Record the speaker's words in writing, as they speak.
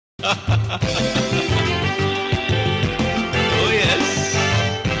Oh yes,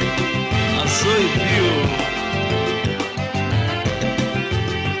 I saw it you.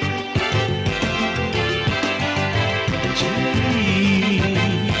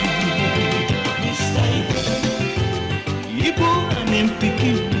 Mr. Ibu and him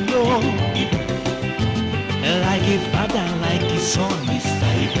picking yo. Like a father, like his son, Mr.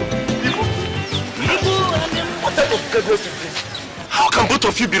 Ibu. Ibu and him. What type of goodness is this? How can both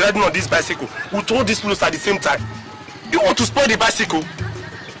of you be riding on this bicycle with all these clothes at the same time? You want to spoil the bicycle?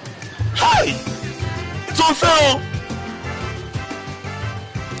 Hi! It's unfair!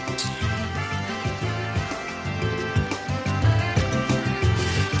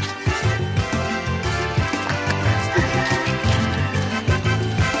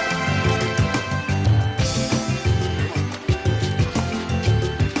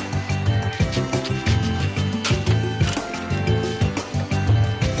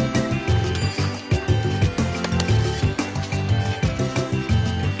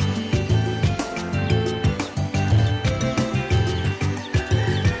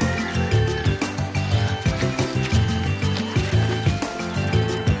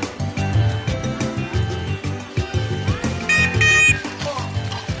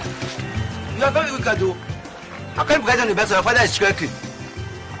 How can you guys on the best? Your father is shrieking.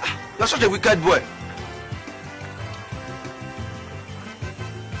 You're such a wicked boy.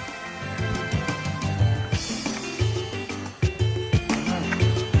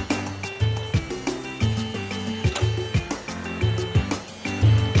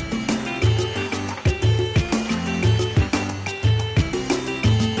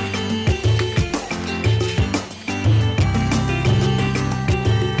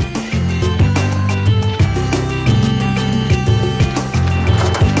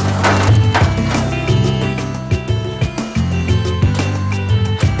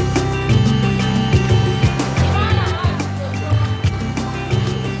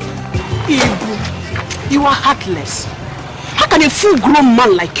 You are heartless. How can a full-grown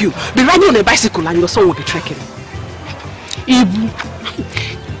man like you be riding on a bicycle and your son will be trekking? Ibu,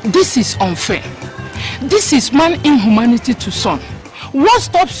 this is unfair. This is man inhumanity to son. What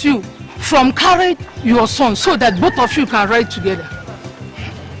stops you from carrying your son so that both of you can ride together?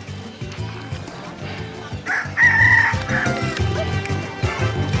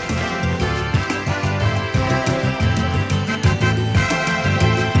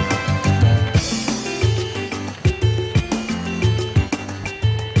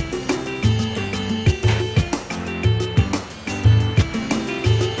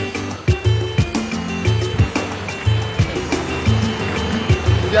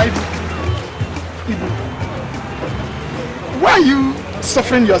 Why are you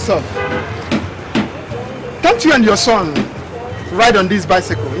suffering yourself? Can't you and your son ride on this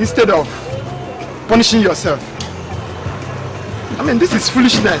bicycle instead of punishing yourself? I mean, this is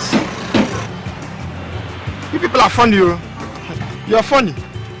foolishness. You people are funny. You are funny.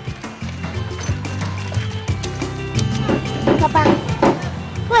 Papa,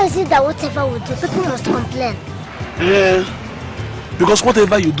 why is it that whatever we do, people must complain? Yeah, because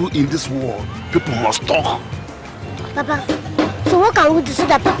whatever you do in this world, people must talk. Papa, so what can we do so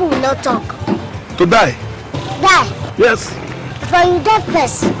that people will not talk? To die. Die? Yes. But you die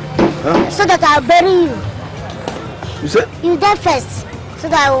first, so that I'll bury you. You said? You die first, so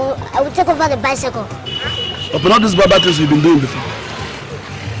that I will take over the bicycle. Upon all these bad things you've been doing before.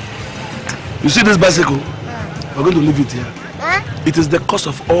 You see this bicycle? We're going to leave it here. Huh? It is the cause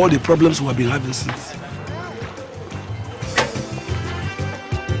of all the problems we have been having since.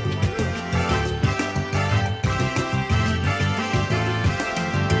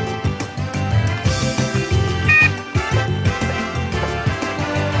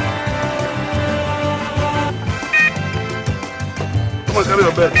 Come on, carry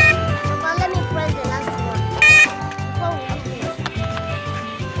your bed. Papa, let me press the last one before we leave it.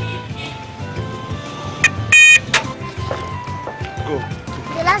 Go.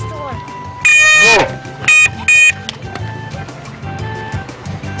 The last one. Go.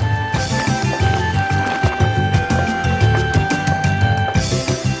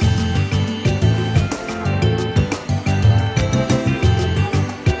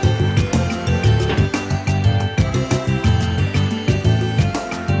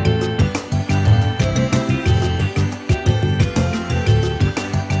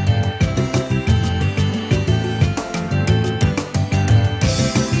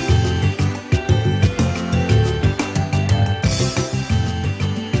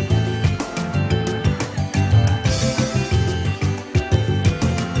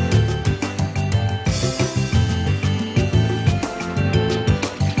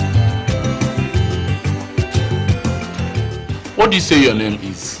 What do you say your name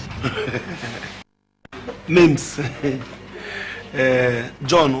is? Names.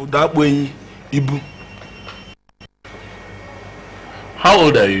 John Ibu. How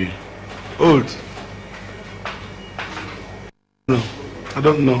old are you? Old? No, I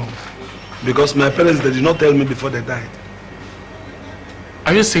don't know. Because my parents, they did not tell me before they died.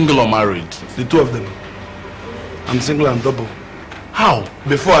 Are you single or married? The two of them. I'm single and double. How?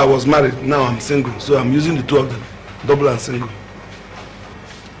 Before I was married, now I'm single. So I'm using the two of them. Double and single.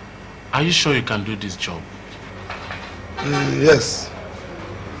 Are you sure you can do this job? Yes.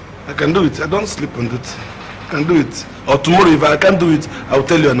 I can do it. I don't sleep on it. I can do it. Or tomorrow, if I can't do it, I'll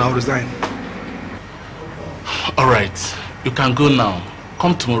tell you and I'll resign. All right. You can go now.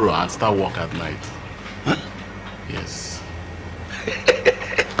 Come tomorrow and start work at night. Huh? Yes.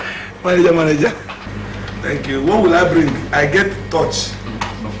 Manager. Thank you. What will I bring? I get touch.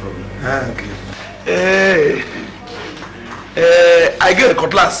 No problem. Okay. I get a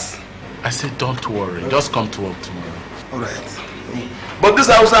cutlass. I said don't worry. Just come to work tomorrow. All right. But this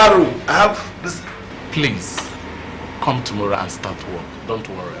house room, I have this. Please, come tomorrow and start work. Don't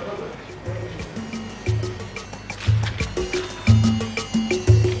worry.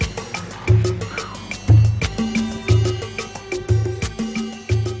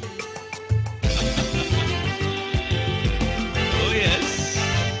 Oh yes,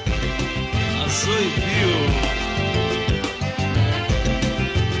 I saw it view.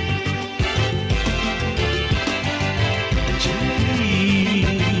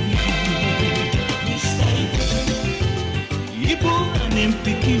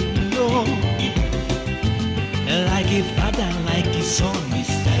 Like a father, like his son,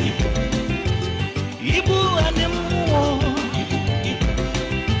 Mr. Ibu and MR.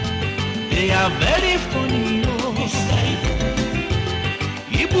 They are very funny, Mr.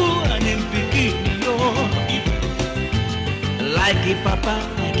 Ibu and MR. Like a papa,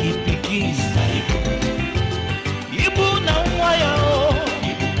 like a pikin, Mr. Ibu now wire.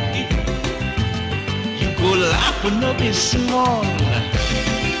 You go laugh and not be small.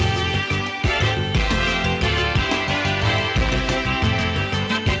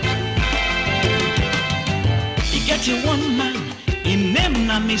 Get one man, in name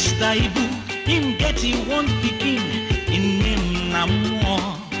na Mr. Ibu. Him get one pikin, in name na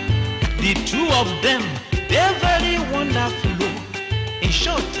MR. The two of them, they're very wonderful. In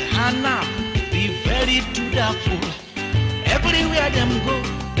short, Hannah, be very dutiful. Everywhere them go,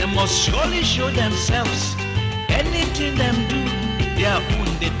 they must surely show themselves. Anything them do, their own,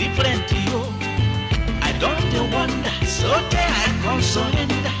 they different, yo. I don't wonder, so they I come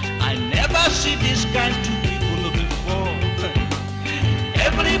surrender. I never see this kind of people.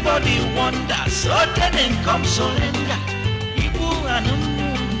 Everybody wonders, so then come surrender. Ibu and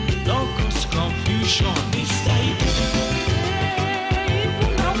MR, don't cause confusion, Mr. Ibu.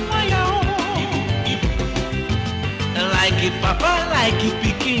 Like a papa, like a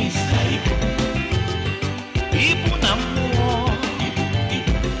pikin, Mr. Ibu and MR,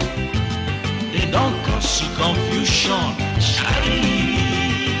 they don't cause confusion, Charlie.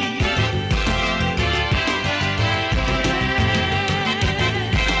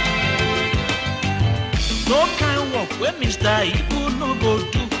 No kind work when Mr. Ibu no go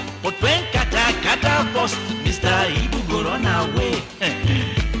do. But when kata bust, Mr. Ibu go run away.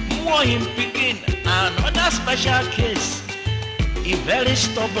 More him picking another special case. He very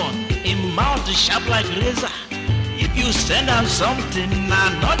stubborn, him mouth sharp like razor. If you send him something,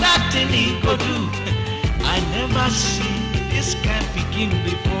 another thing he go do. I never see this kind picking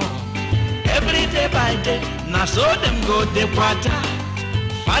before. Every day by day, now so them go the water.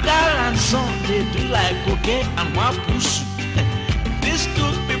 Father and son, they do like cocaine and wapusu. These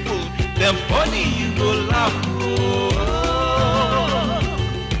two people, them funny, you go laugh. Oh,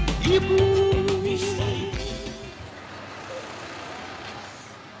 Ibu, Mr. Ibu.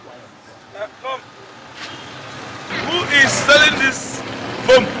 Come. Who is selling this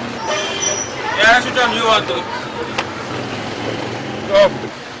foam? Yes, which one do you want to? Come.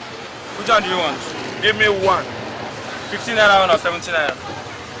 Which one do you want? Give me one. 15 naira or 17 naira?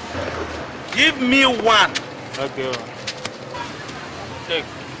 Give me one. Okay. Take.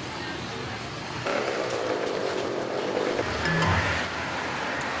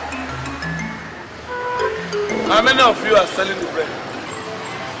 How many of you are selling the bread?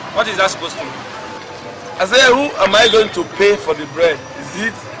 What is that supposed to mean? I say, who am I going to pay for the bread? Is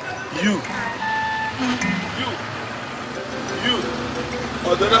it you? You?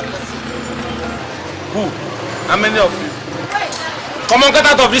 Or the other person? Who? How many of you? Come on, get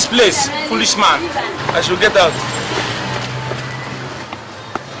out of this place, foolish man. I should get out.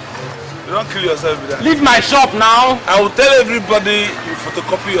 don't kill yourself with that. Leave my shop now. I will tell everybody you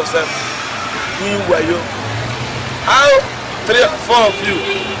photocopy yourself. Meanwhile, how 3 or 4 of you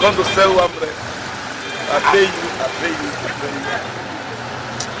going to sell one bread? I pay you.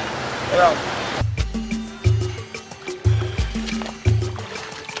 Yeah.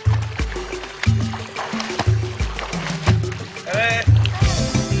 Hey.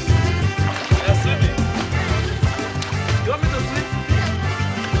 You see me? You want me to sleep?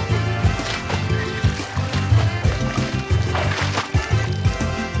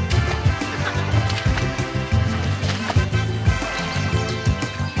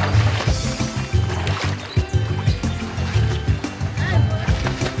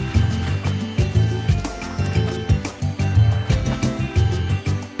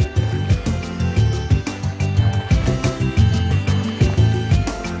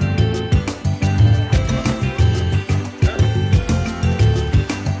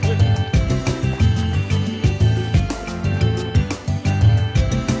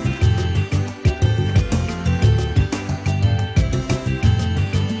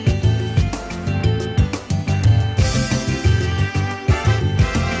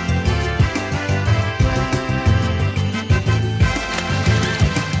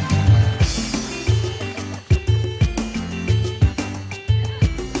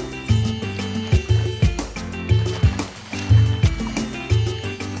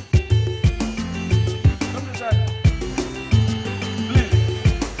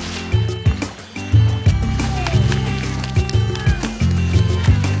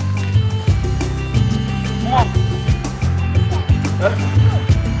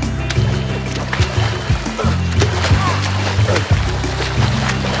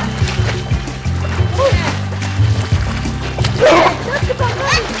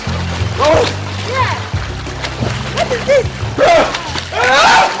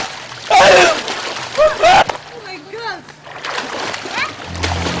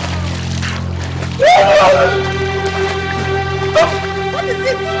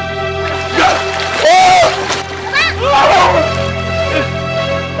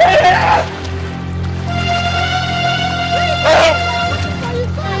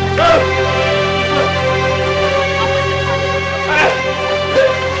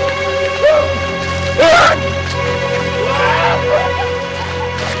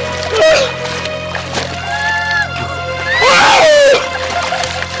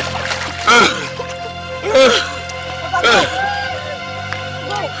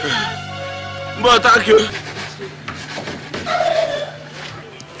 But thank you.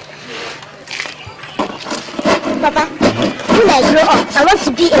 Papa, when I grow up, I want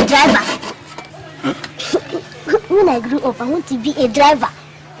to be a driver. Huh? When I grow up, I want to be a driver.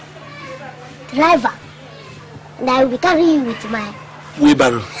 And I will carry you with my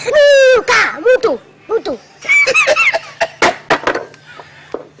wheelbarrow. No, car, moto.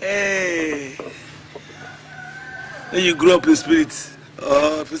 Hey. Then you grow up in spirit.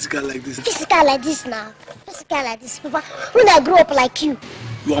 Oh, physical like this. Physical like this now. Physical like this, Papa. When I grow up like you.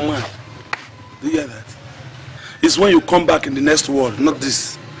 You are mad. Do you hear that? It's when you come back in the next world, not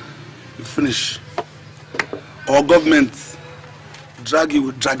this. You finish. Or government drag you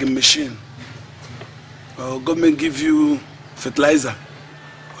with dragging machine. Or government give you fertilizer.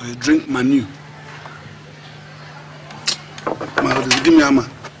 Or you drink manure. Give me a hammer.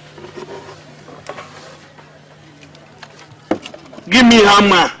 Give me a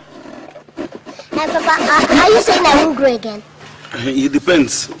hammer. Hey, Papa, are you saying I won't grow again? It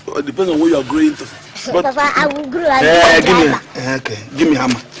depends. It depends on where you are growing to. But Papa, I will grow. Give me. Okay, give me a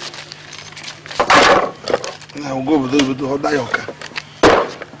hammer. I will go with those with the your car.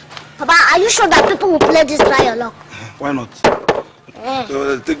 Papa, are you sure that people will play this try your luck? Why not?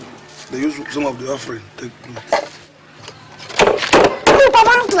 So they use some of the offering. Take note. No,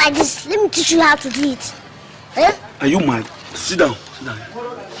 Papa, not like this. Let me teach you how to do it. Eh? Are you mad? Sit down. Sit down.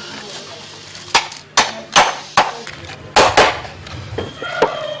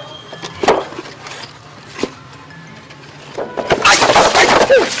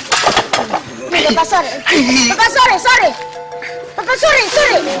 Papa, sorry. Papa, sorry. Papa, sorry.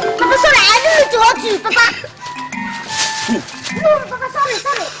 Papa, sorry. I didn't mean to hurt you, Papa. No, Papa, sorry.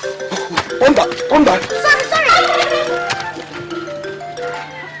 Come back. Sorry.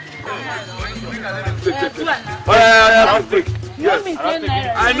 Take. Yes.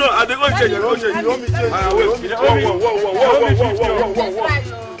 I know. I don't change. You want me to change? Whoa.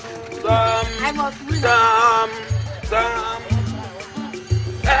 Some.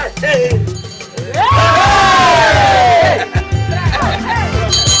 Hey. Hey!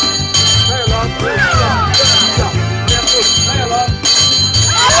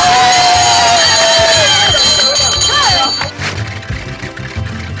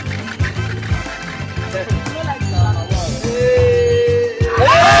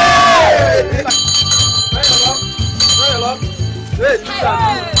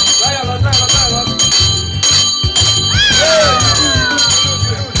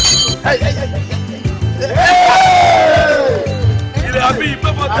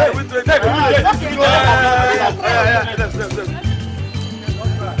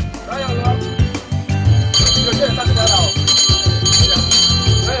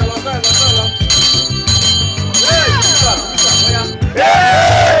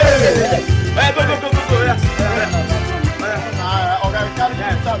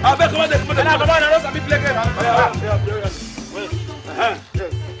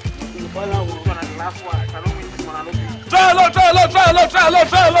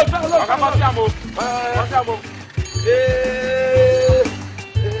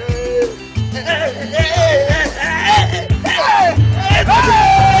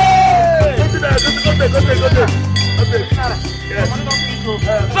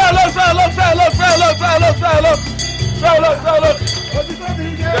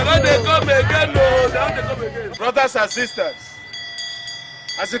 Brothers and sisters,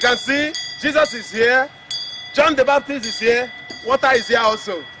 as you can see, Jesus is here, John the Baptist is here, water is here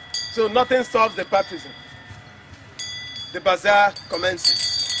also. So nothing stops the baptism. The bazaar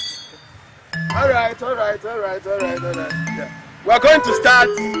commences. All right. Yeah. We are going to start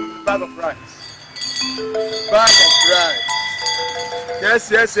bag of rice. Bag of rice. Yes,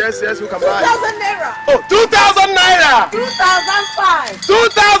 who can buy? 2,000 naira. Oh, 2,000 naira. 2,500.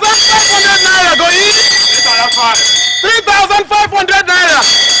 2,500 naira. Go in. 3,500 naira.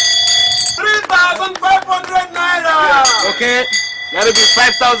 3,500 naira. Okay, that'll be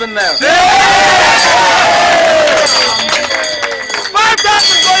 5,000 naira.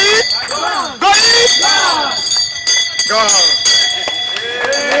 5,000. Go in. Go in. Go.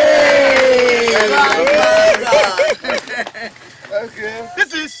 Okay.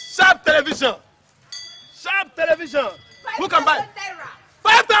 This is Sharp Television. Sharp Television. Who can buy?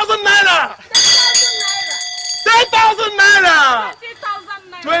 5,000 naira. 10,000 naira.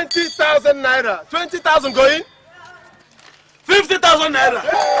 20,000 naira. 20,000 going. 50,000 naira.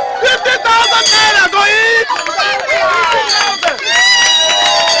 50,000 naira going.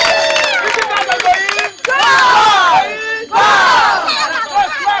 50,000 going.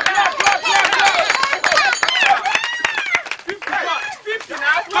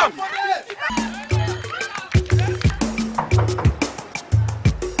 Come.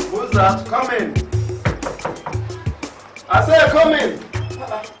 Who's that? Come in. I say come in.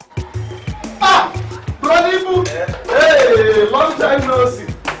 Ah, Brother Ibu. Hey, long time no see.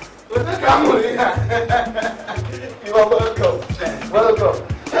 Come here. You are welcome. Welcome.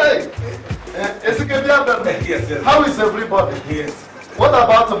 Hey, yes. How is everybody? Yes. What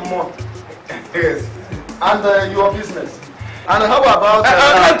about the month? Yes. And your business? And how about...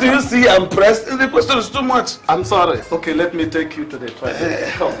 How do you see I'm pressed? The question is too much. I'm sorry. Okay, let me take you to the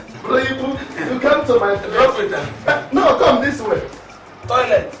toilet. Come. You come to my toilet. No, come this way.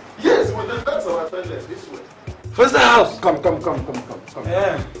 Toilet? Yes, that's our toilet. This way. First the house. Come.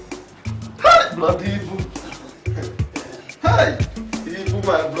 Yeah. Hi, bloody Ibu. Hi, Ibu,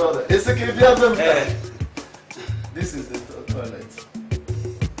 my brother. This is the toilet.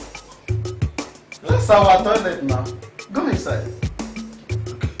 That's our toilet now. Go inside.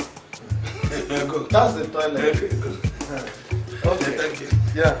 Okay. Go. That's the toilet. Okay, go. Okay, thank you.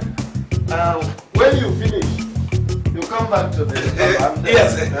 Yeah. When you finish, you come back to the...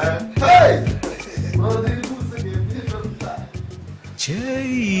 Yes. Hey!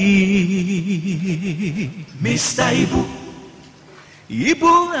 Mr.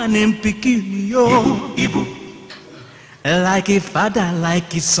 Ibu and him picking yo. Ibu. Like a father,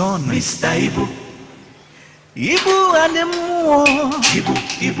 like his son. Mr. Ibu and him more.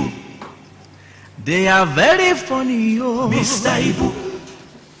 Ibu. They are very funny yo. Mr.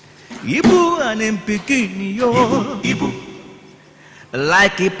 Ibu and him picking yo. Ibu.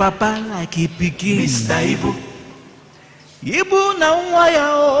 Like a papa, like a picking. Mr. Ibu na waya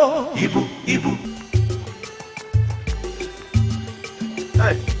o. Ibu.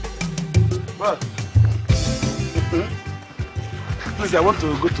 Hey. What? Please, I want to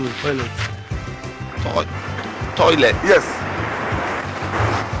go to the toilet. Toilet? Yes.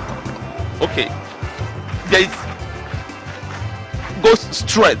 Okay. There is... Go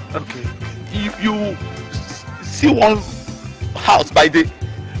straight. Okay. You see one house by the...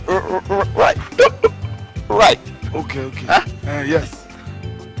 Right. Right. Okay. Huh? Yes.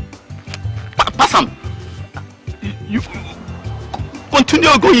 Pass on. You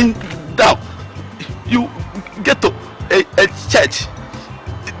continue going down. You get to a church.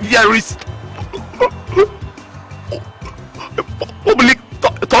 There is public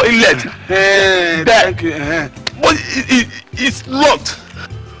toilet. Hey, there. thank you. but it's locked.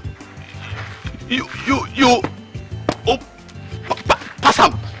 You pass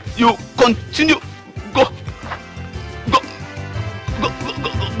up. You continue. Go.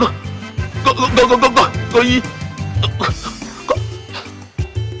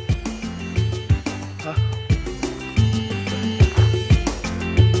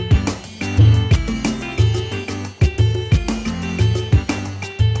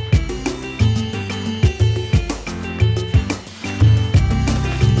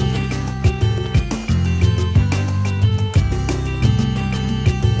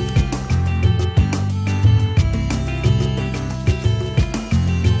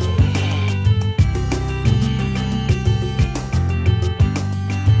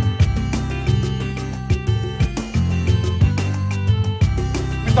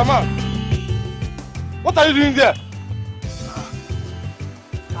 Mr. Man, what are you doing there?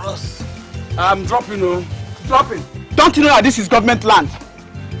 Ross, I'm dropping, oh. Dropping? Don't you know that this is government land?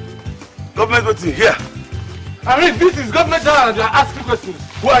 Government waiting here. I mean, this is government land and you are asking questions.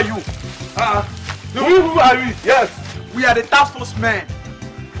 Who are you? Who are we? Yes. We are the task force men.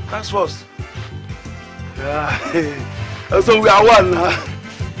 Task force? Yeah. So we are one.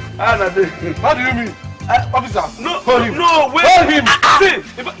 What do you mean? Officer, No, hold him. No, wait. Hold him. See,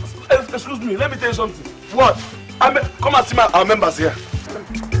 excuse me, let me tell you something. What? Come and see our members here.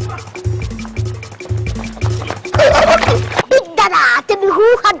 Big Dada, tell me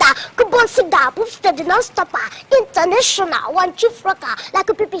who had that. Kubon Sida, boosted the non-stopper, international, one chief rocker, like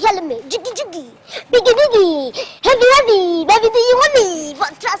a pipi helmet, jiggy, biggy, heavy, baby, do you want me?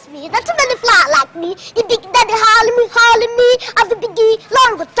 But trust me, not too many fly like me. The Big Daddy hauling me, of the biggie,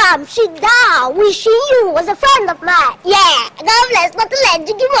 long time, she down, wishing you was a friend of mine. Yeah, God bless, not to let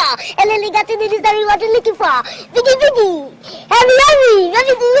jiggy more, and then he got to this that we were looking for. Biggy, heavy,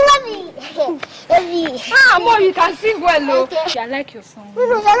 baby, do you want me? Heavy. More, you can sing well, though. Okay. I like your song. No,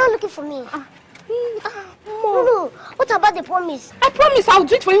 you're not looking for me. No. What about the promise? I promise I'll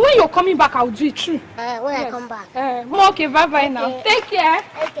do it for you. When you're coming back, I'll do it true. When I come back. Okay, bye-bye now. Take care.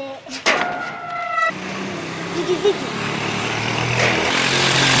 Okay. Vicky.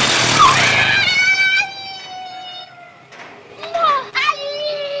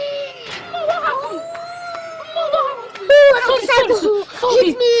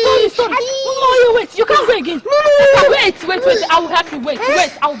 Sorry. Wait. You can't go again. No. Wait. I will help you. Wait.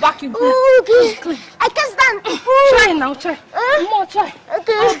 I will back you. Okay. I can't stand. Try now. Try. More. Try.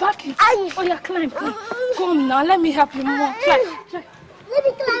 Okay. I'll back you. Oh, yeah, climb. Come now. Let me help you more. Try. Let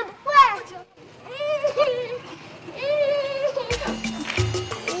me climb. Where?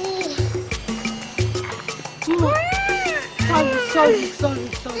 Sorry.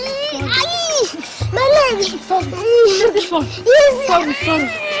 My leg. Sorry. This one. Sorry.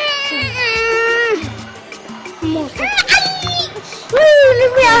 More.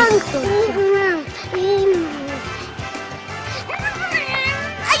 Leave me alone.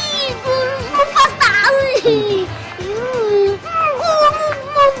 Move faster.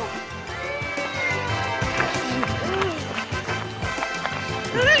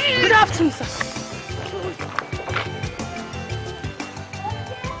 Good afternoon, sir.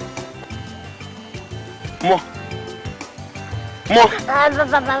 More.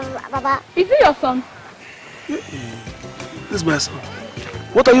 Baba. Is it your son? This is my son.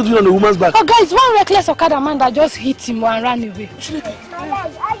 What are you doing on the woman's back? Oh, guys, one reckless Okada man that just hit him and ran away.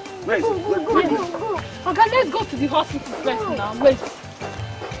 Where is it? Okay, let's go to the hospital first now. Wait.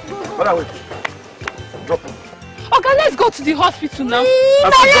 Wait. Drop him. Okay, let's go to the hospital now.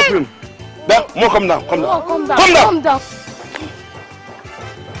 Drop him. There, More, come down. Oh, come down.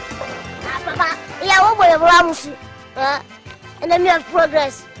 Papa, what will enemy of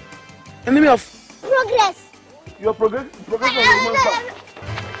progress. Enemy of progress. Your progress on the woman's back.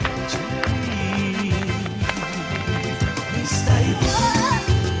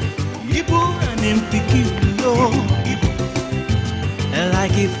 Ibu and him picking low.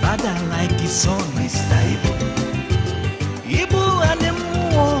 Like a father, like his son, Mr. Ibu and him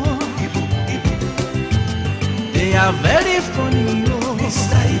more. They are very funny, oh.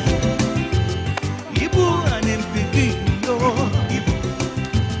 Mr. Ibu and him picking low.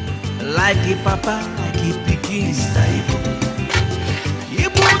 Like a papa, like a picking. Mr.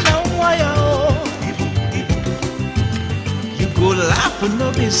 Ibu now wire, oh. You go laugh and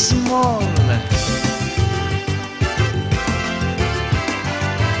no be small.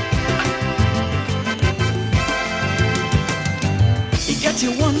 He get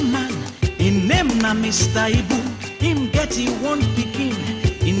you one man, in name na Mr. Ibu. Him get you one pikin,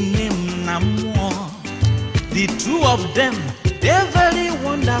 in name na more. The two of them, they're very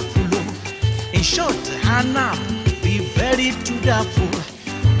wonderful. In short, Hannah, be very dutiful.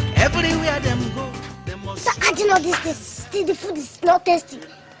 Everywhere them go, they must. So I didn't know this. Still, the food is not tasty.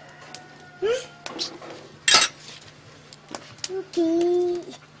 Okay.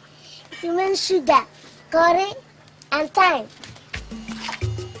 It means sugar, curry, and thyme.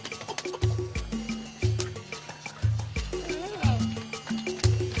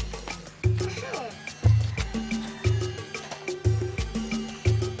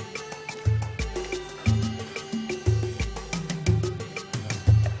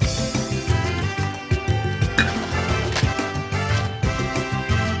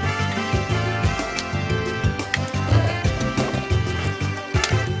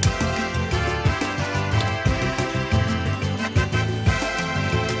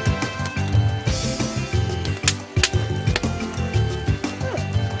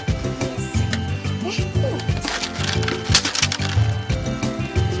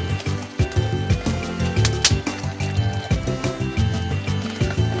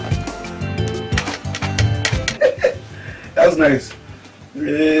 That's nice.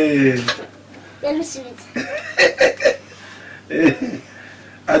 Hey. Very sweet.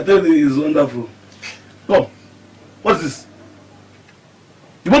 I tell you, it's wonderful. Come. What's this?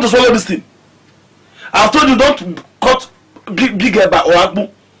 You want to swallow this thing? I've told you don't cut big or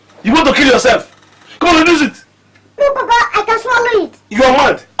akbu. You want to kill yourself? Come on, reduce it. No, Papa, I can swallow it. You are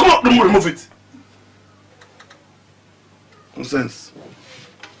mad. Come on, remove it. Nonsense.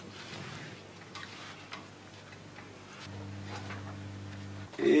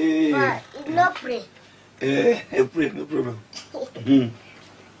 Hey. But you not pray. Pray, no problem.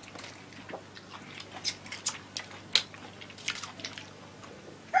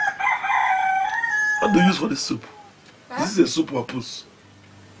 What do you use for the soup? Huh? This is a soup or puss?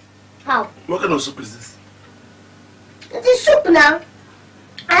 How? What kind of soup is this? It is soup now.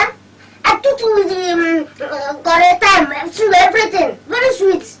 Huh? I took it with the curry, thyme, sugar, everything. Very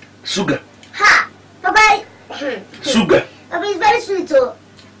sweet. Sugar? Ha! Papa. Sugar? Papa, it's very sweet too.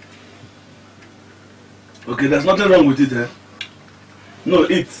 Okay, there's nothing wrong with it, eh? No,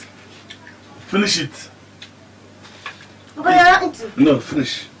 eat. Finish it. Papa, you're not eating. No,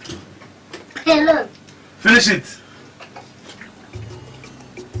 finish. Hello. Finish it.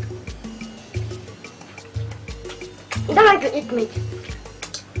 You don't like to eat meat.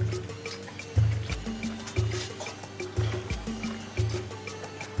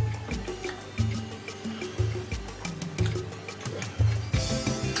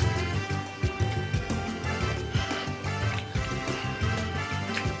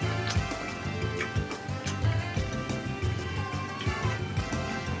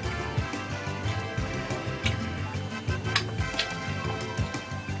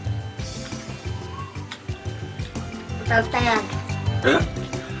 I'm tired. Eh?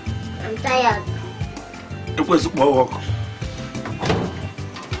 I'm tired. It was work.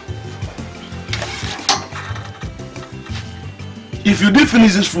 If you didn't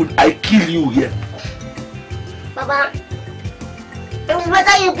finish this food, I kill you here. Papa, it's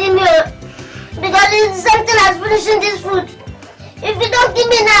better you give me because it's the same thing as finishing this food. If you don't give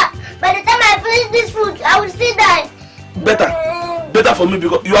me now, by the time I finish this food, I will still die. Better for me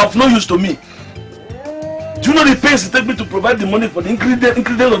because you have no use to me. Do you know the pains it takes me to provide the money for the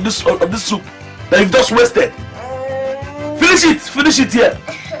ingredient of this soup that you've just wasted? Finish it here.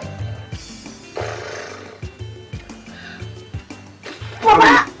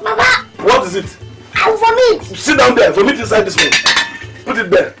 Papa! What is it? I vomit. Sit down there, vomit inside this one. Put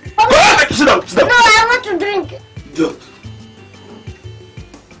it there. Sit down. No, I want to drink. Just.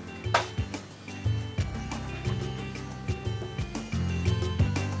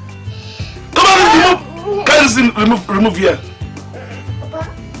 Come on, remove here. Papa,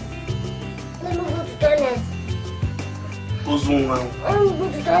 let me go to toilet. Let me go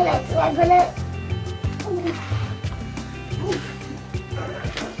to toilet. I better.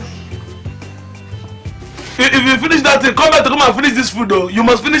 If you finish that thing, come back to come and finish this food though. You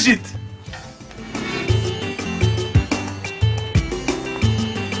must finish it.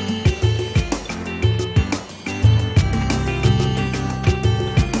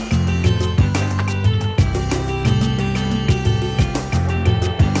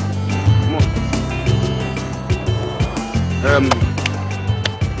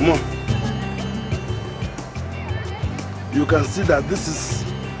 Come on. You can see that this is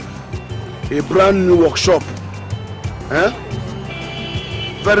a brand new workshop.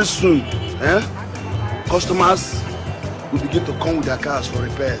 Very soon, customers will begin to come with their cars for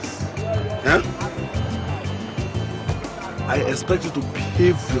repairs. I expect you to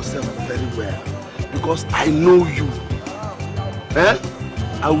behave yourself very well because I know you.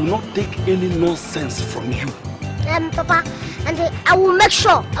 I will not take any nonsense from you. Papa, and I will make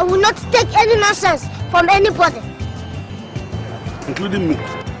sure I will not take any nonsense from anybody. Including me?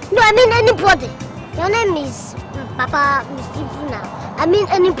 No, I mean anybody. Your name is Papa Mr. Buna. I mean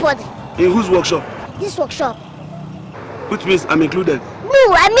anybody. In whose workshop? This workshop. Which means I'm included?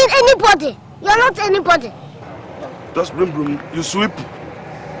 No, I mean anybody. You're not anybody. Just broom. You sweep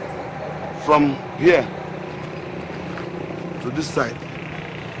from here to this side.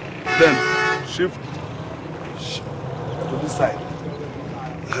 Then shift to this side.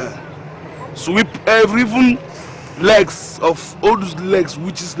 Sweep even legs of all those legs,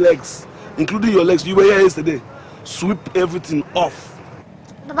 witches' legs, including your legs. You were here yesterday. Sweep everything off.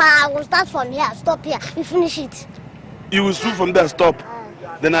 Papa, I will start from here. Stop here. You finish it. You will sweep from there. Stop.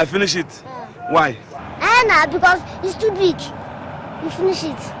 Then I finish it. Why? Because it's too big. You finish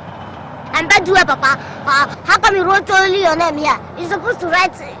it. And by the way, Papa, how come you wrote only your name here? You're supposed to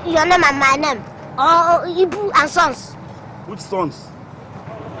write your name and my name. Or Ibu and Sons. Which sons?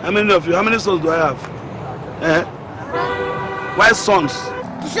 How many of you? How many sons do I have? Why sons?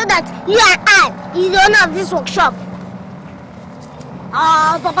 To show that you and I is the owner of this workshop.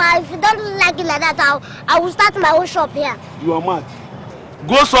 Papa, if you don't like it like that, I will start my own shop here. You are mad.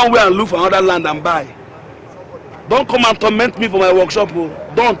 Go somewhere and look for another land and buy. Don't come and torment me for my workshop.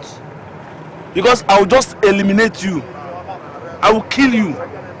 Don't. Because I will just eliminate you. I will kill you.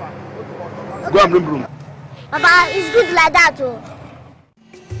 Go and bring broom. Papa, it's good like that.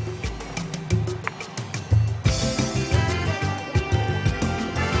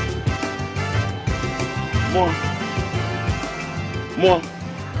 More.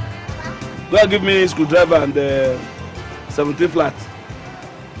 Go and give me a screwdriver and 17 flat.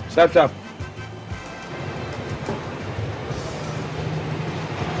 Sharp.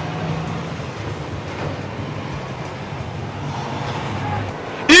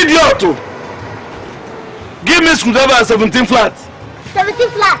 Idiot! Give me a screwdriver and 17 flat. 17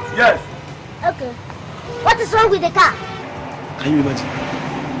 flat? Yes. Okay. What is wrong with the car? Can you imagine?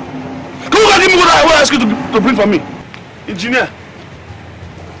 Come on, give me what I ask you to bring for me. Engineer.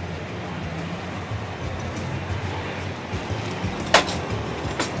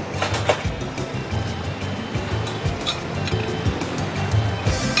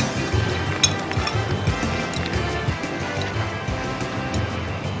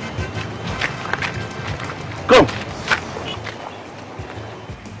 Come.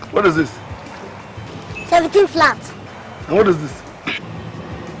 What is this? 17 flat. And what is this?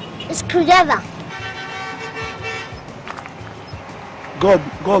 A screwdriver.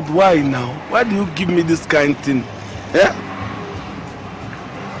 God, why now? Why do you give me this kind of thing? Yeah?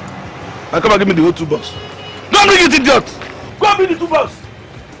 Now come and give me the whole 2 box. Don't bring it, idiot! Go and bring the 2 box.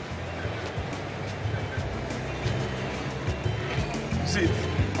 See it.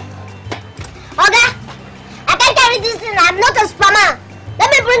 Okay? I can't carry this thing. I'm not a spammer. Let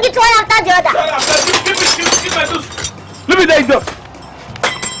me bring it one after the other. Give my juice. Leave me there, idiot.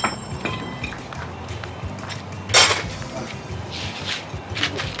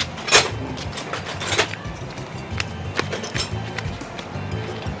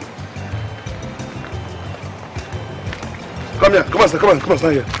 Come here. Come on,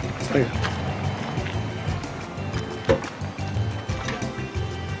 stand here. Stand here.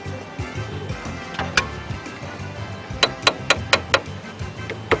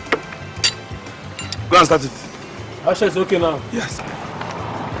 Go and start it. Asha is okay now. Yes.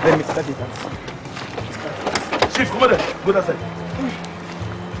 Let me start it. Chief, come on there. Go that side.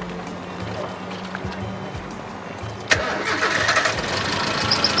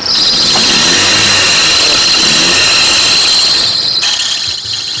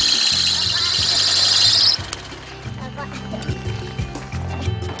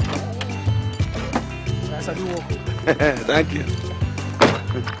 Thank you.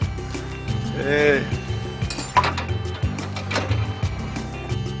 Hey.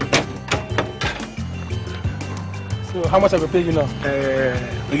 So how much have I paid you now?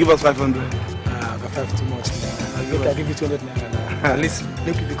 You give us 500. The 5 too much now. Okay, I'll give you 200 now. At least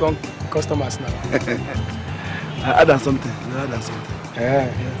make you become customers now. Add on something. Yeah.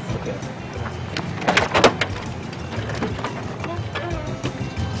 Yes. Okay.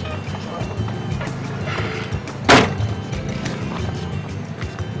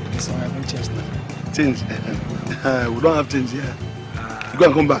 So I haven't changed now. Change? We don't have change here. You go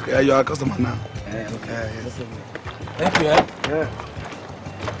and come back. You are a customer now. Okay. Yes. Thank you. Yeah.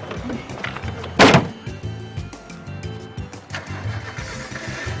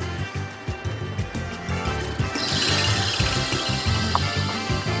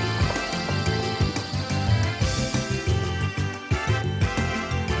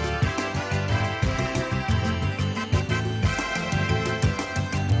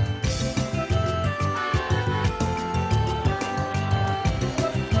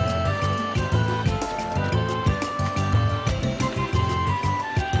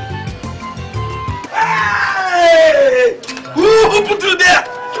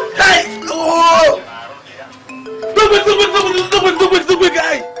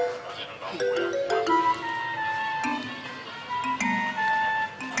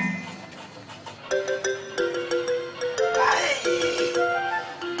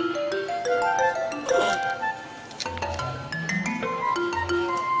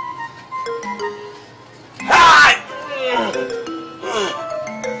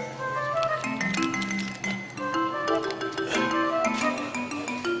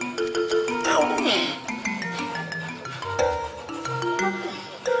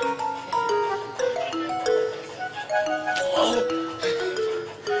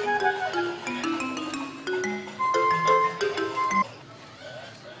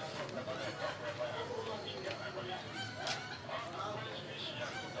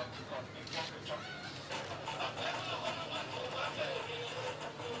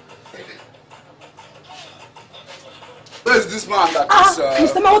 Where is this man that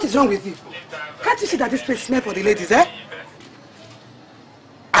is... Mr. Man, what is wrong with you? Can't you see that this place is meant for the ladies, eh?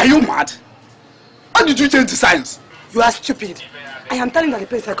 Are you mad? How did you change the signs? You are stupid. I am telling you that the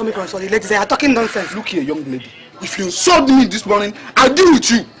place is coming from for the ladies. They are talking nonsense. Look here, young lady. If you insult me this morning, I'll deal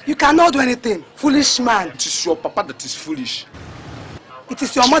with you. You cannot do anything. Foolish man. It is your papa that is foolish. It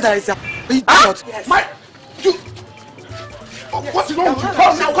is your mother that is a idiot. Yes. You... Oh, yes. What is wrong with you?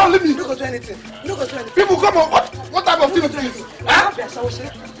 Come, leave me. You don't go do anything. You don't go do anything. People, come on. What type of thing is this? Huh?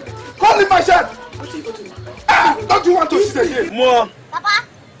 Come leave my shirt. Don't you want to sit here? More. Papa?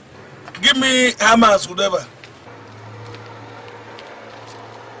 Give me hammers, whatever.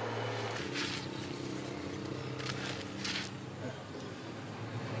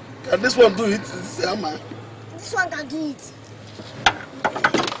 Can this one do it? Is this a hammer? This one can do it.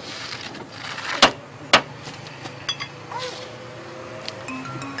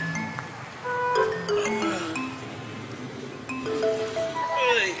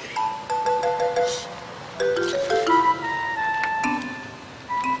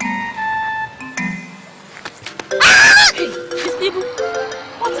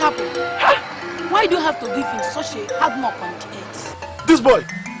 What happened? Why do you have to give him such a hard knock on the head? This boy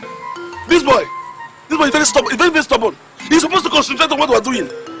is very stubborn. He's very stubborn. He's supposed to concentrate on what we're doing.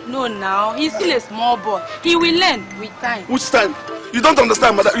 No, now he's still a small boy. He will learn with time. Which time? You don't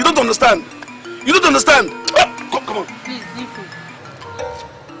understand, mother. You don't understand. You don't understand. Oh, come on. Please leave him.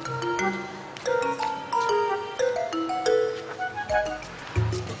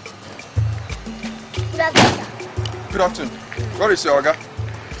 Good afternoon, sir. Good afternoon. Where is your Oga?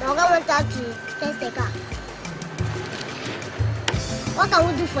 The Oga went out to test the car. What can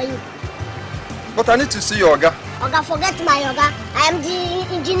we do for you? But I need to see your Oga. Oga, forget my Oga. I am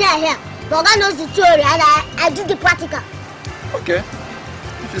the engineer here. The Oga knows the theory and I do the practical. Okay.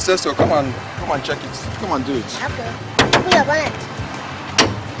 If you say so, come and check it. Come and do it. Okay. Open your bonnet.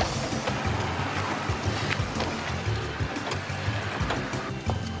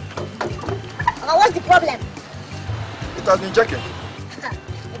 Oga, what's the problem? It has been checking.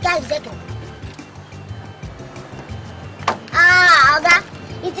 The car is checking. Ah, Oga,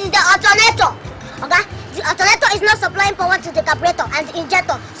 it is the alternator. Oga, the alternator is not supplying power to the carburetor and the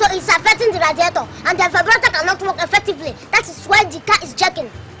injector, so it's affecting the radiator, and the vibrator cannot work effectively. That is why the car is checking.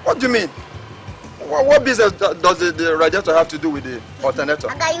 What do you mean? What business does the radiator have to do with the alternator?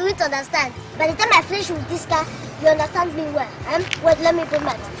 Oga, you need to understand. By the time I finish with this car, you understand me well. Wait, let me put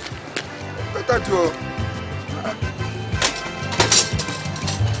my teeth. Better to...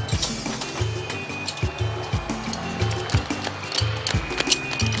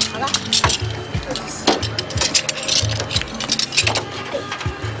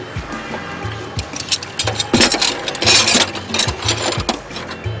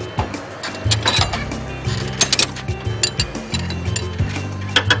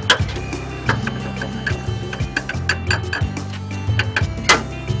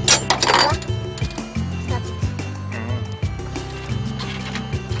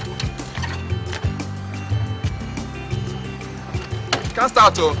 Can't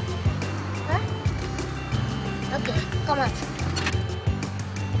start, oh. Huh? Okay, come on.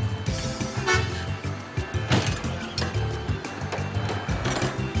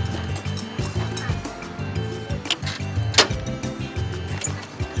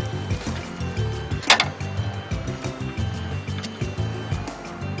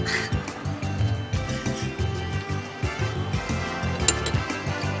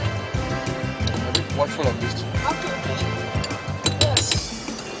 Watchful of this. Okay.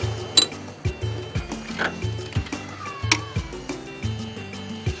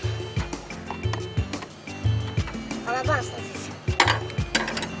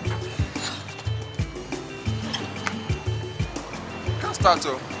 Can't start,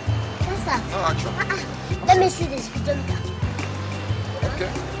 oh. Can't start? No, actually. Let me see the speedometer.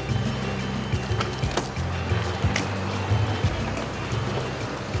 Okay.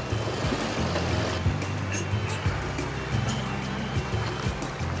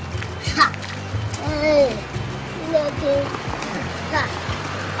 Hey, okay.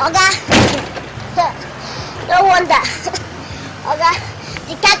 Oga, no wonder. Oga,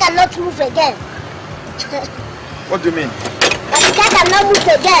 the car cannot move again. What do you mean? But the car cannot move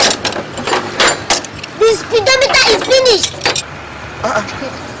again. The speedometer is finished.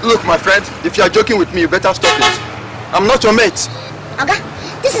 Look, my friend, if you are joking with me, you better stop it. I'm not your mate. Okay?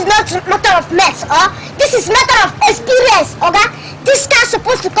 This is not a matter of maths, this is matter of experience, okay? This car is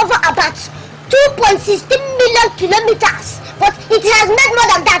supposed to cover about 2.16 million kilometers, but it has made more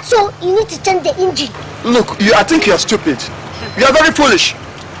than that, so you need to change the engine. Look, I think you are stupid. You are very foolish.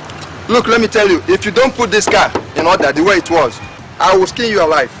 Look, let me tell you, if you don't put this car in order the way it was, I will skin you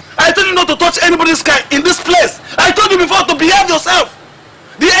alive. I told you not to touch anybody's car in this place. I told you before to behave yourself.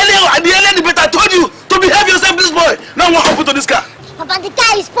 The earlier debate, I told you to behave yourself, this boy. Now what happened to this car? Papa, the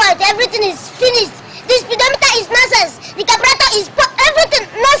car is spoiled. Everything is finished. The speedometer is nonsense. The carburetor is spoiled. Everything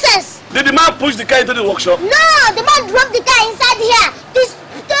nonsense. Did the man push the car into the workshop? No, the man drove the car inside here. The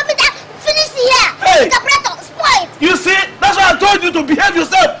speedometer finished here. Hey. The carburetor spoiled. You see, that's why I told you to behave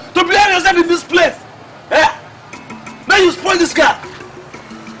yourself. To behave yourself in this place. Eh? Now you spoil this car.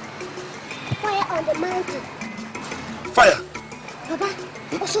 Fire on the mountain. Fire. Papa,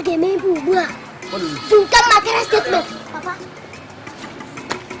 also the main boo. What is it? To get my parents' statement. Papa.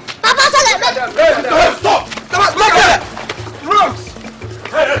 Papa, so Hey, stop! Stop there! Rooks!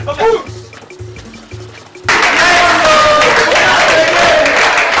 Rooks!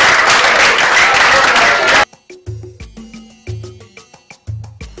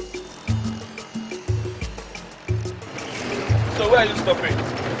 So where are you stopping?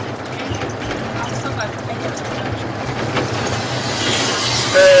 I'll stop at Eketa Junction.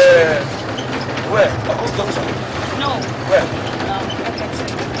 Where? Akos Junction? No. Where? Eketa.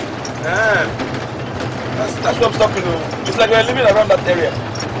 That's where I'm stopping. It's like we're living around that area.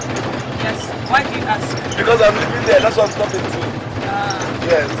 Yes. Why do you ask? Because I'm living there. That's what I'm stopping to.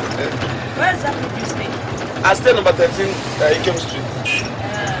 Yes. Where exactly do you stay? I stay number 13, Ikem Street.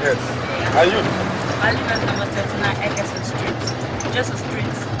 Yes. And you? I live at number 39 Eketa Street. Just a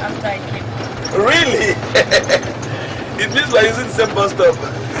street after I came. Really? It means we're using the same bus stop.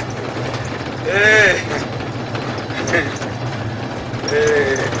 Hey.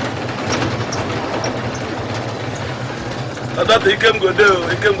 Hey. I thought he can go there,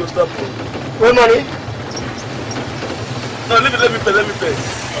 he can go stop. Where money? No, let me pay.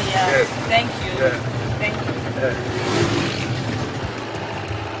 Yeah. Yes. Thank you. Yeah. Thank you. Yeah.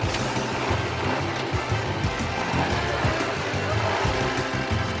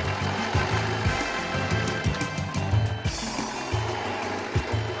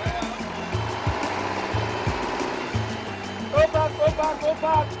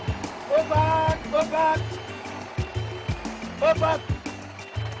 Go back.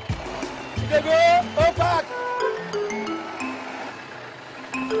 They go back.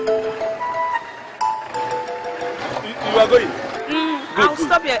 You are going? I'll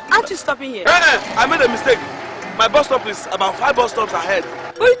stop here. Aren't you stopping here? I made a mistake. My bus stop is about 5 bus stops ahead.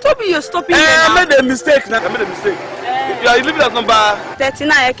 But you told me you're stopping here now. I made a mistake. You are living at number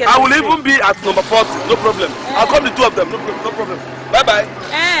 39. I will even be at number 40. No problem. I'll come the two of them. No problem. Bye bye.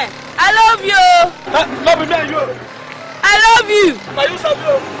 I love you. Love me and you. I love you. Now you love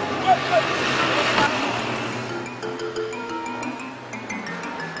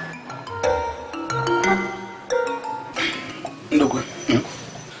you. Ndogwe,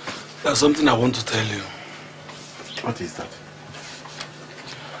 there's something I want to tell you. What is that?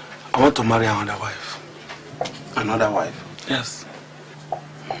 I want to marry another wife. Another wife? Yes.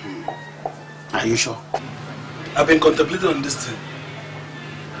 Are you sure? I've been contemplating on this thing.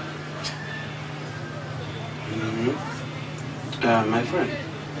 My friend,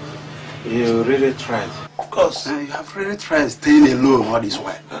 you really tried. Of course. You have really tried staying alone all this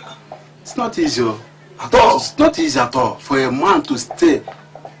while. It's not easy at all. It's not easy at all for a man to stay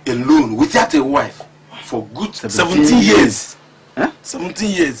alone without a wife for good 17 years. 17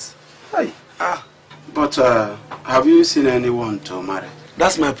 years. Hey. But have you seen anyone to marry?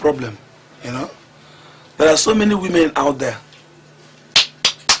 That's my problem, you know. There are so many women out there,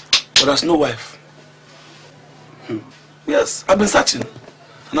 but there's no wife. Yes, I've been searching,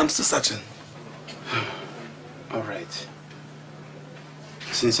 and I'm still searching. All right.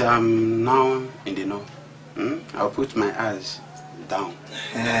 Since I'm now in the know, I'll put my eyes down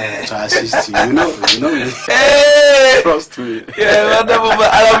to assist you. You know me. Hey! Trust me. Yeah,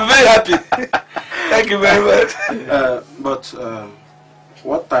 I'm very happy. Thank you very much. But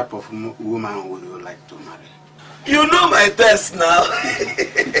what type of woman would you like to marry? You know my test now.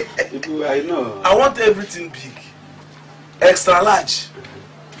 I know. I want everything big, extra large,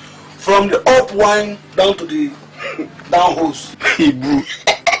 from the up wine down to the down hose. Ibu.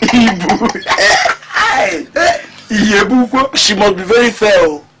 She must be very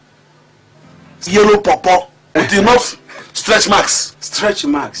fair. Yellow pawpaw with enough stretch marks. Stretch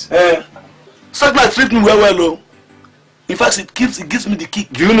marks? Such life treat me well, oh. In fact, it gives me the kick.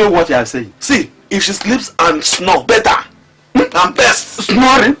 Do you know what you are saying? See, if she sleeps and snore, better. And best.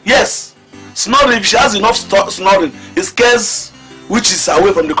 Snoring? Yes. Snoring, if she has enough snoring, it scares witches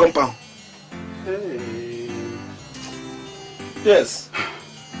away from the compound. Hey. Yes.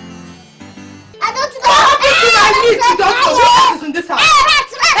 I don't know. You don't know what is in this house.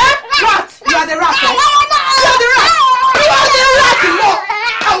 Rat! You are the rat, eh? You are the rat! You are the rat! No!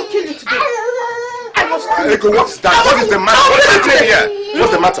 I will kill you today. I must kill you. Eko, what is that? What is the matter? What is the here?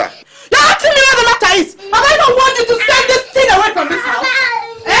 What's the matter? You're asking me what the matter is. Have I not want you to send this thing away from this house?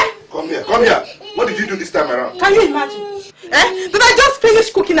 Eh? Come here, come here. What did you do this time around? Can you imagine? Eh? Did I just finish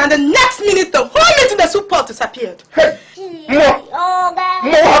cooking and the next minute the whole meat in the soup pot disappeared? Hey! More!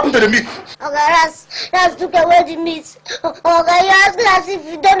 What happened to the meat? Okay, Ras took away the meat. Okay, you ask as if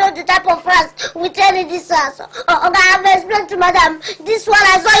you don't know the type of Ras we tell in this house. Okay, I have explained to madam. This one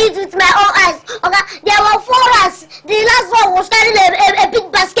I saw it with my own eyes. Okay, there were 4 Ras. The last one was carrying a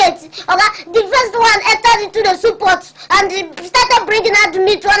big basket. Okay, the first one entered into the soup pot and started bringing out the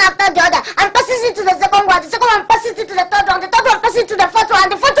meat one after the other and passes it to the second one. The second one passes it to the third one. The third one passes it to the fourth one.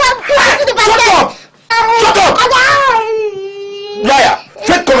 The fourth one passes it to the basket. Shut up! Liar!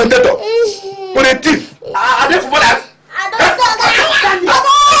 Fake commentator! For a thief! Are they footballers? I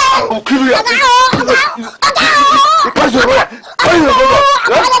will kill you! Where's your brother? Where's your brother?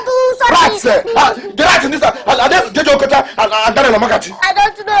 Rats! The rats in this house! Are they Jejo Okota and Daniel Amagachi? I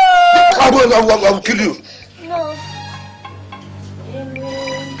don't know. I will kill you! No.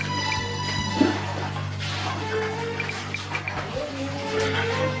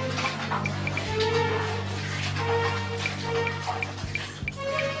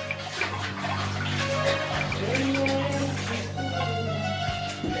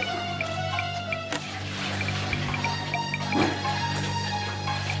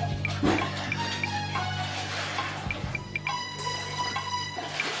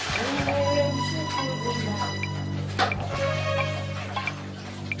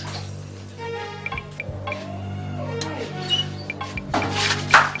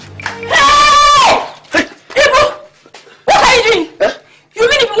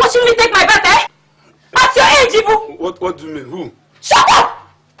 What do you mean? Who? Shut up!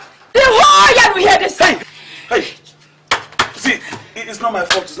 The whole yard will hear this. Hey! See, it's not my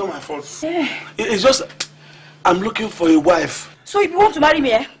fault. It's not my fault. It's just I'm looking for a wife. So if you want to marry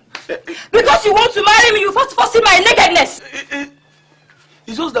me, because you want to marry me, you first of all see my nakedness.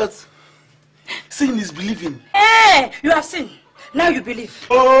 It's just that seeing is believing. You have seen. Now you believe.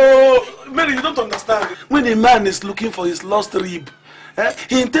 Oh, Mary, you don't understand. When a man is looking for his lost rib,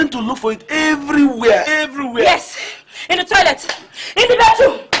 he intends to look for it everywhere. Everywhere. Yes. In the toilet. In the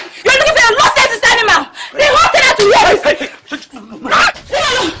bedroom. You're looking for a lost sense animal. They wanted her to hear this.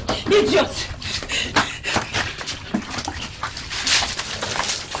 Idiot.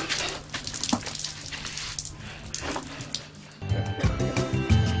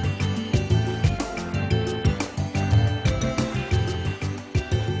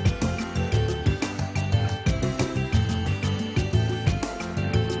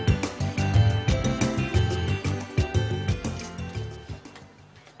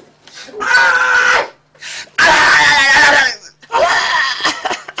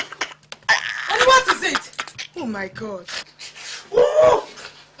 My God. Oh!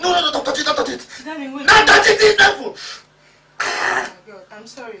 No, don't touch it, don't touch it. Darling, wait. Don't touch it, it's painful. Oh my God, I'm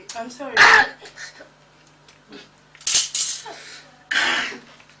sorry, I'm sorry.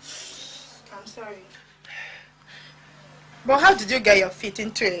 I'm sorry. But how did you get your feet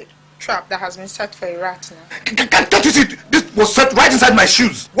into a trap that has been set for a rat now? Can't you see? This was set right inside my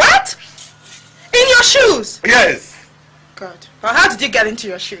shoes. What? In your shoes? Yes. God. Well, how did you get into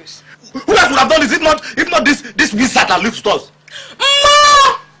your shoes? Who else would have done this if not this wizard that lives us?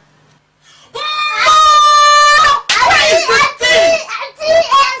 Where is this thing?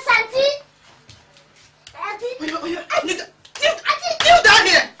 Kneel down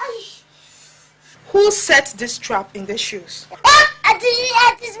here. Who set this trap in the shoes?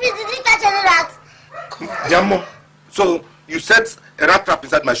 It's me. Did you catch any rat? Yamo, so you set a rat trap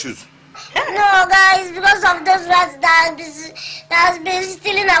inside my shoes? No, guys, because of those rats that has been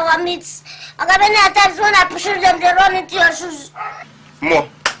stealing our meats. Okay, many times when I push them, they run into your shoes. Mo,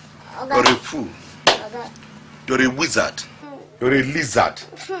 you're a fool. You're a wizard. You're a lizard.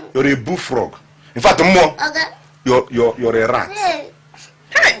 You're a bullfrog. In fact, Mo, you're a rat. Hey!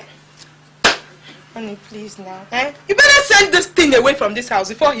 Honey, please now. You better send this thing away from this house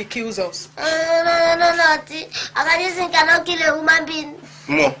before he kills us. No, Auntie. This thing cannot kill a human being.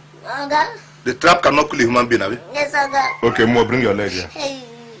 Mo. The trap cannot kill a human being, have you? Yes, Aga. Okay, Mo, bring your leg here. Hey.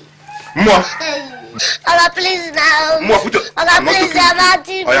 More. Oga, please now. More, put your... Oga, please, I'm not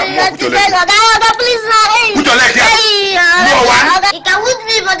Oh, yeah, more, put your leg. Oga, please now. Hey. Put your leg here. Hey, Oga, he can wound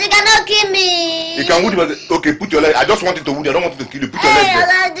me, but he cannot kill me. He can wound you, but... Okay, put your leg. I just want you to wound you. I don't want you to kill you. Put your leg there.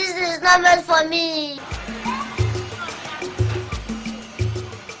 Oga, this is not meant for me.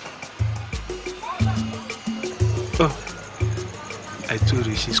 Oh, I told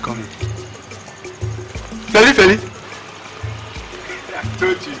you she's coming. Feli. I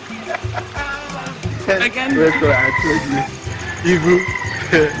told you. Again? I told you. Ibu,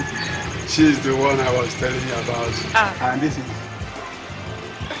 she's the one I was telling you about. Ah. And this is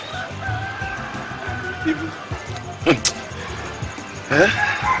Ibu.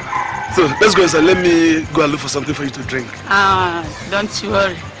 So let's go inside. Let me go and look for something for you to drink. Don't you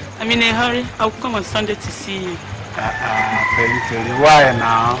worry. I'm in a hurry. I'll come on Sunday to see you. Feli, why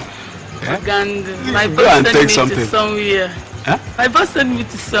now? And my Go boss and sent take me something. to somewhere. Huh? My boss sent me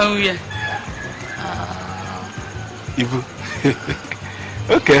to somewhere. Ibu.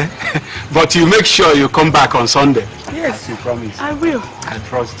 Okay. But you make sure you come back on Sunday. Yes. As you promised. I will. I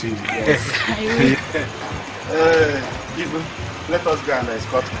trust you. Yes, I will. Ibu, let us go and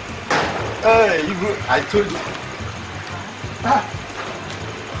escort her. Hey, Ibu, I told you.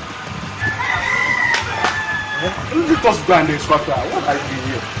 Let us go and escort her. What are you doing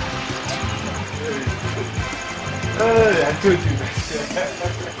here? Hey, I told you that.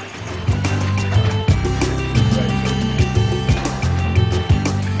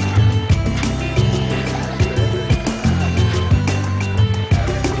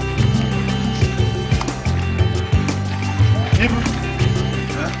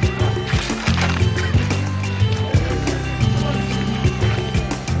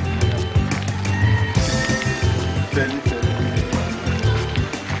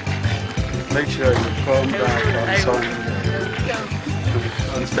 Make sure you come back on Sunday.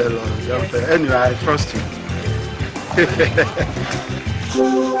 Don't fail. Anyway, I trust you.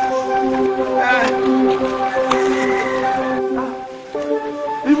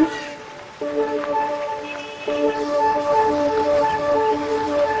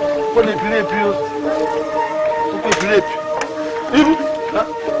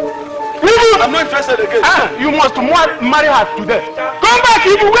 I'm not interested again. You must marry her today. Come back,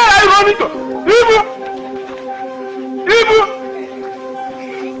 Ibu. Where are you running to? Ibu!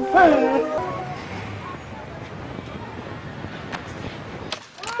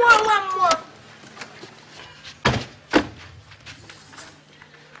 More.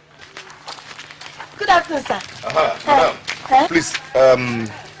 Good afternoon, sir. Madam, please,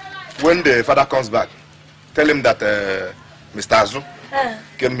 when the father comes back, tell him that Mr. Azu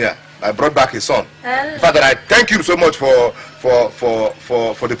came here. I brought back his son. Father, I thank you so much for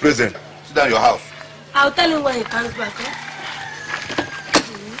the present. Sit down in your house. I'll tell him when he comes back.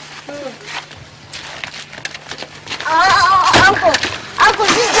 Uncle,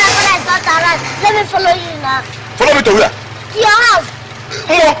 this driver is not around. Let me follow you now. Follow me to where? To your house.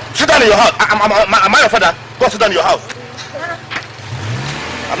 Mo, sit down in your house. Am I your father? Go sit down in your house.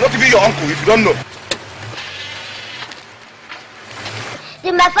 I'm not even your uncle if you don't know.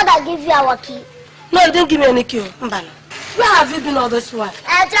 Did my father give you our key? No, he didn't give me any key. Mbana. Where have you been all this while?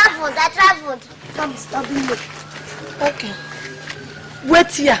 I traveled. Come, stop me. Okay.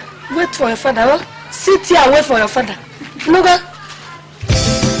 Wait here. Wait for your father. Huh? Sit here and wait for your father. Nuga.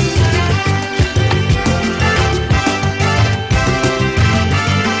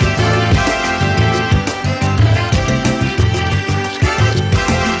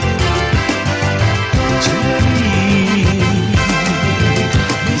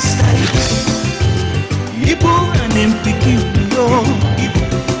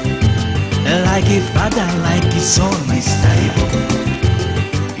 Like a father, like his son, Mr.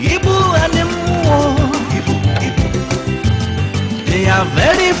 Ibu and MR. They are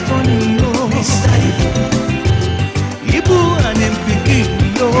very funny, yo. Mr. Ibu and MR.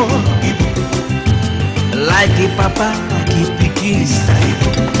 Like a papa, like a pikin.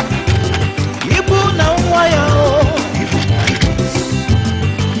 Ibu now wire.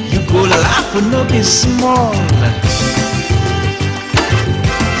 You go laugh and not be small.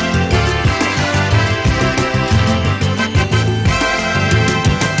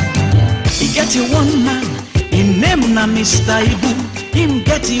 Get one man, in name na Mr. Ibu. Him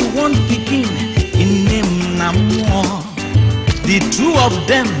get one pikin, in name na MR. The two of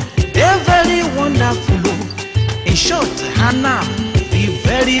them, they're very wonderful. In short, Hannah, be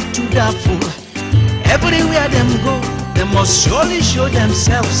very truthful. Everywhere them go, they must surely show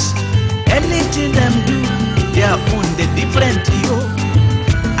themselves. Anything them do, their own, they different, yo.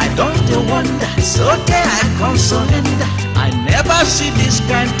 I don't wonder, so there I come surrender. I never see this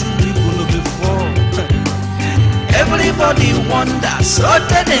kind of people. wonder, so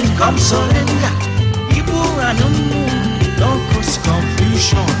they then come surrender. Ibu and Umu don't cause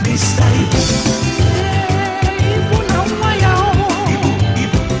confusion, Mr. Ibu. Ibu na waya Ibu.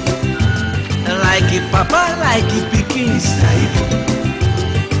 Like it papa, like it pikin, Mr. Ibu.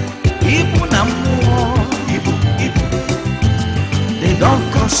 Ibu na more, Ibu. They don't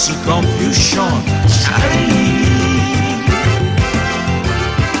cause confusion,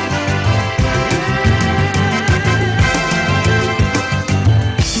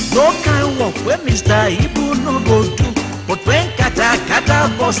 no kind work when Mr. Ibu no go do, but when kata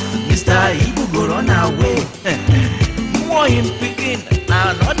bust, Mr. Ibu go run away. More him picking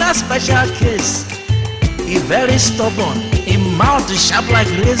another special case. He very stubborn, him mouth is sharp like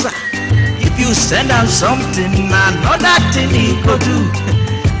razor. If you send him something, another thing he go do.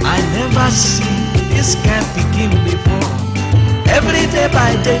 I never see this kind picking before. Every day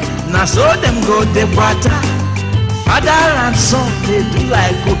by day, now so them go the water. Father and son, they do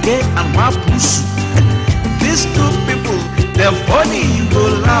like cocaine and mapusu. These two people, they're funny, you go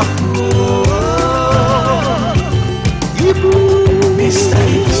laugh. Oh, Ibu, Mr.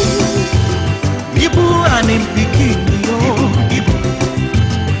 Ibu and him pikin, Ibu.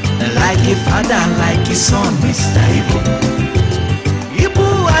 Like a father, like his son, Mr. Ibu. Ibu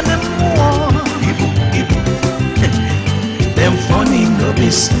and him more, Ibu. Them funny, no be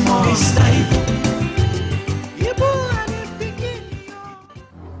small, Mr. Ibu.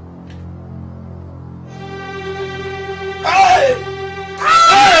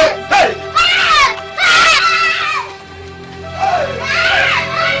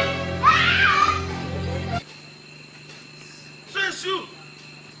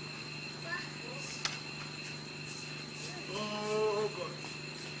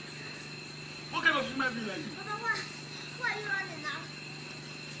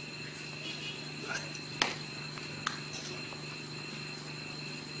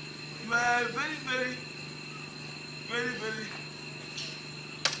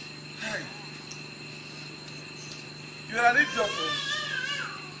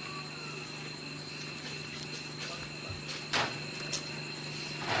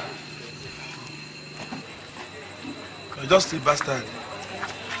 Just a bastard.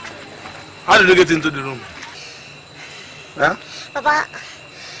 How did you get into the room? Huh? Papa,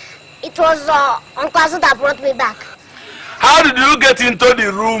 it was Uncle Azu that brought me back. How did you get into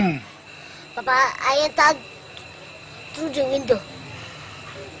the room? Papa, I entered through the window.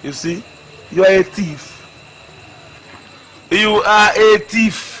 You see, you are a thief. You are a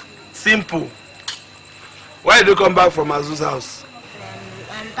thief. Simple. Why did you come back from Azu's house?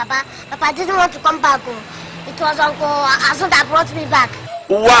 Papa, I didn't want to come back. It was Uncle Azu that brought me back.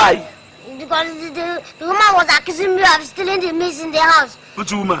 Why? Because the woman was accusing me of stealing the meat in the house.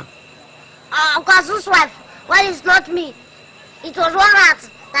 Which woman? Uncle Azu's wife. Well, it's not me. It was one rat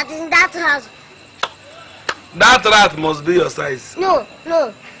that is in that house. That rat must be your size. No.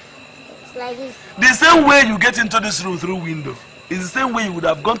 It's like this. The same way you get into this room through window is the same way you would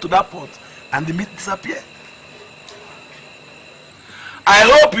have gone to that pot and the meat disappeared. I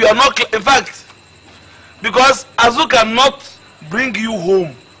hope you are not... In fact, because Azu cannot bring you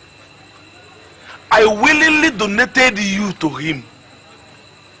home, I willingly donated you to him.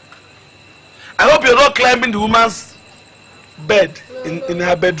 I hope you're not climbing the woman's bed in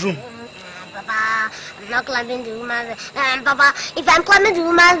her bedroom. Papa, I'm not climbing the woman's bed. Papa, if I'm climbing the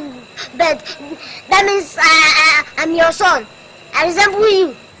woman's bed, that means I'm your son. I resemble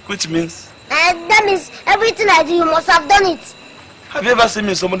you. Which means? That means everything I do, you must have done it. Have you ever seen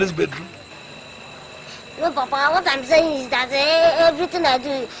me in somebody's bedroom? No, Papa, what I'm saying is that everything I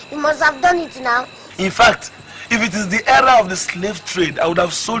do, you must have done it now. In fact, if it is the era of the slave trade, I would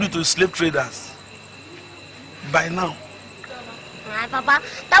have sold you to slave traders by now. Papa,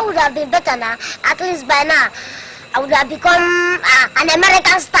 that would have been better now. At least by now, I would have become an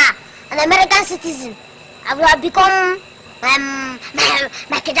American star, an American citizen. I would have become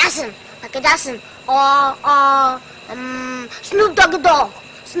Michael Jackson, or Snoop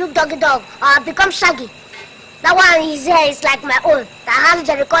Doggy Dogg, or become Shaggy. That one, his hair is like my own. That has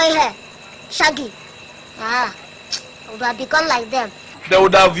Jericho hair. Shaggy. I would have become like them. They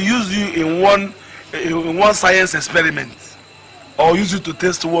would have used you in one science experiment, or use you to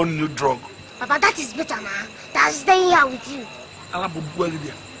test one new drug. Papa, that is better now. That's staying here with you.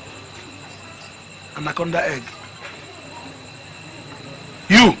 Anaconda egg.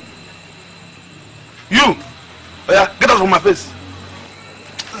 You! Oh yeah, get out from my face.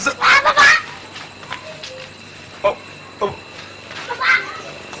 Papa! Oh. Papa!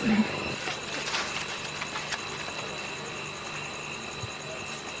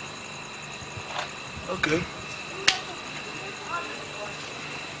 Okay.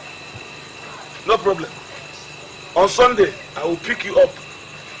 No problem. On Sunday, I will pick you up.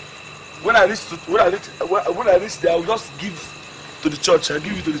 When I reach there, I will just give to the church. I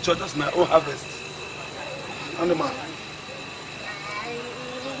give you to the church as my own harvest. I'm the man.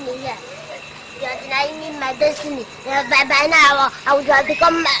 You are denying me my destiny. By now, I would have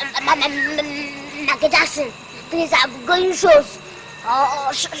become Michael Jackson. Please, I'm going shows.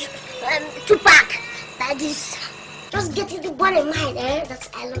 Tupac. Like this. Just get it one in mind, That's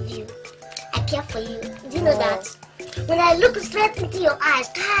I love you. I care for you. Do you know that? When I look straight into your eyes,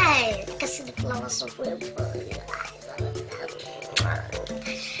 I can see the flowers of your eyes.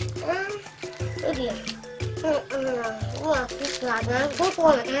 Baby,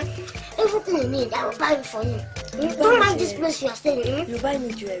 everything you need, I will buy it for you. Don't mind this place you are staying in. You buy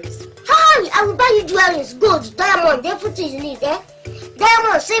me jewelries. Hi, I will buy you jewelries, gold, diamond, everything you need,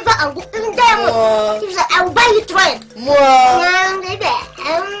 Diamond, silver, and gold. Diamond. I will buy you thread. Baby,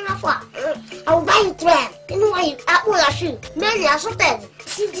 I will buy you thread. You know why I will shoe. Many are so dead.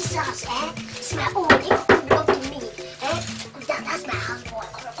 See this house, It's my own. If you belong to me, that's my house, boy.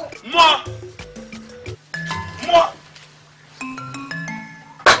 More.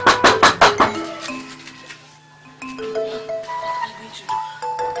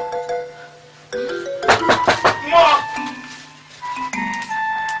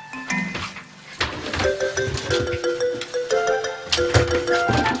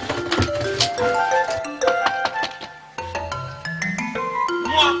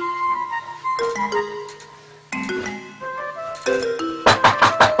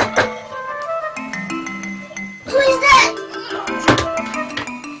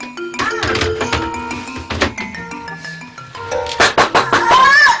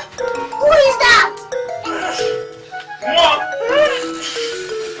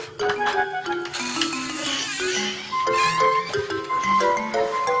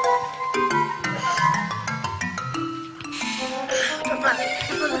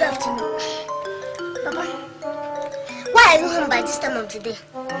 Today.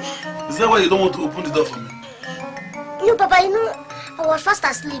 Is that why you don't want to open the door for me? No, Papa, I was fast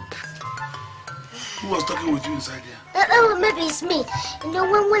asleep. Who was talking with you inside here? Maybe it's me.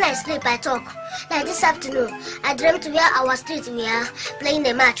 When I sleep, I talk. Like this afternoon, I dreamt we are our street. We are playing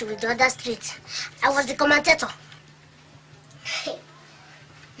a match with the other street. I was the commentator.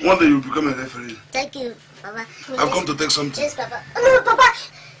 One day you'll become a referee. Thank you, Papa. I've come to take something. Yes, Papa. No, Papa.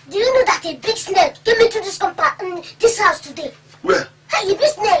 Do you know that a big snake came into this house today? Where? Hey, a big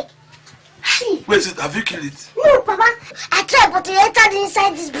snake. Hey. Where is it? Have you killed it? No, Papa. I tried, but it entered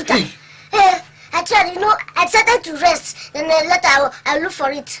inside this butter. Hey. I tried, I decided to rest. Then later I'll look for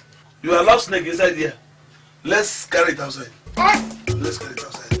it. You allow snake inside here. Let's carry it outside. Let's carry it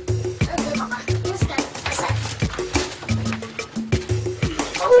outside. Okay, Papa. Let's carry it outside.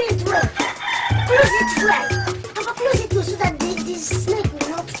 Close it well. Close it well. Papa, close it well so that the snake will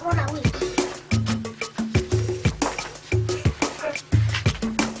not run away.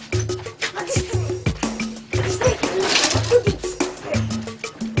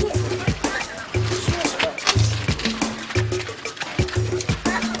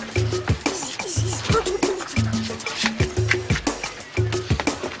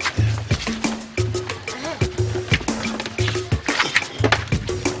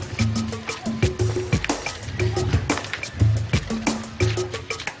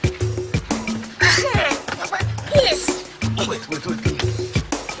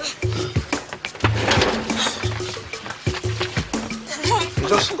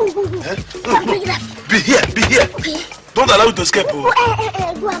 Be here. Okay. Don't allow it to escape. Go.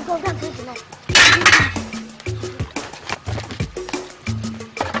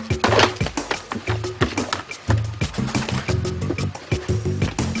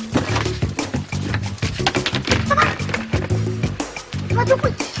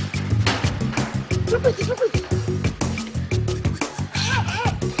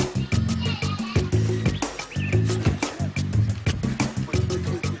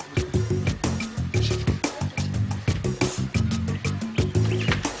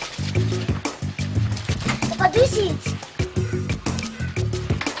 What do you see it?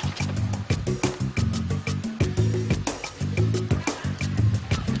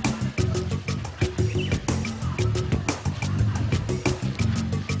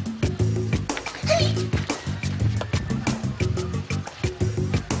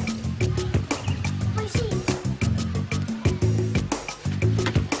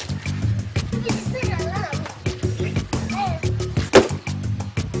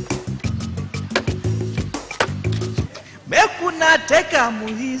 Teka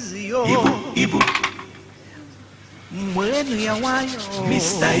muhizi yo Ibu Mwenu ya wayo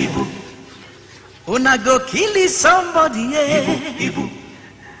Mr. Ibu Una go kill somebody, Ibu.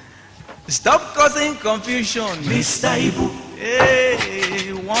 Stop causing confusion, Mr. Ibu.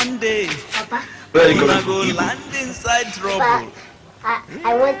 Hey, one day, Papa, una go land inside trouble. Papa,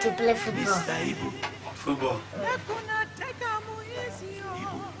 I want to play football. Mr. Ibu. Football.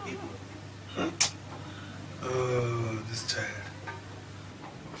 Oh, this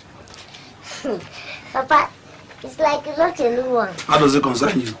child. Papa, it's like not a new one. How does it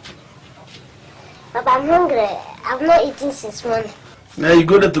concern you? Papa, I'm hungry. I've not eaten since morning. Now you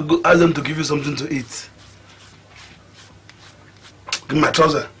go there to ask them to give you something to eat. Give me my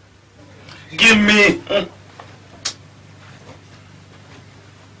trouser. Give me.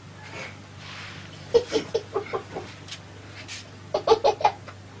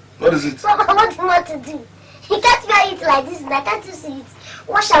 What is it? Papa, what do you want to do? You can't wear it like this. Now can't you see it?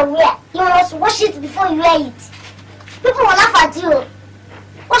 Wash and wear. You must wash it before you wear it. People will laugh at you.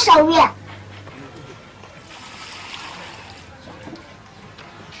 Wash and wear.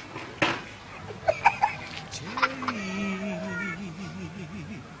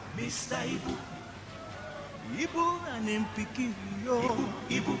 Mr. Ibu. Ibu and him picky, yo.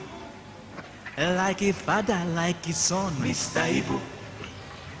 Ibu. Like a father, like his son, Mr. Ibu.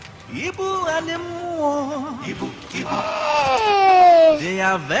 Ibu and him more. Ibu. They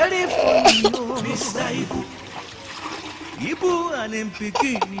are very funny, yo. Mr. Ibu. Ibu and him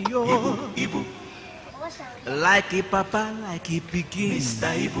picky, yo. Ibu. Like a papa, like a picky,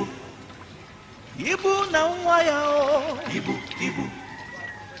 Mr. Ibu. Ibu na waya, oh. Ibu.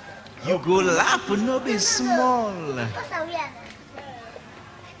 You go laugh, no be small. Yes,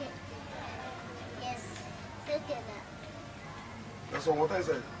 it's okay now. That's what I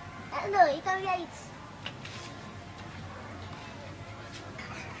said. No, you can wear it.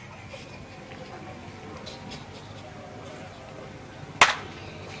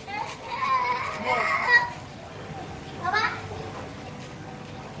 Papa?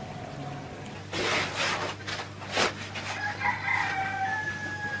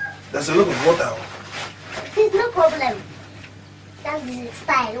 There's a lot of water. There's no problem. That's the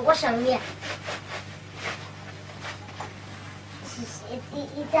style. Wash and wear. This is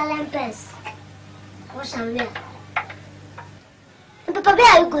Italian pants. Wash and wear. Papa,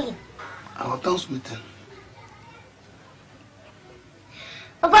 where are you going? Our town's meeting.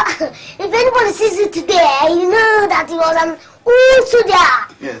 Papa, if anybody sees you today, you know that he was an old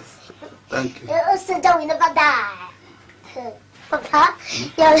soldier. Yes. Thank you. An old soldier will never die. Papa,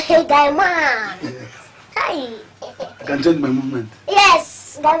 you're a guy man. Yes. Hi. I can change my movement.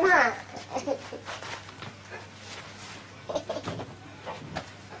 Yes, guy man.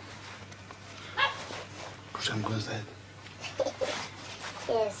 Push and go inside.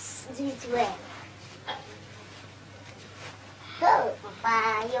 Yes, do it well. Oh,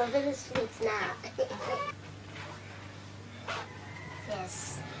 Papa, you're very sweet now.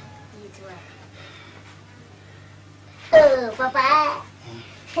 Yes, do it well. Oh, Papa.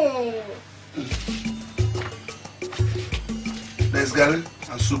 There's garlic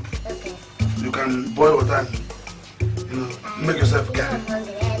and soup. Okay. You can boil water and, make yourself garlic. I'm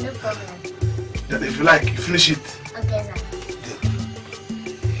hungry. No problem. Then if you like, finish it. Okay, sir.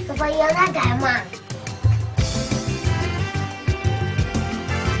 Papa, you're that guy, man.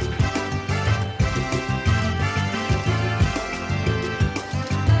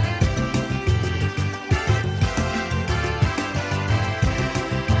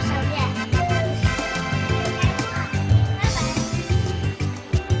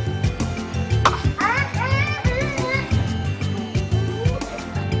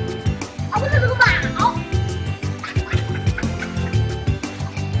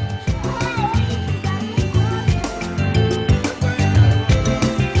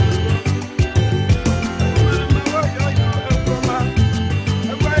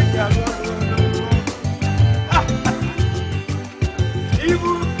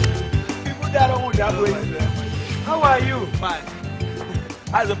 How are you? Fine.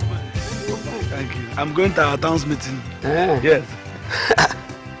 How's the food? Thank you. I'm going to our town's meeting. Yes.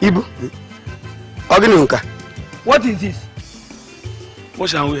 Ibu. Oginunka. What is this?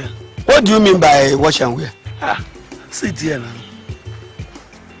 Wash and wear. What do you mean by wash and wear? Sit here now.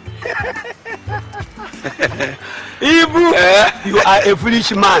 Ibu, you are a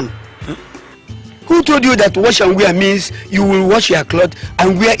foolish man. Who told you that wash and wear means you will wash your cloth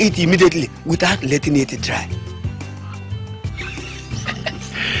and wear it immediately without letting it dry?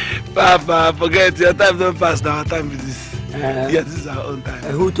 Papa, forget your time don't pass now. Our time is this. Yes, this is our own time.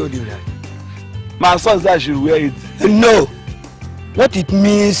 Who told you that? My son said I should wear it. No. What it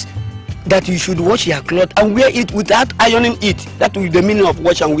means that you should wash your cloth and wear it without ironing it. That will be the meaning of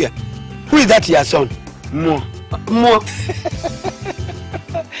wash and wear. Who is that your son? More. More.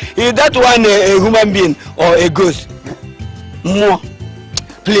 Is that one a human being or a ghost? More.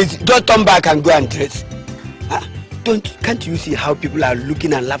 Please, just turn back and go and dress. Can't you see how people are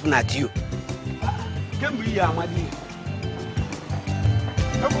looking and laughing at you? Can't be Amadi.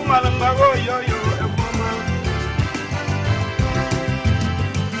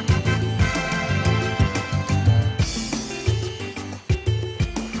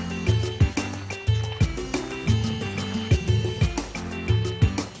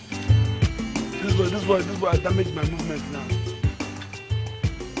 This boy damaged my movement now.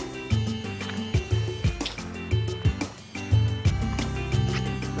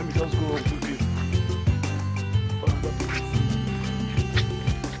 Let me just go quickly.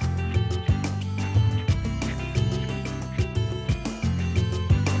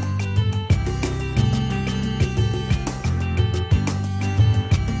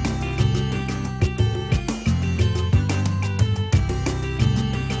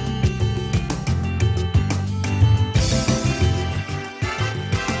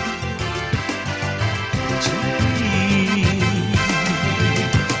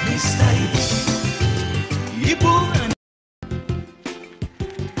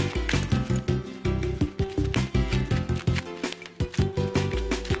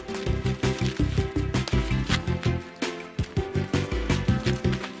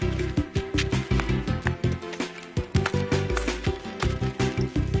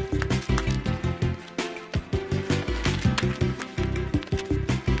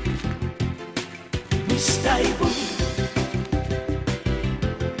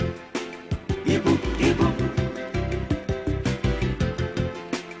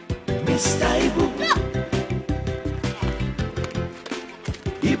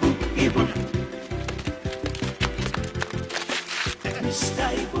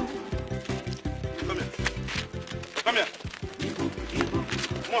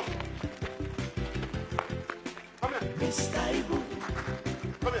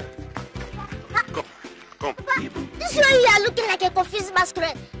 This way you are looking like a confused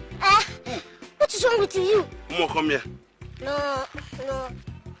masquerade. What is wrong with you? More, come here. No.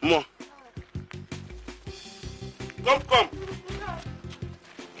 More. Come.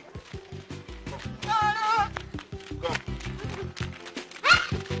 No.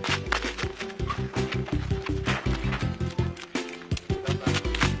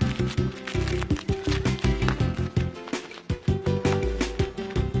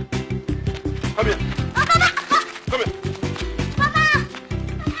 Come here. Come here.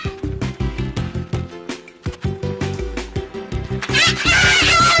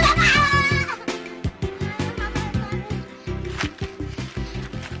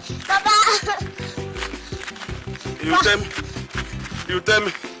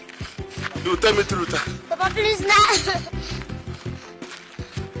 You tell me truth. Papa, please now.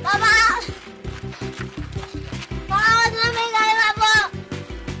 Papa, what's not me, Papa?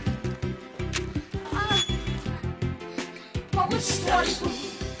 But what is wash?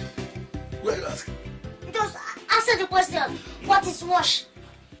 Where are you asking? Just answer the question. What is wash?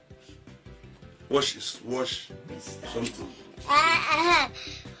 Wash is wash something.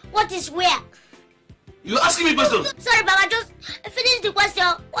 What is where? You asking me question? Sorry, Baba, just finish the question.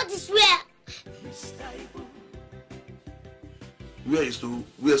 What is where? Where is to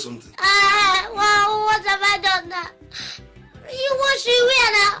wear something? Well, what have I done now? You wash you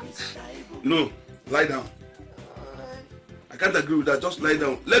where now? No, lie down. I can't agree with that. Just lie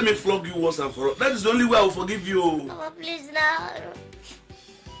down. Let me flog you once and for all. That is the only way I will forgive you. Papa, please now.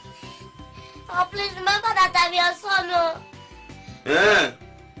 Oh, please remember that I'm your son. Yeah.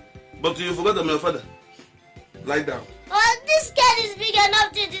 But you forgot I'm your father. Lie down. Oh, this cat is big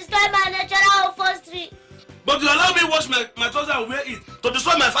enough to destroy my natural forestry. But you allow me wash my trousers and wear it to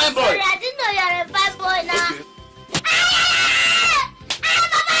destroy my fine boy. Sorry, I didn't know you're a fine boy now. Okay.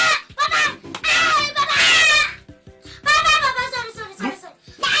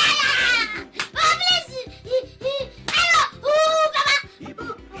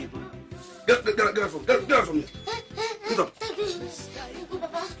 Sorry. Get out from here. Get up. Thank you,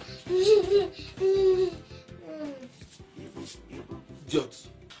 Papa. Idiot.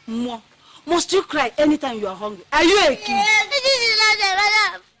 More. Must you cry anytime you are hungry? Are you a kid? This is not a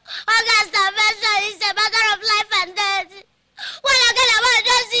matter of hunger starvation. It's a matter of life and death. What I can about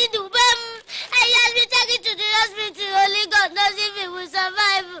just see the bum. And he has been taken to the hospital. Only God knows if he will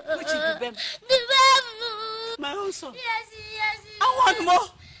survive. Which is the bum? The bum. My own son. Yes. I want more.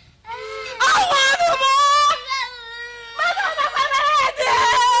 I want more.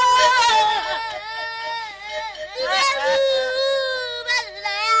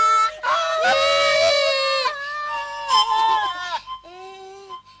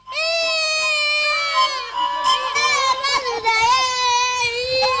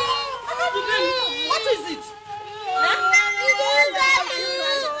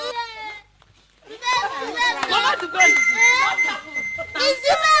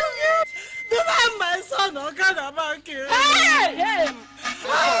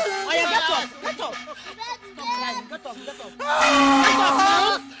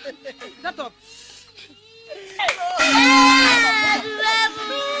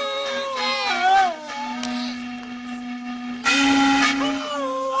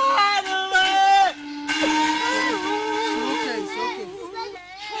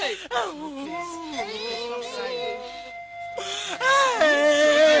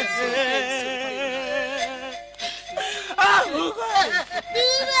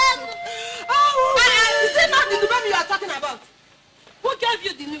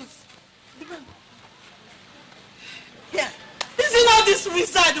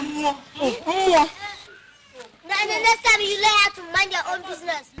 inside the more. Yeah. Now the next time you learn how to mind your own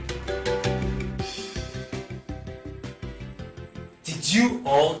business. Did you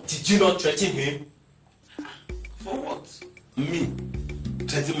or did you not threaten him? For what? Me?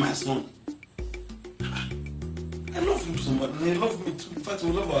 Threaten my son? I love him so much. He loves me too. In fact,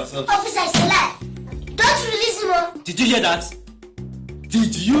 we love ourselves. Officer, it's a lie. Don't release him. Did you hear that?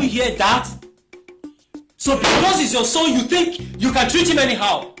 Did you hear that? So because he's your son, you think you can treat him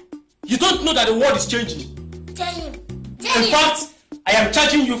anyhow? You don't know that the world is changing. Tell him. In fact, I am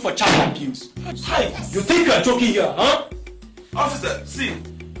charging you for child abuse. Hi, you think you are joking here, huh? Officer, see,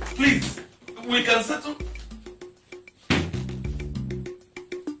 please, we can settle.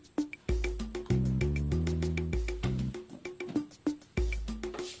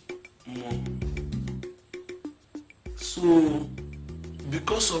 So,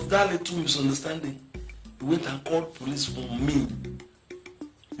 because of that little misunderstanding, you went and called police for me,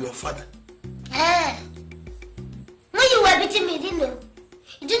 your father. When you were beating me, you didn't know.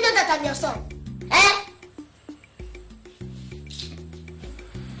 You didn't know that I'm your son.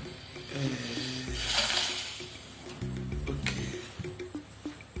 Okay.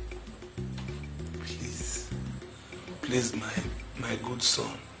 Please, my good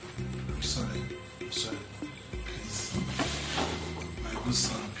son. I'm sorry. Please. My good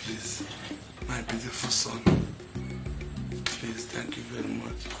son, please. My beautiful son. Please, thank you very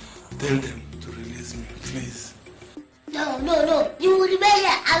much. Tell them to release me, please. No. You will remain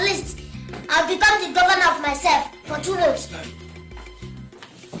here. At least I'll become the governor of myself for 2 months.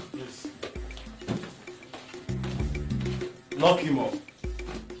 Yes. Knock him off.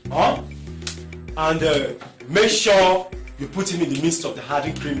 Huh? And make sure you put him in the midst of the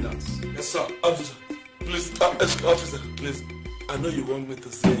hardened criminals. Yes, sir. Officer, please. Officer, please. I know you want me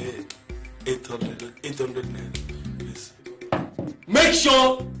to say 800 naira. Please. Make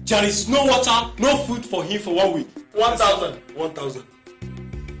sure there is no water, no food for him for 1 week. 1,000. 1,000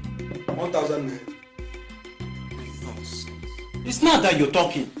 naira. It's not that you're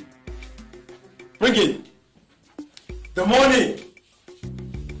talking. Bring it. The money.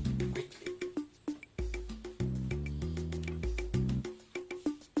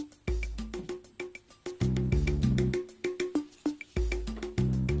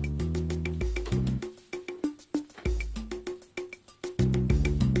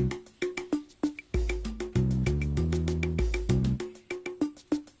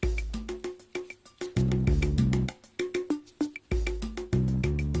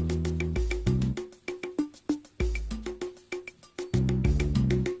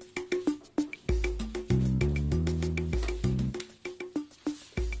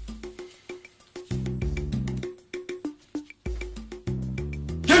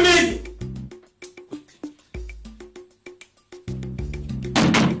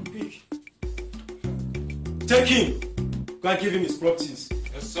 Take him. Go and give him his properties.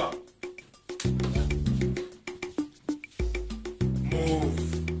 Yes, sir.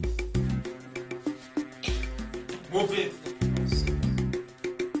 Move it.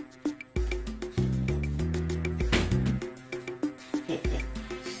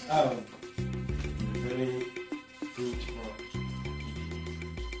 Very good boy.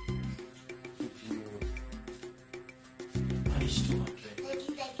 You managed 200.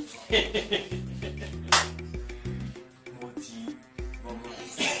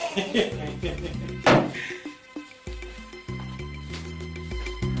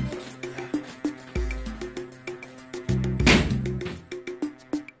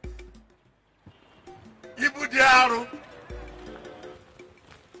 Ibu di aru.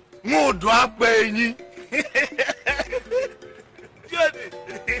 Mo do ape yin.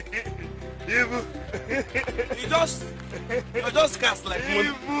 Ibu. You just cast like money.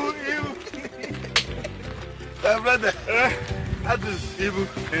 Ibu. My brother, that is Ibu.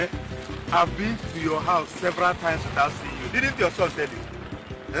 I've been to your house several times without seeing you. Didn't your son tell you?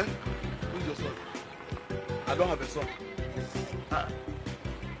 Who's your son? I don't have a son.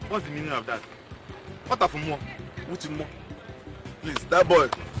 What's the meaning of that? What of more? What's more? Please, that boy,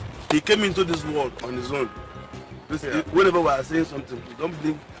 he came into this world on his own. Please, whenever we are saying something,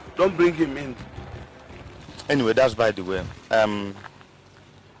 don't bring him in. Anyway, that's by the way.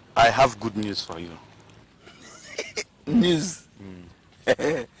 I have good news for you. News?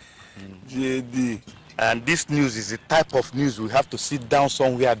 JD. And this news is the type of news we have to sit down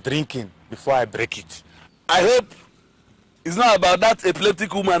somewhere drinking before I break it. I hope it's not about that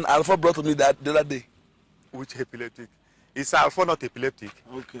epileptic woman Alpha brought to me the other day. Which epileptic? It's Alpha, not epileptic.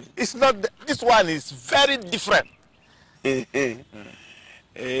 Okay. It's not. This one is very different.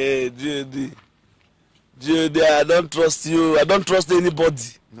 JD. Judy, I don't trust you. I don't trust anybody.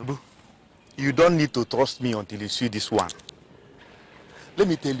 Nobu, you don't need to trust me until you see this one. Let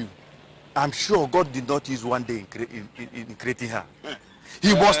me tell you, I'm sure God did not use one day in creating her.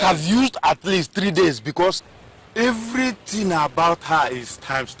 He must have used at least 3 days because everything about her is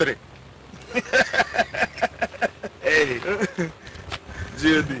times 3. Hey,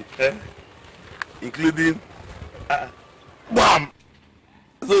 Judy, including BAM!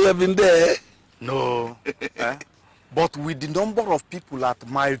 So you have been there? No. But with the number of people at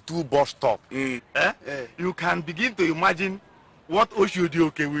my 2 bus stop, you can begin to imagine what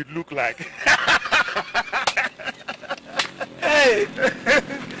Oshudioke would look like. Hey!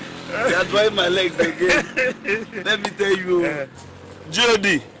 You are drawing my legs again. Let me tell you,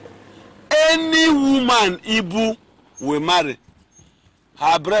 Jody, any woman Ibu will marry,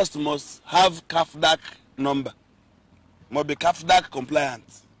 her breast must have CAFDAC number. Must be CAFDAC compliant.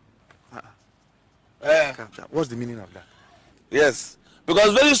 What's the meaning of that? Yes,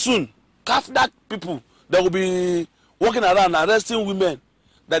 because very soon, CAFDAC people, they will be walking around arresting women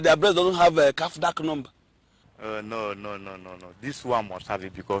that their breast doesn't have a CAFDAC number. No. This one must have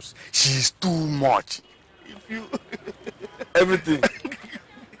it because she's too much. If you... Everything.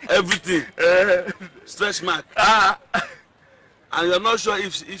 Stretch mark. And you're not sure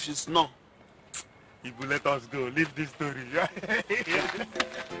if she's not. If you let us go, leave this story.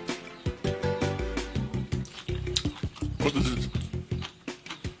 What is it?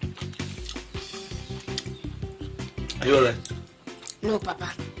 Are you alright? No,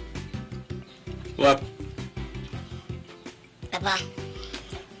 Papa. What? Papa,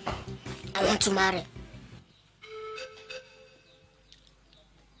 I want to marry.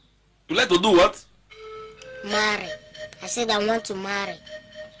 You like to do what? Marry. I said I want to marry.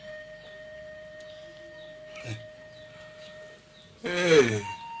 Hey.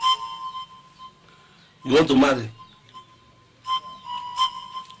 You want to marry?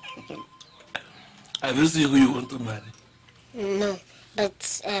 I will see who you want to marry. No, but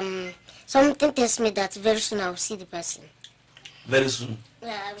something tells me that very soon I will see the person. Very soon?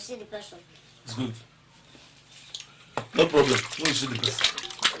 Yeah, I will see the person. It's good. No problem. When you see the person.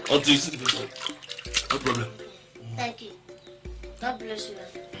 Until you see the person. No problem. Thank you. God bless you.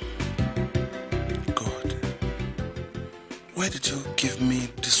 God, why did you give me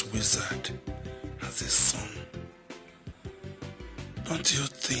this wizard as a son? Don't you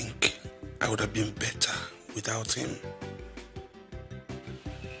think I would have been better without him?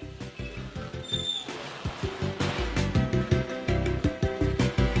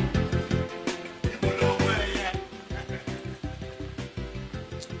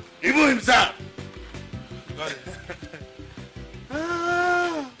 Ibu himself.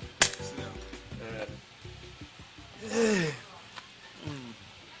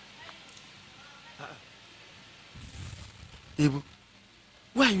 Ibu,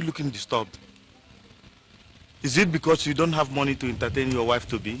 why are you looking disturbed? Is it because you don't have money to entertain your wife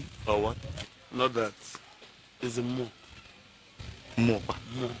to be, or what? Not that. It's a more. More?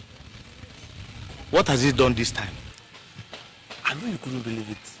 More. What has he done this time? I know you couldn't believe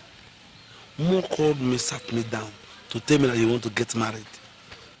it. Mo called me, sat me down to tell me that you want to get married.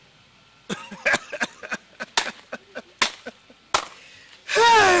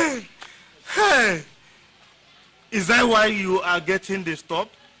 Hey! Is that why you are getting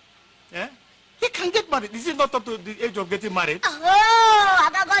disturbed? Yeah? He can get married. Is he not up to the age of getting married?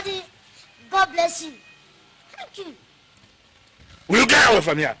 Oh, Adagodi, God bless you. Thank you. Will you get away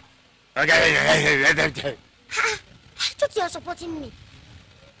from here? I thought you were supporting me.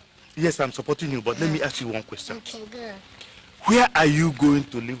 Yes, I'm supporting you, but let me ask you one question. Okay, good. Where are you going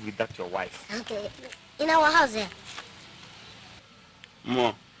to live without your wife? Okay, in our house there.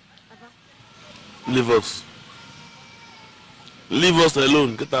 Mo, leave us. Leave us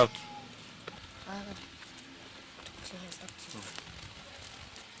alone. Get out.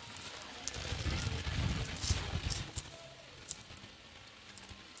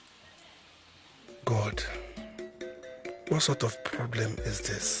 God, what sort of problem is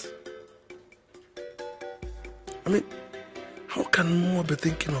this? I mean, how can Mo be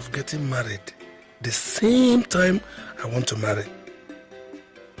thinking of getting married the same time I want to marry?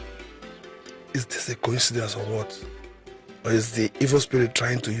 Is this a coincidence or what? Or is the evil spirit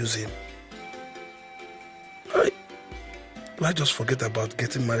trying to use him? Do I just forget about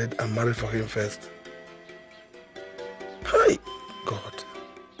getting married and marry for him first? Hi, God.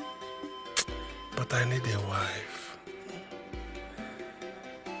 But I need a wife.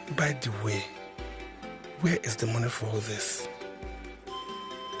 By the way, where is the money for all this?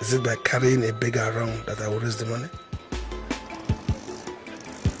 Is it by carrying a beggar around that I will raise the money?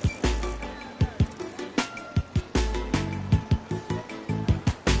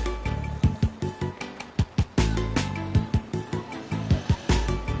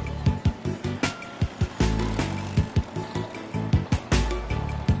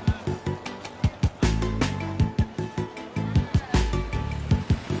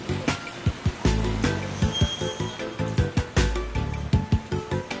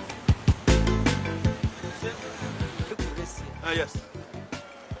 Yes.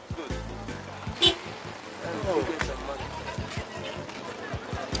 Good. Oh.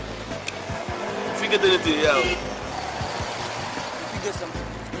 If you get anything, yeah. If you get something.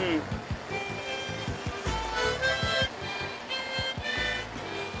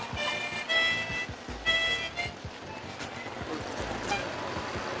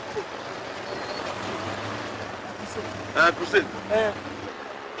 Crusade.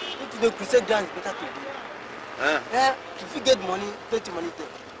 If the crusade dance better to do. If you get money, plenty money there.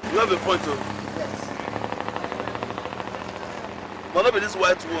 You have a point, though. Yes. But not be this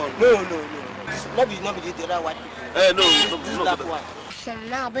white one. No. Not be the other white people. No. That one. So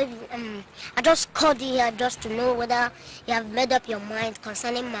now, baby, I just called you here just to know whether you have made up your mind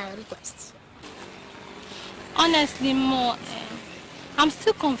concerning my request. Honestly, Mo, I'm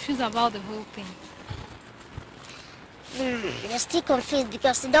still confused about the whole thing. You're still confused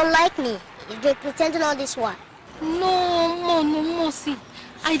because you don't like me. You've been pretending all this while. No, Mo, see,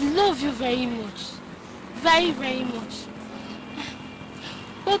 I love you very much. Very, very much.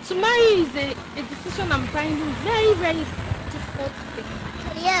 But to marry is a decision I'm finding very, very difficult to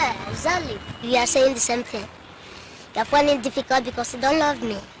take. Yeah, exactly. You are saying the same thing. You're finding it difficult because you don't love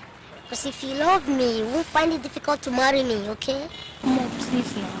me. Because if you love me, you won't find it difficult to marry me, okay? Mom,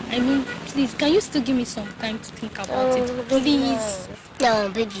 please now. I mean, please, can you still give me some time to think about it? Please. No,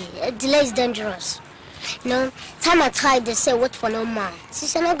 baby. Delay is dangerous. You know, time and tide, they say wait for no man.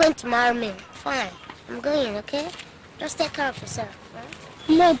 Since you're not going to marry me, fine. I'm going, okay? Just take care of yourself,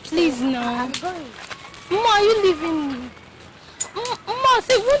 right? Mom, please now. I'm going. Mom, are you leaving me? Mom,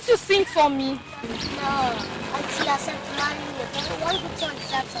 say, won't you sing for me? No, until I said to marry me, okay? One good turn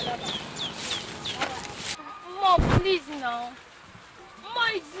deserves another. Mom, please now. Mom,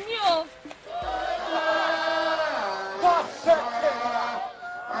 it's me.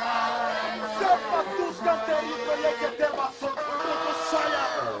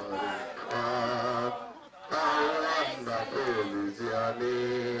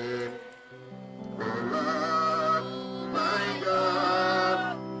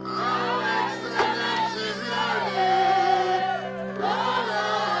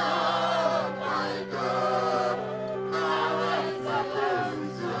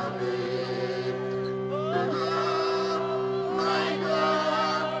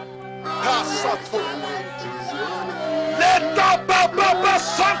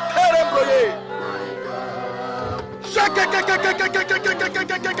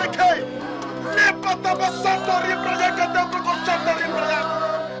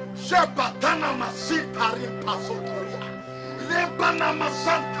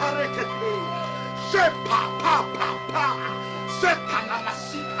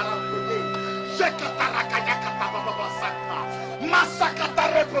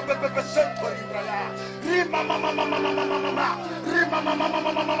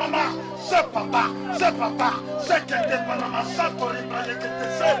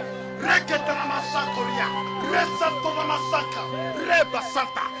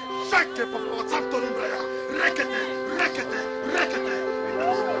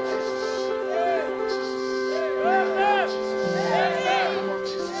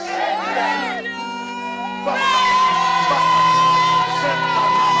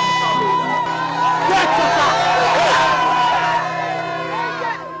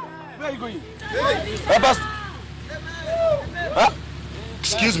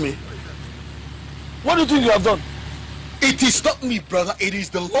 Excuse me. What do you think you have done? It is not me, brother. It is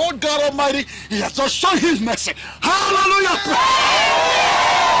the Lord God Almighty. He has just shown his mercy. Hallelujah.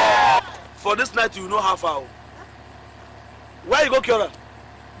 For this night, you know how far. Why you go kill her?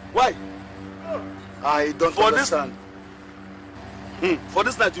 Why? I don't understand. For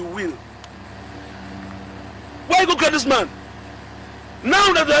this night, you will. Why you go kill this man?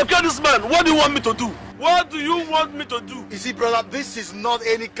 Now that you have killed this man, what do you want me to do? What do you want me to do? You see, brother, this is not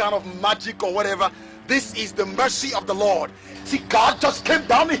any kind of magic or whatever. This is the mercy of the Lord. See, God just came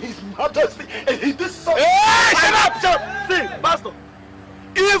down in his majesty and he did so. Hey, shut up! See, Pastor,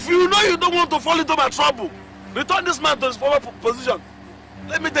 if you know you don't want to fall into my trouble, return this man to his former position.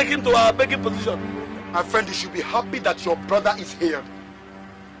 Let me take him to our begging position. My friend, you should be happy that your brother is here.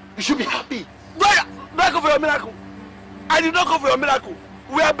 You should be happy. Do I go for your miracle? I did not go for your miracle.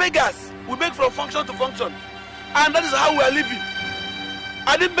 We are beggars. We beg from function to function. And that is how we are living.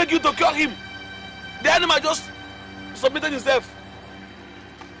 I didn't beg you to cure him. The animal just submitted himself.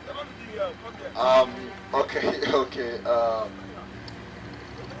 Okay.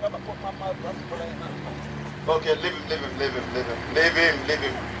 Okay, leave him.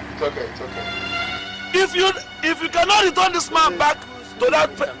 It's okay. If you cannot return this man back to that.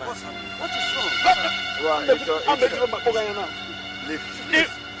 What is wrong?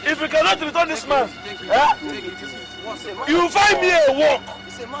 If you cannot return this man, you find me a work.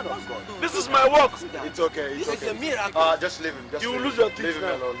 This is my work. It's okay. It's This is a okay. miracle. Just leave him. Just You leave lose him. your teeth Leave him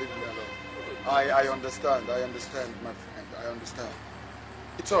now. alone. Leave him alone. I understand. I understand, my friend. I understand.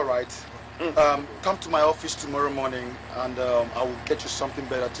 It's all right. Come to my office tomorrow morning, and I will get you something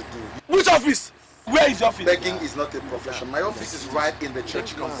better to do. Which office? Where is your office? Begging is not a profession. My office is right in the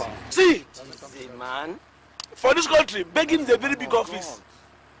church compound. See, Man. for this country, begging is a very big office.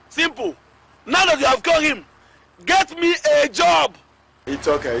 Simple. Now that you have called him, get me a job. It's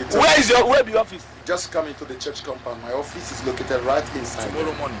okay. It's Where okay. is your the office? Just come into the church compound. My office is located right inside.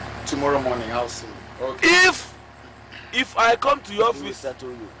 Tomorrow morning. Tomorrow morning, I'll see you. Okay. If I come to your office,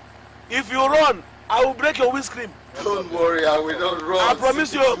 if you run, I will break your windscreen. Don't worry, I will not run. I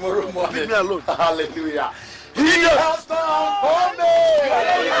promise you. Tomorrow morning. Leave me alone. Hallelujah. He has done for me. He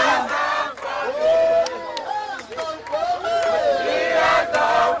has done for me. He has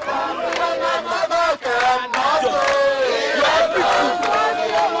done for me. My mother cannot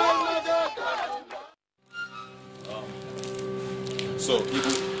So,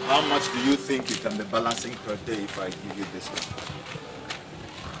 Ibu, how much do you think you can be balancing per day if I give you this one?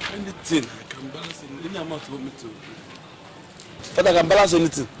 anything. I can balance any amount you want me to. But I can balance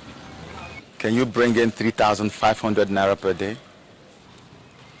anything. Can you bring in 3,500 naira per day?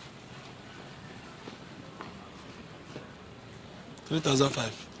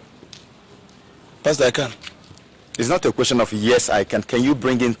 $3,500. Pastor, I can. It's not a question of yes, I can. Can you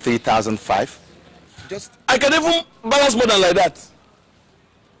bring in 3,500? Just I can even balance more than like that.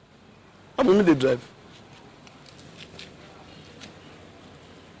 How about me they drive?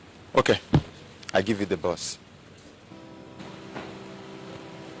 Okay, I give you the bus.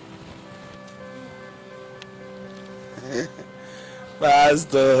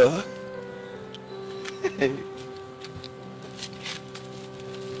 Pastor.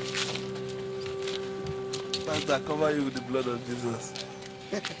 Pastor, I cover you with the blood of Jesus.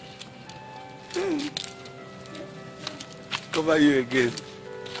 Cover you again.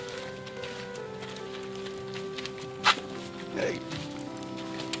 Hey.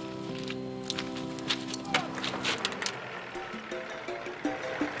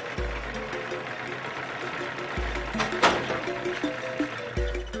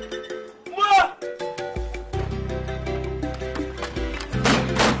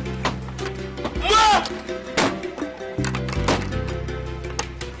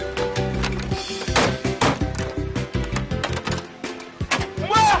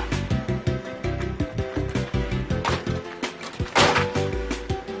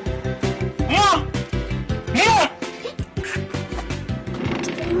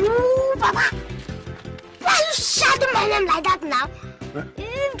 Like that now.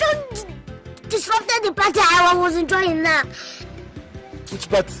 You don't disrupted the party I was enjoying now. Which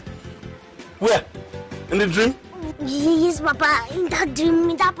party? Where? In the dream? Yes, Papa. In that dream,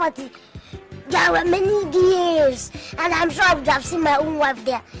 in that party, there were many years, and I'm sure I would have seen my own wife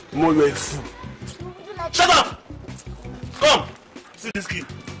there. Mo, you're a fool. Shut up! Come! See this key.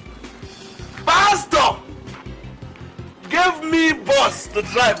 Pastor! Give me bus to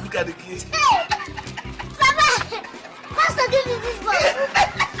drive. Look at the key. Hey! Papa! Pastor, give me this bus.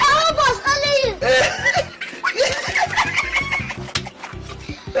 I want bus, only you.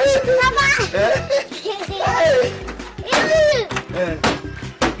 Papa!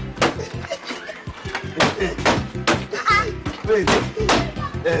 Wait.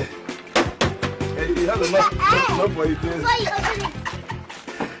 You have enough for you. Why you open it?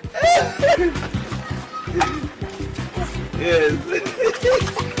 Yes.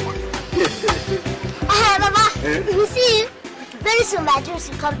 Papa, you see, very soon my dreams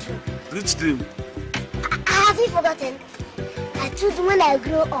will come true. Which dream? Have you forgotten? I told you when I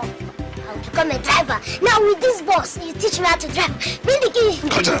grow up, I will become a driver. Now with this bus, you teach me how to drive. Bring the key.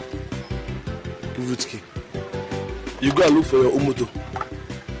 Shut up. Which key? You go and look for your own motor.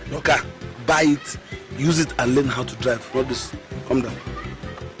 Your car. Buy it, use it, and learn how to drive. Not this. Come down.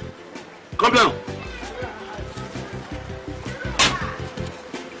 Come down.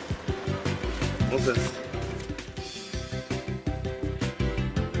 What's this?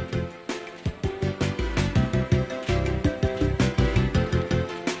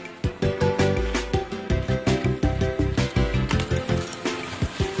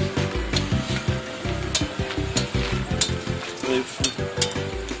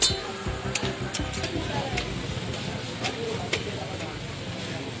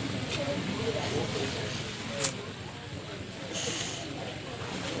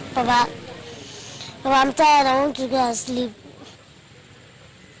 Papa, I'm tired. I want to go and sleep.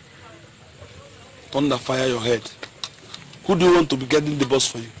 thunder fire your head. Who do you want to be getting the bus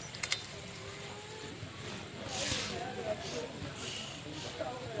for you?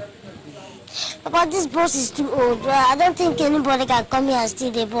 But this bus is too old. I don't think anybody can come here and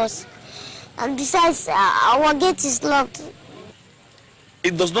steal the bus. And besides, our gate is locked.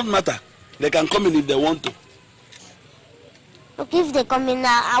 It does not matter. They can come in if they want to. Okay, if they come in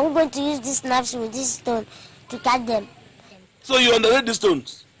now, are we going to use these knives with this stone to cut them? So you underrate the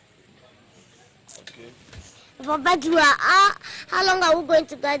stones? Okay. But how long are we going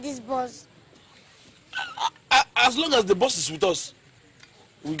to guide this bus? As long as the bus is with us,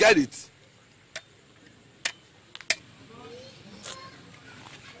 we guide it.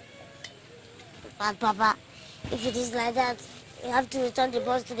 But Papa, if it is like that, you have to return the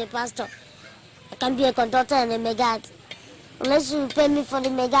bus to the pastor. I can be a conductor and a megad. Unless you pay me for the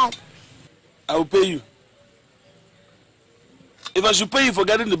megad. I will pay you. If I should pay you for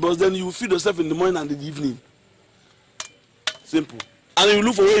getting the bus, then you will feed yourself in the morning and in the evening. Simple. And you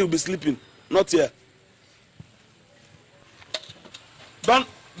look for where you'll be sleeping, not here. Don't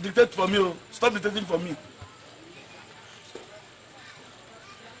dictate for me. Stop dictating for me.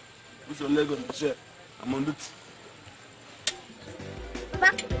 Put your leg on the chair. I'm on duty.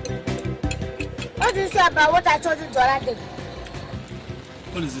 Papa, what do you say about what I told you the other day?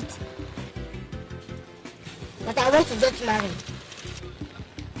 What is it? That I want to get married.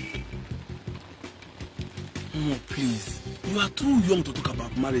 No, please. You are too young to talk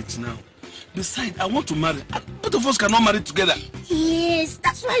about marriage now. Besides, I want to marry. Both of us cannot marry together. Yes,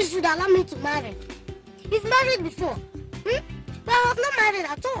 that's why you should allow me to marry. You've married before. But I have not married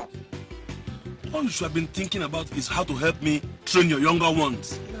at all. All you should have been thinking about is how to help me train your younger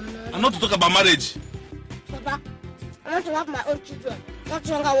ones. No. And not to talk about marriage. Papa, I want to have my own children, not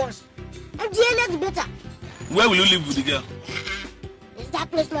younger ones. And the earlier the better. Where will you live with the girl? Is that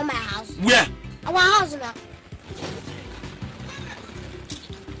place not my house? Where? Our house now.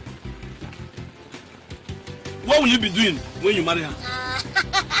 What will you be doing when you marry her?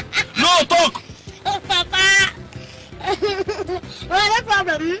 No, talk! Oh, Papa! Well, no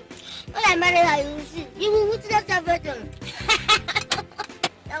problem. When I marry her, you will see. You will witness everything.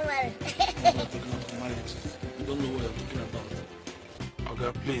 Don't worry. You don't know what you're talking about.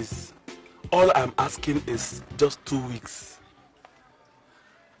 Okay, please. All I'm asking is just 2 weeks.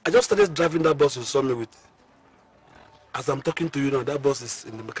 I just started driving that bus you saw me with. As I'm talking to you now, that bus is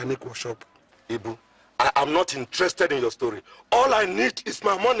in the mechanic workshop. Ibu, I am not interested in your story. All I need is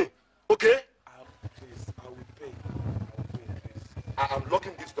my money, okay? Please, I will pay. Please. I am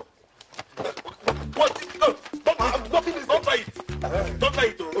locking this door. What? No, I'm locking this door. Don't try it. Don't try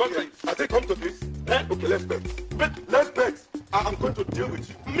it. Don't try it. I say come to this. Okay, let's bet. Let's bet. I am going to deal with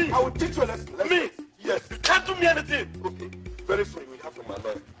you. Me? I will teach you a lesson. Me? Bet. Yes. You can't do me anything. Okay. Very soon you will have from my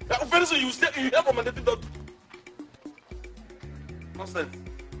lawyer. Very soon you have from my native doctor. Nonsense.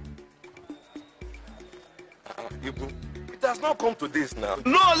 Ibu, it has not come to this now.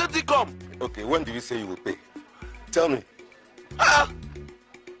 No, let it come. Okay, when do you say you will pay? Tell me.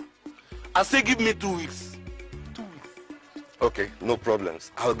 I say give me 2 weeks. 2 weeks. Okay, no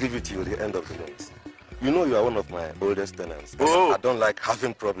problems. I'll give it to you at the end of the month. You know you are one of my oldest tenants. Oh. I don't like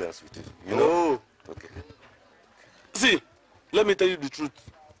having problems with you. You know? Oh. Okay. See, let me tell you the truth.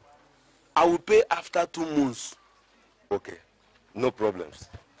 I will pay after 2 months. Okay, no problems.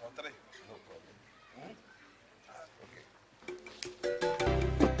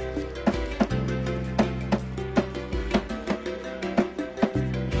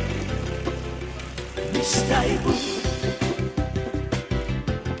 Mr. Ibu,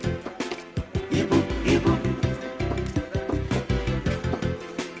 Ibu, Ibu,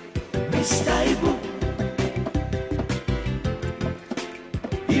 Mr. Ibu,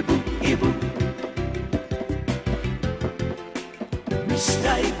 Ibu, Ibu,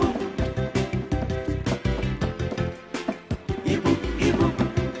 Mr. Ibu, Ibu, Ibu,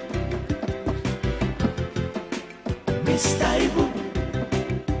 Mr. Ibu.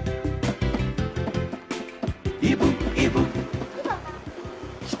 Ibu,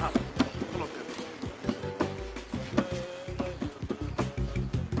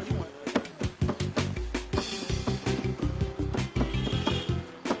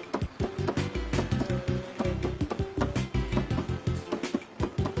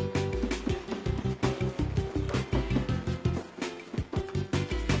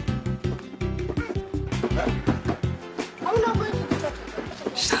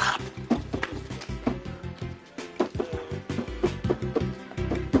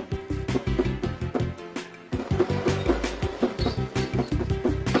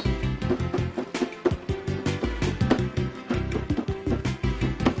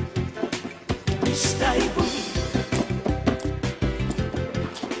 Mr. Ibu.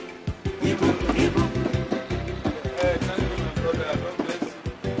 Ibu, Ibu. Hey, thank you, my brother. God bless you.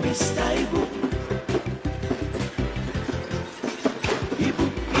 Mr. Ibu. Ibu,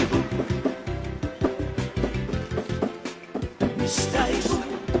 Ibu. Mr. Ibu.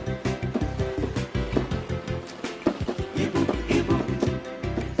 Ibu, Ibu.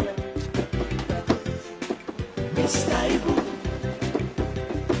 Mr. Ibu.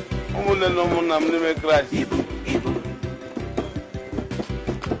 Ụmụnne na ụmụnna m n'ime Kraịst. Ibu, Ibu.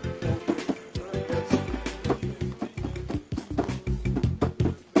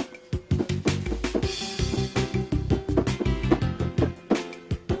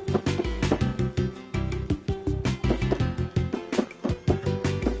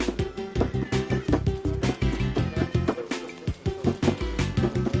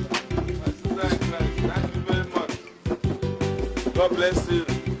 Thank you very much. God bless you.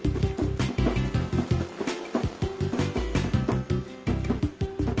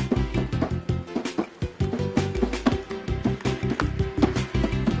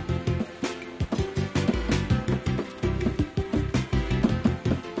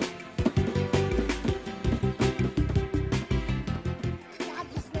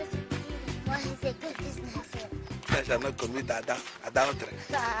 I shall not commit adultery.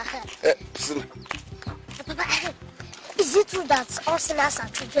 Papa, is it true that all sinners are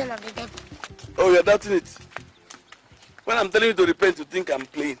children of the devil? Oh, you're doubting it. When I'm telling you to repent, you think I'm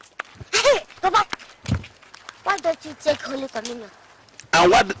playing. Hey, Papa, why don't you take Holy Communion?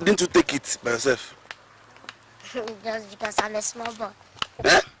 And why didn't you take it by yourself? Just because I'm a small boy.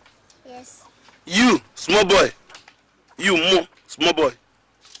 Eh? Yes. You, small boy. You, more small boy.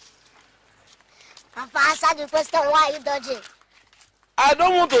 Papa, answer the question, why are you dodging? I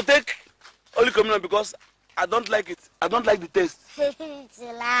don't want to take Holy Communion because I don't like it. I don't like the taste. It's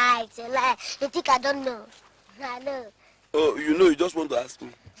a lie, it's a lie. You think I don't know? I know. Oh, you know, you just want to ask me.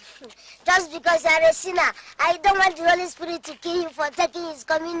 Just because you're a sinner, I don't want the Holy Spirit to kill you for taking his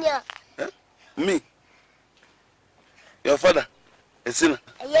communion. Eh? Me? Your father? A sinner?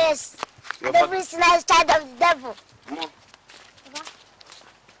 Yes. Your And every sinner is child of the devil. Come on.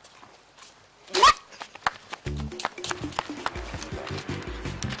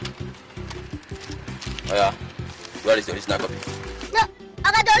 Oh yeah, where is the original copy? No,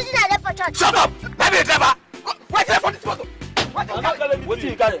 I got the original there for church. Shut up! Let me driver! Wait there for this photo! What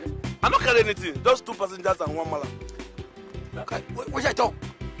you carry? I'm not carrying anything. Just 2 passengers and 1 mala. Okay, what I talk?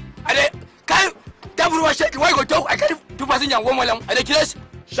 Can you watch it? Why you go talk? I carry 2 passengers and 1 mala. Are they curious?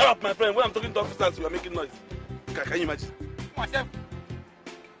 Shut up, my friend. When I'm talking to officers, you are making noise. Can you imagine? Myself.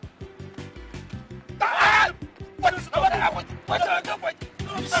 What is what?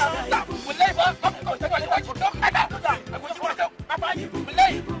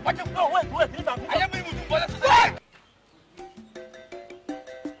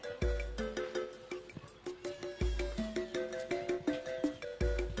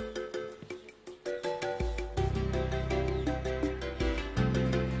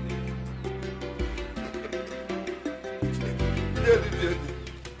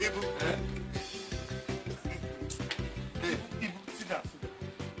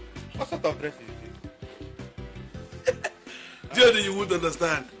 What sort of dress is this? Jody, you won't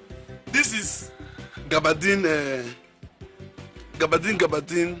understand. This is Gabardine,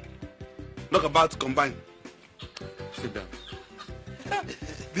 knockabout combined. Sit down.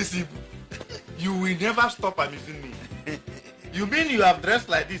 This Igbo, you will never stop amusing me. You mean you have dressed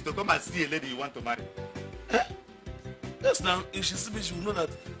like this to come and see a lady you want to marry? Yes, now, if she sees me, she will know that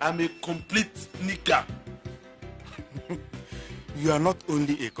I'm a complete nigger. You are not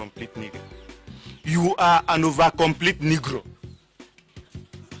only a complete nigger. You are an over-complete negro.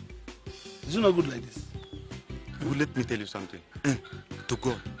 Is it not good like this? Well, let me tell you something. To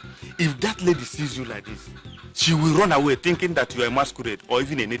God, if that lady sees you like this, she will run away thinking that you are a masquerade or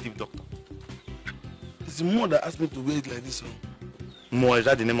even a native doctor. It's the more that asked me to wear it like this. More, is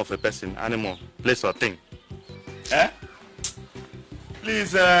that the name of a person, animal, place or thing? Eh?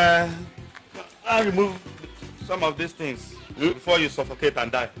 Please, I'll remove some of these things before you suffocate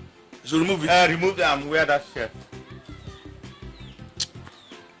and die. You should remove it? Remove them and wear that shirt.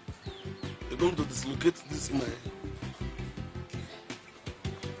 You're going to dislocate this, my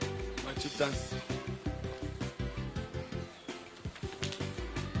chieftains.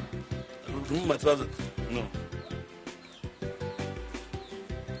 I will remove my trousers. No.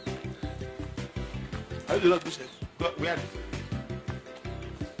 How do you not do shirt? Go, wear it.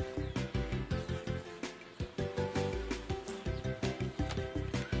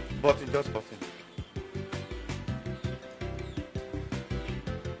 But it does coffee.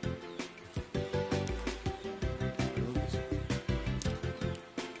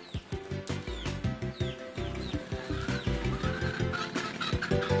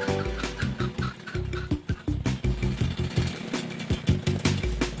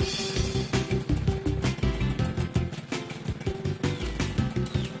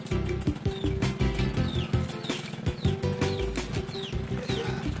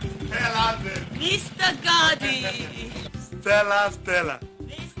 Stella.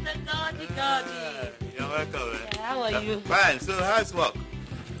 Mr. Gordy. You're welcome. Yeah, how are you? Fine. So how's work?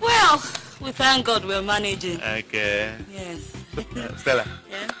 Well, we thank God we're managing. Okay. Yes. Stella.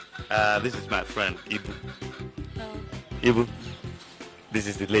 Yeah? This is my friend, Ibu. Ibu, this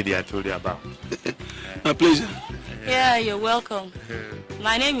is the lady I told you about. My pleasure. Yeah, you're welcome.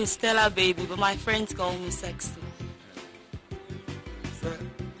 My name is Stella, baby, but my friends call me Sexy.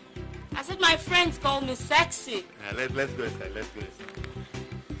 I said my friends call me Sexy. Let's go inside. Let's go inside.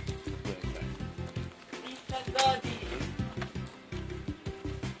 Mr. Gordy.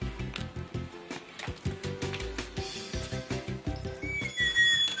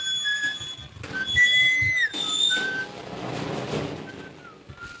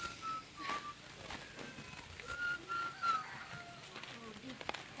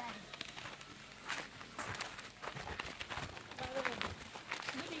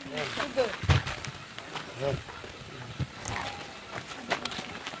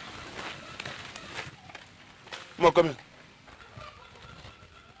 Come on, come in.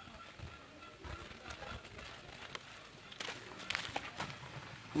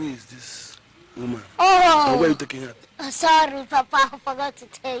 Who is this woman? Oh! And where are you taking her? Sorry, Papa, I forgot to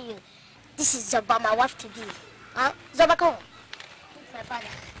tell you. This is Zoba, my wife to be. Huh? Zoba, come on. It's my father.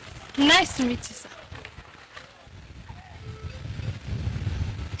 Nice to meet you, sir.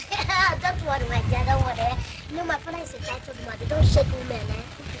 Don't worry, my dear, don't worry. You know, my father is a titled mother. Don't shake women, eh?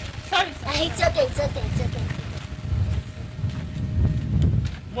 Sorry, sir. It's okay, it's okay, it's okay.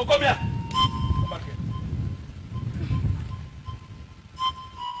 Come here. Come back here.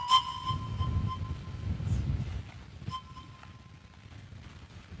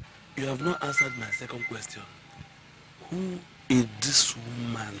 You have not answered my second question. Who is this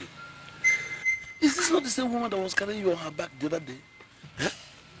woman? Is this not the same woman that was carrying you on her back the other day? Huh?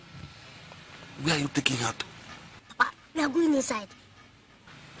 Where are you taking her to? Papa, we are going inside.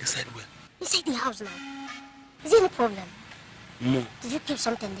 Inside where? Inside the house now. Is there any problem? No. Did you keep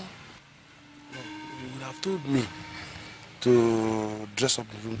something there? No, you would have told me to dress up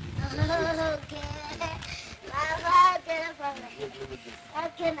the room. Okay. Mama, okay, no problem.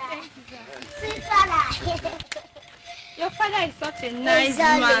 Okay, now. Sweet father. Your father is such a nice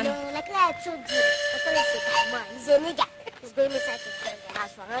Exactly, man. no, like I told you. My father is a bad man. He's a nigga. He's going inside to clean the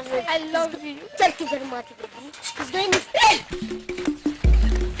house for us. I love you. Thank you very much, baby. He's going inside.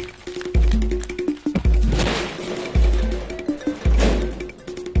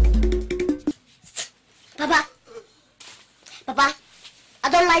 Papa, I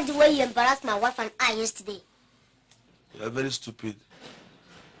don't like the way you embarrassed my wife and I yesterday. You are very stupid.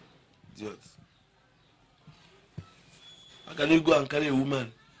 Idiot. How can you go and carry a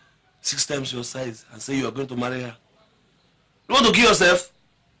woman 6 times your size and say you are going to marry her? You want to kill yourself?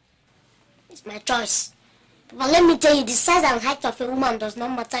 It's my choice. But let me tell you, the size and height of a woman does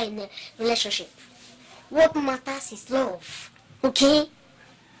not matter in a relationship. What matters is love. Okay?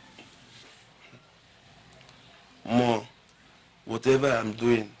 More. Whatever I'm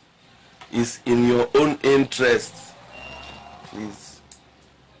doing is in your own interest. Please.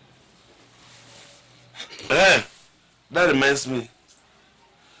 That reminds me.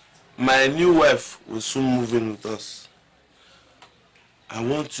 My new wife will soon move in with us. I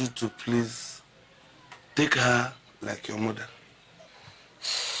want you to please take her like your mother.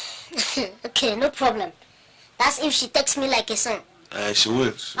 Okay, no problem. That's if she takes me like a son. She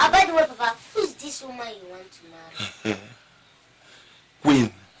will. By the way, Papa, who's this woman you want to marry?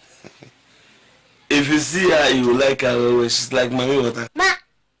 Queen. If you see her, you will like her. She's like Mommy Water. Ma,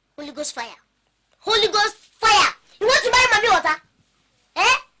 Holy Ghost fire. Holy Ghost fire. You want to marry Mommy Water?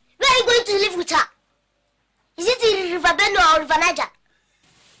 Eh? Where are you going to live with her? Is it in River Benue or River Niger?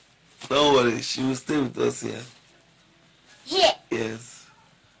 Don't worry, she will stay with us here. Here? Yes.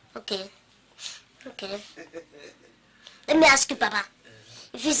 Okay. Okay. Let me ask you, Papa.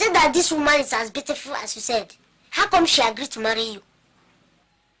 If you said that this woman is as beautiful as you said, how come she agreed to marry you?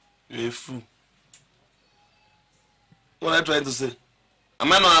 You're a fool. What am I trying to say?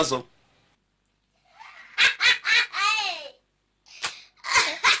 Am I not handsome?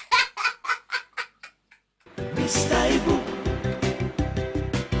 Mr. Ibu.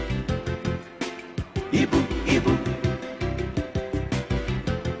 Ibu.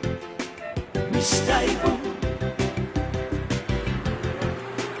 Mr. Ibu.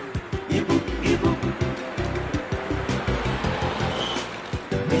 Ibu.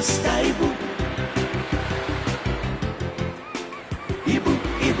 Mr. Ibu. Ibu.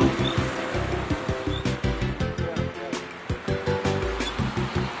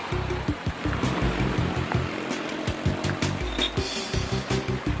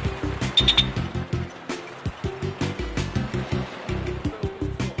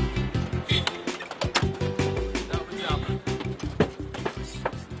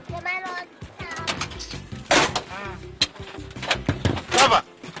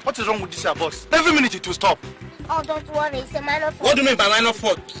 is wrong with this your boss? Every minute it will stop. Oh, don't worry, it's a minor fault. What do you mean by minor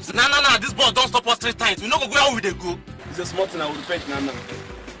fault? Nah, this boss don't stop us 3 times. We not go where we they go. It's a small thing, I will repent now.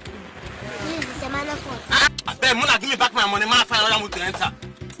 Please, it's a minor fault. Ben, Mona, give me back my money. Man, find another way to enter.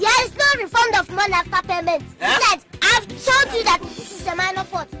 There is no refund of money after payment. Besides, I've told you that this is a minor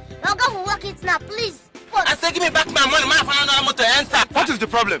fault. Now go and work it now, please. I said, give me back my money. Man, find another way to enter. What is the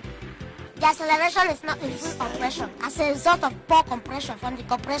problem? The acceleration is not in full compression as a result of poor compression from the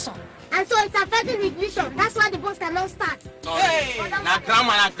compressor. And so it's affecting the ignition. That's why the bus cannot start. Hey! Now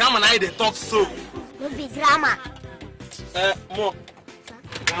grandma, now they talk so. Don't be grammar. More.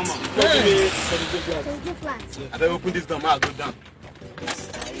 Grandma, Hey. 70 flats. I better open this door, I'll go down.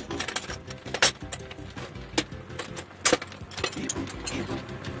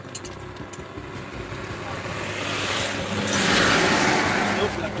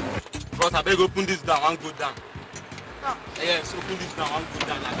 Bros, I better open this down, I'll go down. Oh. Yes, open this down, I'll go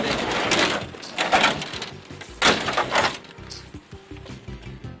down. I beg.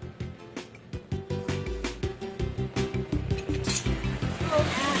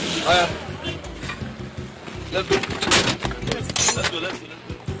 Let's go.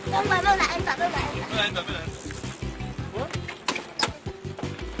 Don't worry, enter. What?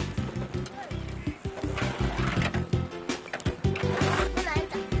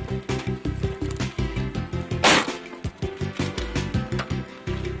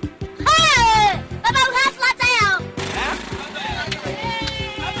 Hey! Baba, we have flat tire.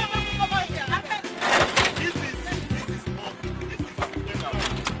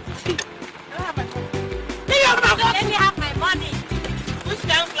 Let me have my money. Which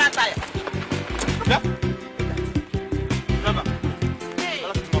kind of flat tire?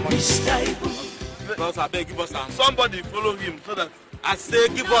 Boss, I beg, give us our somebody follow him so that I say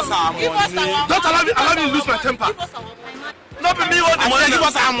give us our money. Don't allow me lose my temper. Not be me what the money. Give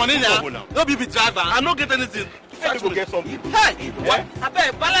us our money now. Don't be driver. I don't get anything. I go get something. Hey, what? I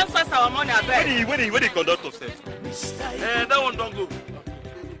beg, balance us our money. I beg. Where the conductor says? That one don't go.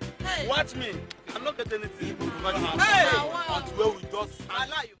 Hey. Watch me. I'm not getting anything. Hey, until where we just. I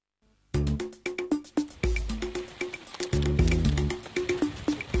like you.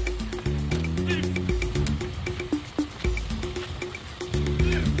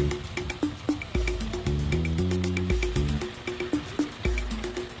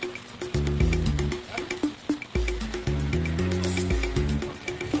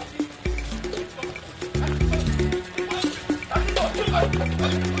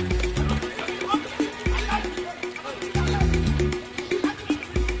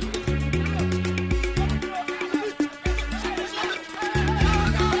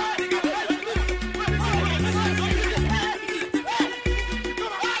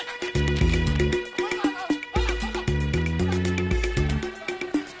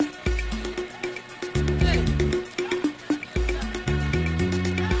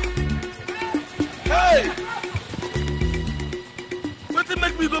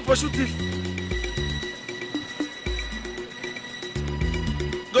 Pursue thief.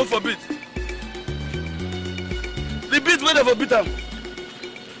 Don't forbid. The beat where they forbid them.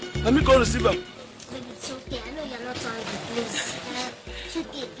 Let me go receive them. Baby, it's okay. I know you're not hungry, please. It's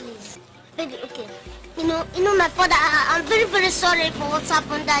okay, please. Baby, okay. You know, my father, I'm very, very sorry for what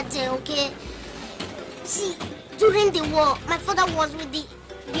happened that day, okay? See, during the war, my father was with the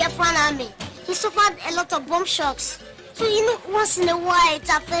Biafran army. He suffered a lot of bomb shocks. So, once in a while, it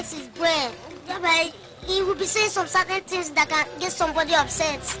affects his brain. He will be saying some certain things that can get somebody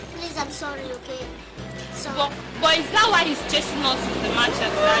upset. Please, I'm sorry, okay? Sorry. But is that why he's chasing us with the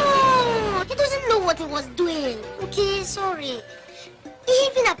machete? No, he doesn't know what he was doing. Okay, sorry. He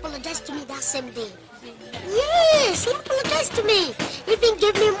even apologized to me that same day. Yes, he apologized to me. He even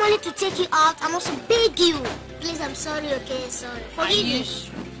gave me money to take you out and also beg you. Please, I'm sorry, okay? Sorry. Forgive me.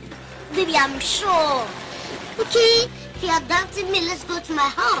 Baby, I'm sure. Okay? If you adopted me, let's go to my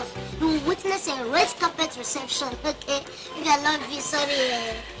house. You will witness a red carpet reception, okay? If I love you,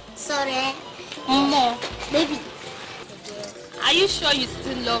 sorry. Sorry. Mama. Baby. Are you sure you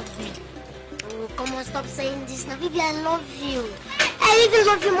still love me? Oh, come on, stop saying this now. Baby, I love you. I even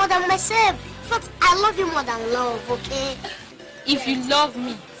love you more than myself. In fact, I love you more than love, okay? If you love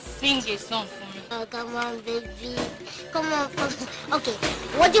me, sing a song for me. Oh, come on, baby. Come on. Okay,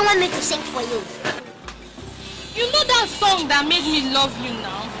 what do you want me to sing for you? You know that song that made me love you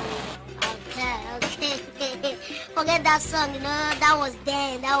now? Okay. Forget that song, that was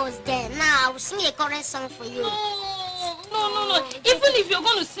then. Now I will sing a current song for you. No. No. Even if you're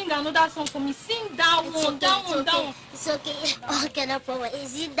going to sing another song for me, sing that one, that one. It's okay. Okay, no problem.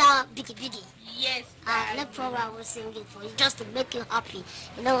 Is it that biggie? Yes. No problem. I will sing it for you just to make you happy.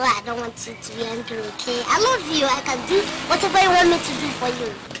 You know what? I don't want you to be angry, okay? I love you. I can do whatever you want me to do for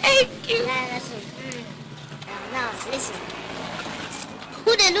you. Thank you. That's it. Now, listen.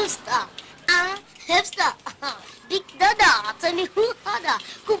 Who the new star? Hipster. Big Dada. Tell me who harder.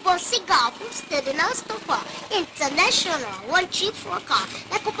 Who bought cigar? Who steady now stopper? International. One chief worker.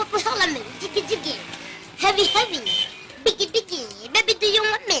 Like a purple helmet. Jiggy. Heavy. Biggie. Baby, do you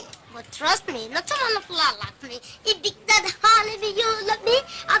want me? But trust me, not someone of fly like me. If Big Dada Holly, you love me,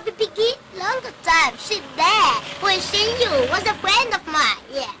 I'll be Biggie longer time. She there. Wishing you was a friend of mine.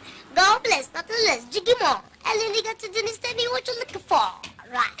 Yeah. God bless, nothing less. Jiggy more. And then you got to do this, tell me what you're looking for.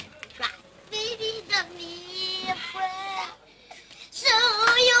 Right. Baby, love me a friend. So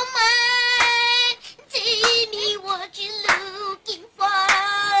you're mine. Tell me what you're looking for.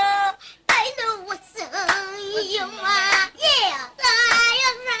 I know what's on your mind. Yeah,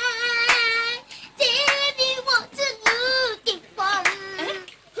 lion right. Tell me what you're looking for.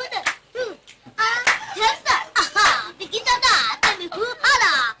 Who? Here's that. Biggie Dada. Tell me who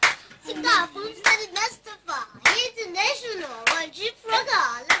harder. Cigar food study masterful. International. One Jeep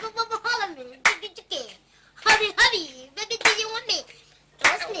Frogger. Like a Bubba Holloman. Jiggy. Hurry. Baby, do you want me?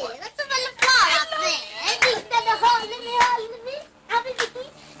 Trust me. Let's have a floor out there. Big Dada hold me. I'll be Biggie.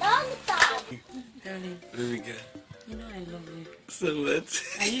 Long time. Darling. Very good. You know I love you. So what?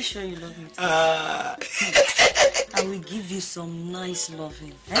 Are you sure you love me too? I will give you some nice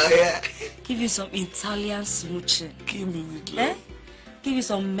loving. Oh yeah. Give you some Italian smooching. Give me with love. Give you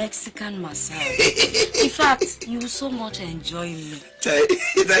some Mexican massage. In fact, you will so much enjoy me.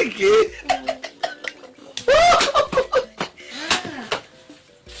 Thank you.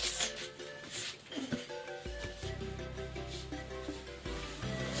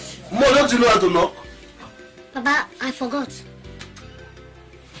 Mom, don't you know how to knock? Papa, I forgot.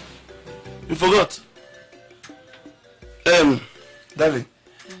 You forgot? Darling.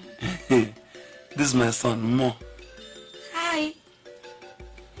 This is my son, Mo. Hi.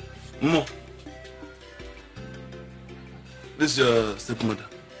 Mo. This is your stepmother.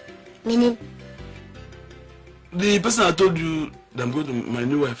 Meaning? The person I told you that I'm going to my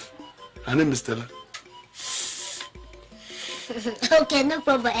new wife. Her name is Stella. Okay, no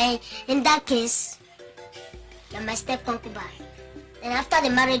problem. In that case, you're my step concubine. And after the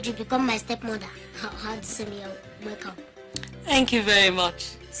marriage, you become my stepmother. How to say me welcome. Thank you very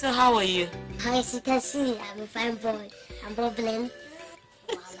much. So how are you? As you can see, I'm a fine boy. I'm bubbling.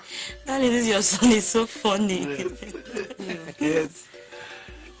 Darling, this your son is so funny. Yes.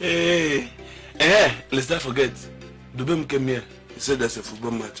 Hey, let's not forget. Dubem came here. He said there's a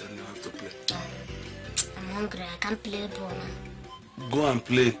football match and you have to play. I'm hungry. I can't play ball now. Go and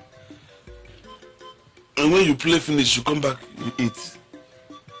play. And when you play finish, you come back, you eat.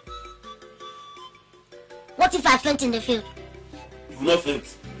 What if I faint in the field? You will not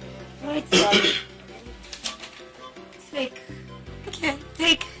faint. Right, take. Okay,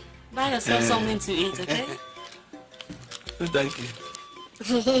 take. Buy yourself something to eat, okay? Thank you.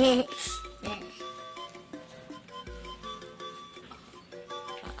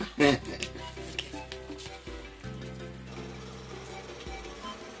 Hey!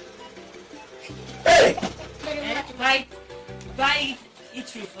 Buy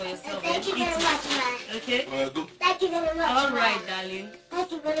eatery for yourself. Thank you very much, Ma. Okay? Go. Thank you very much. All Ma. right, darling.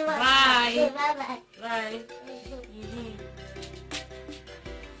 Thank you very much. Bye. Okay, bye-bye. Bye.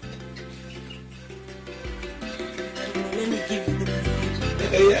 Let me give you the message.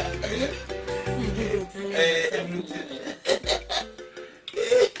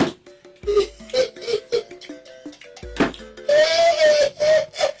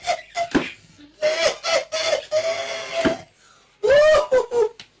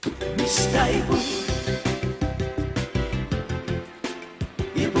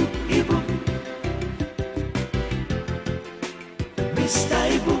 Mr.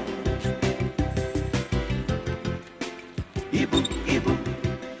 Ibu.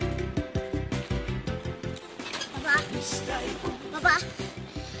 Mr. Ibu. Papa,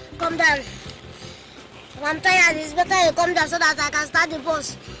 come down. I'm tired. It's better you come down so that I can start the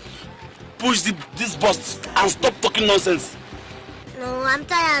bus. Push this bus and stop talking nonsense. No, I'm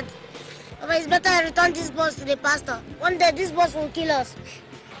tired. Papa, it's better I return this bus to the pastor. One day this bus will kill us.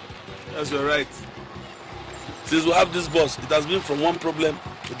 Yes, you're right. Since we have this bus, it has been from one problem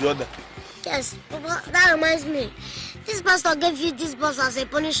to the other. Yes, Papa, that reminds me. This pastor gave you this bus as a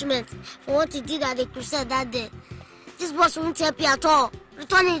punishment for what he did at the crusade that day. This bus won't help you at all.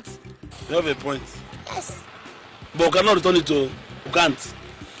 Return it. You have a point. Yes. But we cannot return it to. We can't.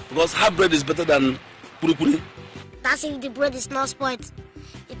 Because half bread is better than kuli kuli. That's if the bread is not spoiled.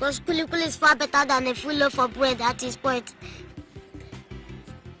 Because kuli kuli is far better than a full loaf of bread that is spoiled.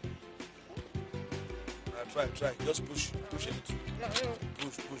 Try. Just push it.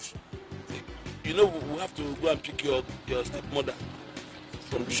 Push. You know, we have to go and pick your stepmother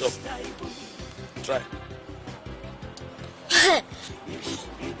from the shop. Try.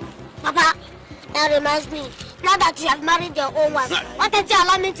 Papa, that reminds me. Now that you have married your own wife, why can't you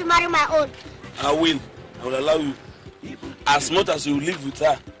allow me to marry my own? I will allow you. As much as you live with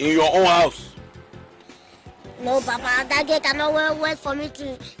her in your own house. No, Papa, that girl cannot wait for me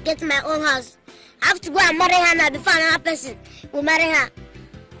to get my own house. I have to go and marry her now before another person will marry her.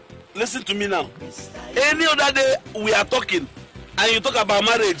 Listen to me now. Any other day we are talking and you talk about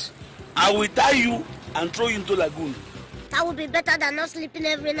marriage, I will tie you and throw you into lagoon. That would be better than not sleeping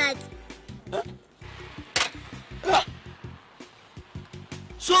every night. Huh?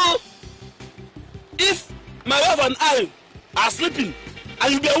 So, if my wife and I are sleeping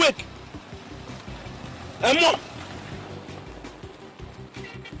and you be awake, and more.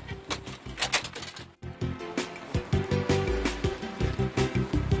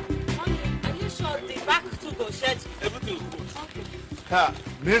 Everything is good. Ha,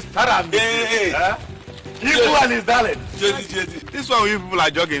 Mr. and Hey. Ibu and his darling. JD. This one you people are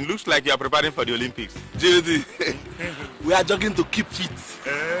jogging looks like you are preparing for the Olympics. JD. We are jogging to keep fit.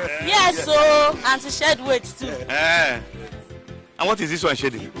 Yes, so and to shed weight too. And what is this one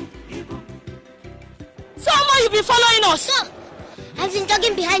shedding? So how you be following us? Sir, I've been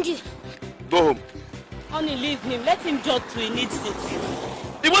jogging behind you. Go home. Only leave him. Let him jog to he needs it.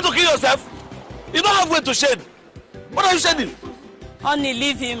 You want to kill yourself? You don't have weight to shed. What are you shedding? Only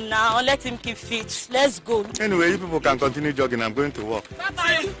leave him now. Let him keep fit. Let's go. Anyway, you people can continue jogging. I'm going to work.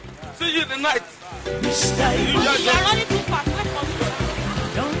 Bye-bye. See you in the night. You are running too fast. Wait for me.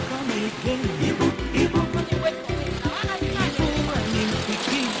 Don't come again. Ibu. Wait for me.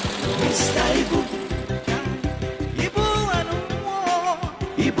 Mr. Ibu. Ibu and more.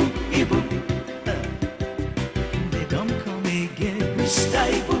 Ibu. They don't come again. Mr.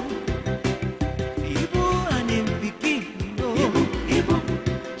 Ibu. Ibu and him begin. Ibu.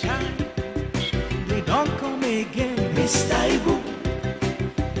 They don't come again. Mr. Ibu.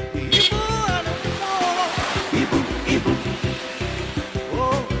 Ibu and more. Ibu.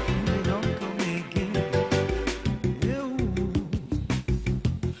 Oh, they don't come again.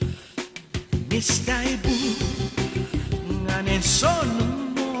 Mr. Ibu and his son no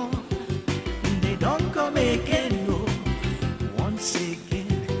more. They don't come again, no. Once again,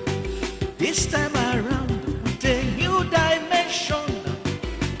 this time around, with a new dimension,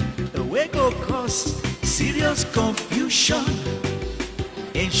 the way go cause serious confusion.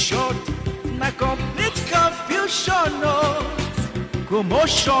 In short, na complete confusion, no.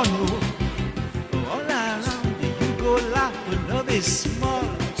 Commotion, no. All around you go laugh, but love is small.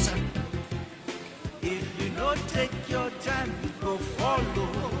 If you don't take your time, you go follow.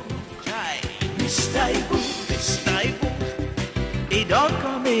 Try. Mr. Ibu, he don't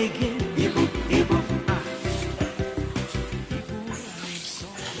come again. Ibu.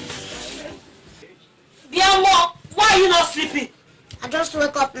 Biamo, why are you not sleeping? I just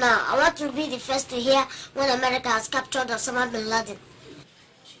woke up now. I want to be the first to hear when America has captured Osama bin Laden.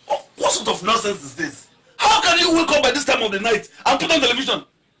 Oh, what sort of nonsense is this? How can you wake up by this time of the night and put on television?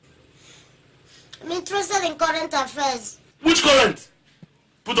 I'm interested in current affairs. Which current?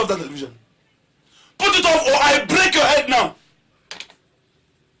 Put off that television. Put it off or I break your head now.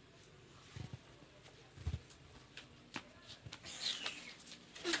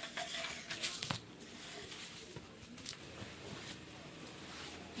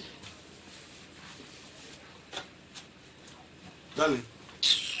 Darling.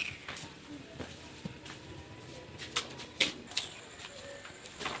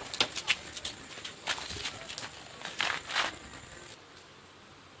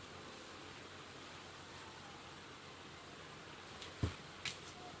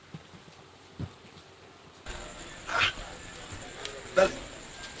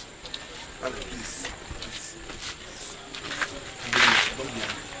 Darling, please. Don't be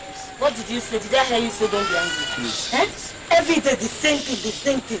angry. What did you say? Did I hear you say don't be angry? Please. Eh? Every day the same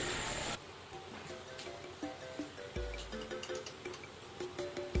thing.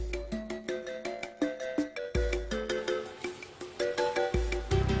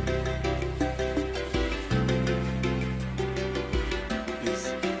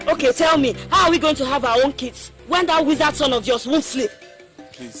 Okay, tell me, how are we going to have our own kids when that wizard son of yours won't sleep?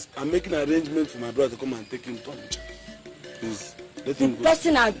 Please, I'm making an arrangement for my brother to come and take him to lunch. Please. The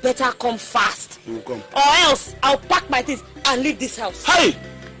person had better come fast. He will come. Or else I'll pack my things and leave this house. Hey!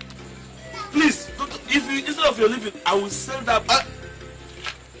 Please, if you, instead of your leaving, I will send that.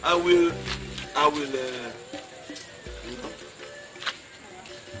 I will.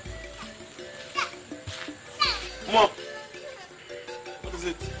 Mom, what is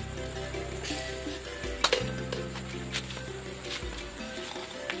it?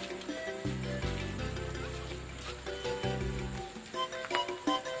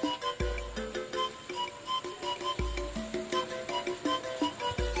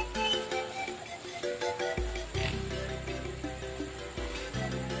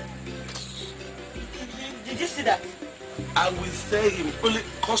 Did you see that? I will say him. Only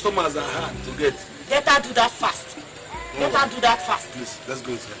customers are hard to get. Let her do that fast. Let her do that fast. Please, let's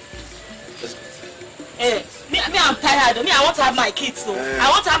go inside. Let's go inside. Hey, me I'm tired. Me, I want to have my kids. So I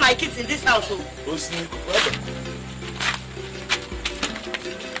want to have my kids in this house. So.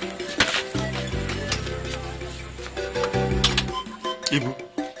 Ibu,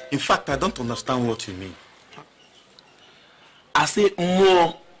 in fact, I don't understand what you mean. I say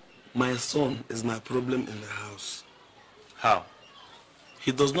more. My son is my problem in the house. How?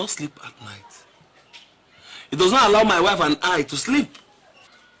 He does not sleep at night. He does not allow my wife and I to sleep.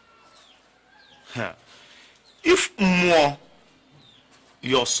 If more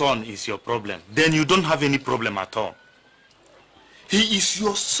your son is your problem, then you don't have any problem at all. He is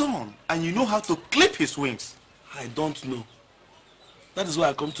your son and you know how to clip his wings. I don't know. That is why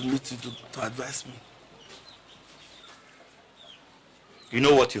I come to meet you to advise me. You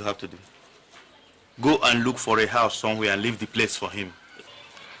know what you have to do? Go and look for a house somewhere and leave the place for him.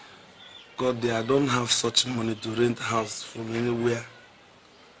 God, I don't have such money to rent a house from anywhere.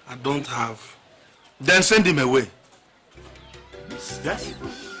 I don't have. Then send him away. Yes? Ibu.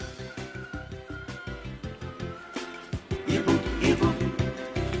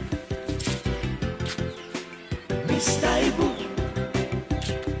 Mr. Ibu.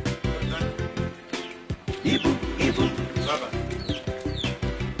 Ibu.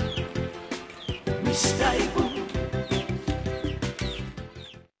 Mr. Ibu.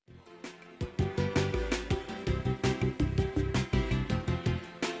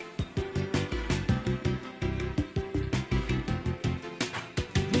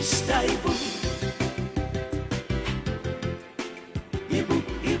 Mr. Ibu.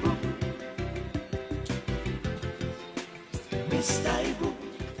 Ibu. Mr. Ibu.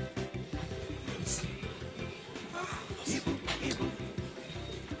 Ibu. Mr.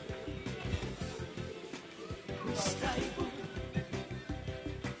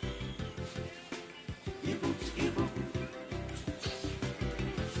 Ibu. Ibu.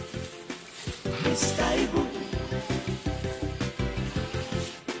 Mr. Ibu.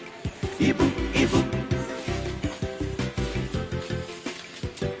 Ibu.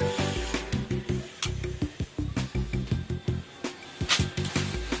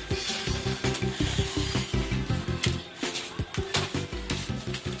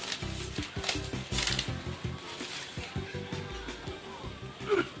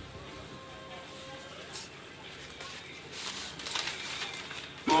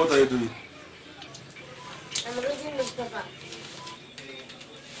 What are you doing? I'm reading newspaper.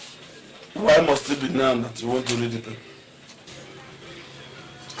 Why must it be now that you want to read it?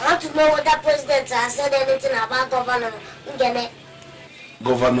 I want to know whether President has said anything about Governor Ngene.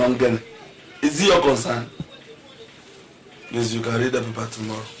 Governor Ngene. Is it your concern? Yes, you can read the paper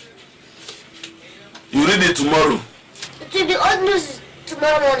tomorrow. You read it tomorrow. It will be old news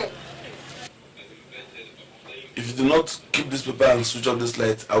tomorrow morning. If you do not keep this paper and switch off this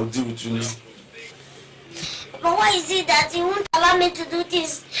light, I will deal with you now. But why is it that you won't allow me to do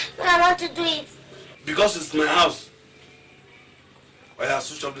this when I want to do it? Because it's my house. Why I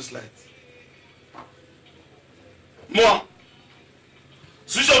switch off this light? More.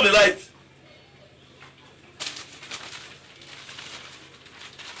 Switch off the light.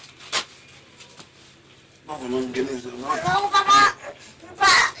 No, Papa.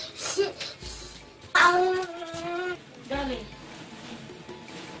 Papa. Darling,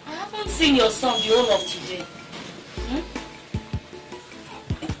 I haven't seen your son the whole of today.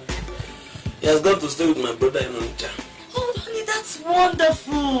 He has gone to stay with my brother in Onitsha. Oh, honey, that's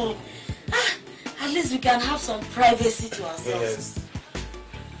wonderful. At least we can have some privacy to ourselves. Yes.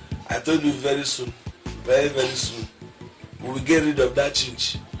 I told you very soon, very, very soon, we will get rid of that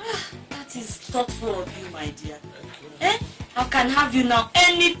chinch. That is thoughtful of you, my dear. I can have you now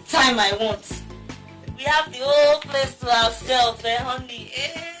anytime I want. We have the whole place to ourselves, honey.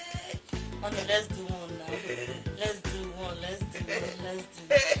 Honey, let's do one now. Let's do one.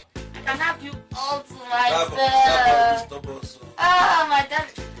 I can have you all to myself. Ah, my dad.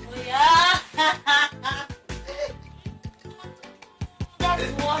 Oh, yeah. That's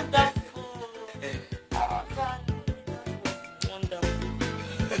wonderful. Oh, God.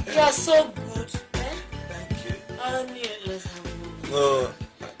 Wonderful. You are so good. Thank you. Let's have a No,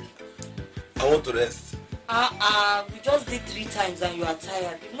 I want to rest. we just did 3 times and you are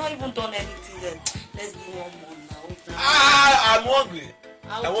tired. You've not even done anything then. Let's do one more now. I'm hungry.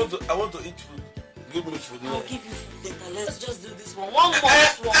 I want to eat food. Give me food. I'll give you food later. Let's just do this one. One more.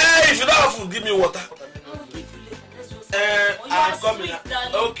 If you don't have food, give me water. I'll give you later. Let's just. I'm coming.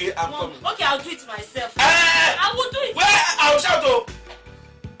 Okay, I'm coming. Okay, I'll do it myself. I will do it. Where? I'll shout oh.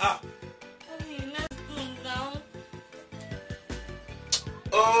 Let's do it now.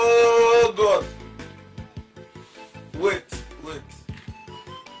 Oh God. Wait.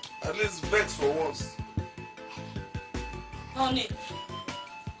 At least vex for once. Honey.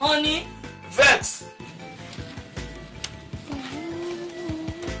 Vex.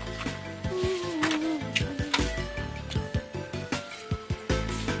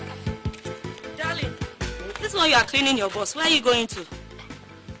 Darling, this one you are cleaning your bus. Where are you going to?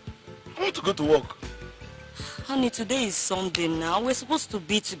 I want to go to work. Honey, today is Sunday now. We're supposed to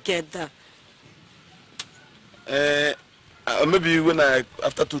be together. Maybe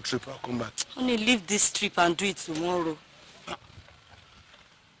after 2 trips, I'll come back. Honey, leave this trip and do it tomorrow.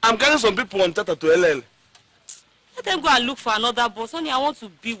 I'm carrying some people on Tata to LL. Let them go and look for another bus. Honey, I want to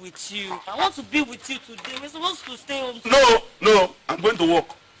be with you. I want to be with you today. We're supposed to stay home today. No. I'm going to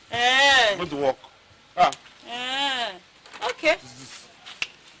work. I'm going to work. Okay.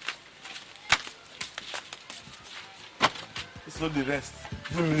 It's not the rest.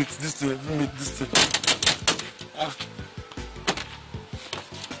 Every minute, this thing.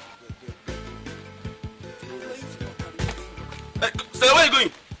 Stella, where are you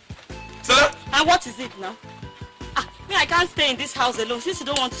going? Stella? And what is it now? I can't stay in this house alone. Since you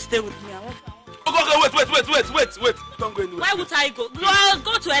don't want to stay with me, I want to... Wait. Don't go anywhere. Where would I go?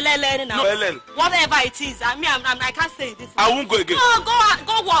 Go to LL now. No, LL. Whatever it is. I can't stay in this house. I won't go again. No,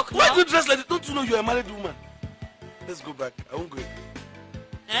 go walk. Why do you dress like this? Don't you know you're a married woman? Let's go back. I won't go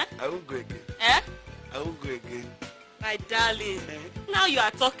again. I won't go again. I won't go again. My darling. Now you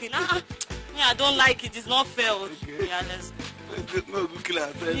are talking. I don't like it. It's not fair. Okay. Yeah, let's go. No, go kill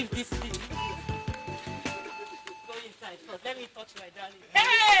her. Leave this thing. Go inside first. Let me touch my darling.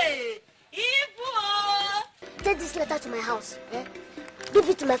 Hey! Ibu! Take this letter to my house. Give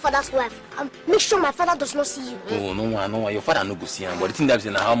it to my father's wife. Make sure my father does not see you. No. Your father no go see him. But the thing that is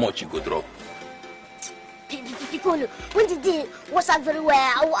in how much you go drop. Piccolo, when the day was out very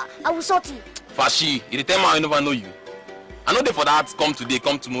well, I will sort you. Fashi, you tell me I never know you. I know they for that come today,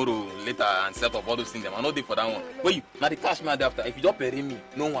 come tomorrow, later and set up all those things. I know they for that one. Wait, you now the cash me after. If you don't pay me,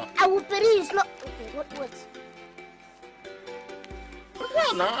 no one. I will pay you. It's not okay. What?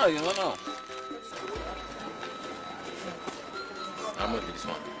 No, you don't know. I'm with this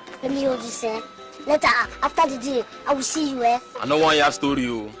one. Let me hold this. Later, after the day, I will see you. I know one year story,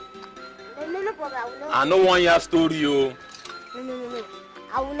 you. No problem. I will not. I know 1 year story, you. No.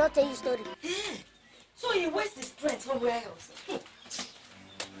 I will not tell you story. So he wastes his strength somewhere else.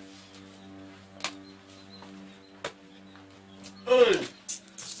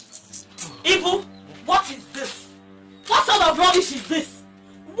 Ibu, what is this? What sort of rubbish is this?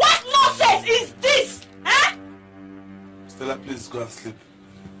 What nonsense is this? Stella, please go and sleep.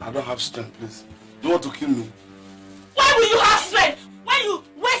 I don't have strength, please. You want to kill me? Why will you have strength when you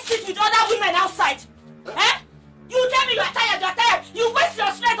waste it with other women outside? You tell me you are tired. You waste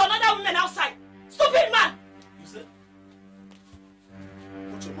your strength on other women outside. Stupid man! You said?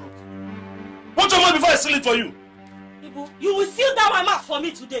 Watch your mouth. Watch your mouth before I seal it for you. Ibu, you will seal down my mouth for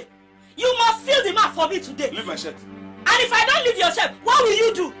me today. You must seal the mouth for me today. Leave my shirt. And if I don't leave your shirt, what will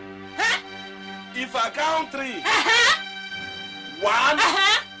you do? If I count 3. 1.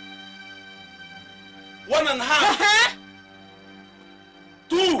 1.5.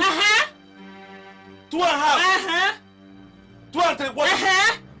 2. 2.5. 2 and 3 quarter.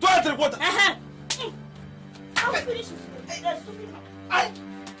 2 and 3 quarter. I will finish it. That's stupid.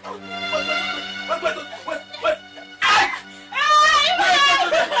 Wait.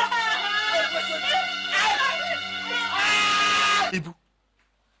 Ibu,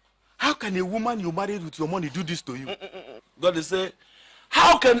 how can a woman you married with your money do this to you? God is saying,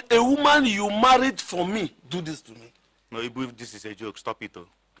 how can a woman you married for me do this to me? No, Ibu, if this is a joke, stop it.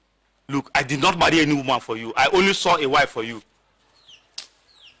 Look, I did not marry any woman for you. I only saw a wife for you.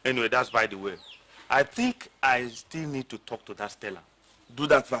 Anyway, that's by the way. I think I still need to talk to that Stella. Do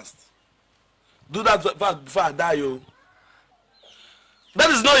that fast. Do that fast before I die, yo. That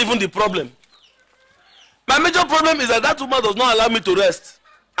is not even the problem. My major problem is that woman does not allow me to rest.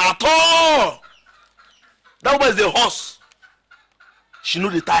 At all. That woman is a horse. She know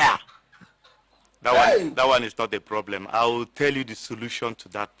the tire. That one is not a problem. I will tell you the solution to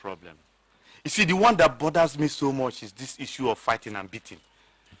that problem. You see, the one that bothers me so much is this issue of fighting and beating.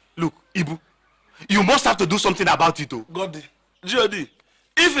 Look, Ibu, you must have to do something about it, though. God, G.O.D.,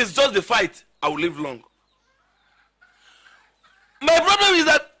 if it's just the fight, I will live long. My problem is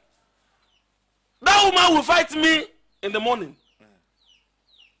that woman will fight me in the morning,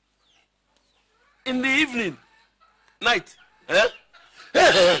 in the evening, night.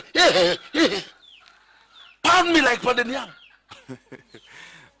 Pound me like pounded yam.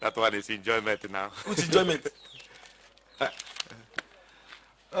 That one is enjoyment now. What's enjoyment?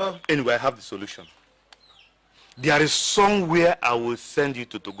 Anyway, I have the solution. There is somewhere I will send you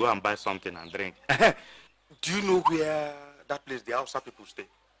to go and buy something and drink. Do you know where that place the Hausa people stay?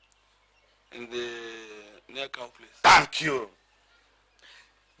 In the near cow place. Thank you.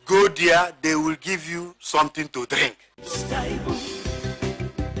 Go there, they will give you something to drink.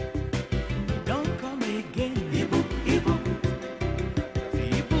 Don't come again. Ibu, Ibu.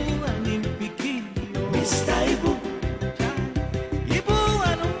 Ibu and him picking. Mr. Ibu. Ibu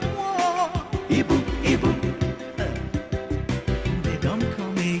and more. Ibu, Ibu. They don't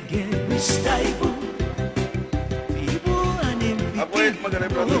come again. Mr. Ibu. Ibu and him picking.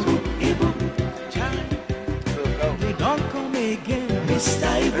 Ibu. They don't come again. Mr.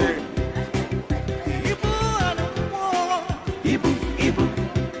 Ibu. Ibu and more. Ibu, Ibu.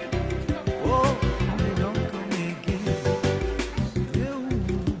 Oh, they don't come again.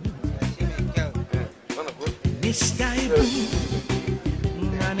 Mr. Ibu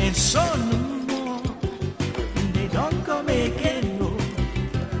and his son no more. They don't come again, no.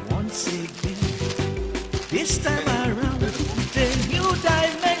 Once again, this time around, the new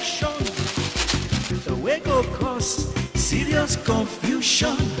dimension. The way go cause serious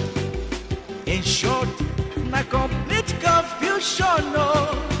confusion. In short, my complete confusion, no.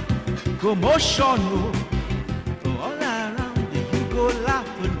 Commotion, no. All around you go laugh,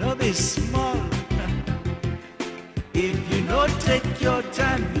 but no be small. If you no take your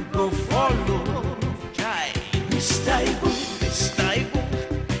time, you go follow. Try, Mr. Ibu, Mr. Ibu.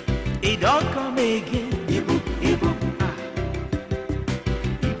 It don't come again. Ibu, Ibu.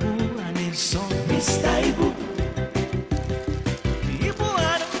 Ibu and his son, Mr. Ibu. Ibu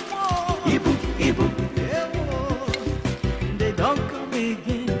and more. Ibu, Ibu. They don't come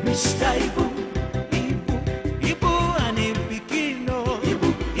again. Mr. Ibu. Ibu, Ibu and him picking, no. Ibu,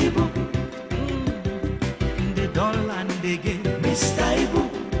 Ibu. They don't land again. Mr. Ibu.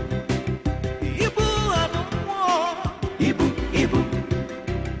 Ibu and more. Ibu, Ibu.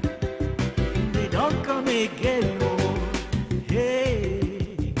 They don't come again, no.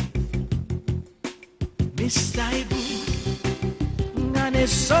 Hey, Mr. Ibu and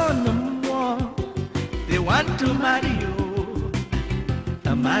his son no more. They want to marry you,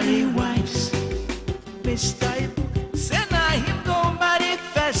 marry wives. Mr. Ibu say na him go marry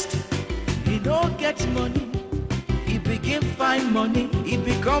first. He don't get money, he begin find money, he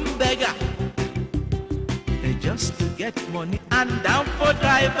become beggar. They just to get money and down for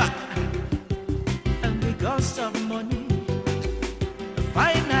driver. And because of money,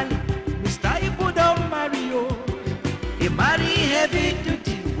 finally Mr. Ibu don't marry you. He marry heavy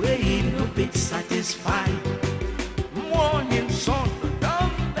duty where he no bit satisfied. Morning son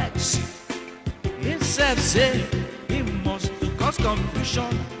don't vex. Himself say he must to cause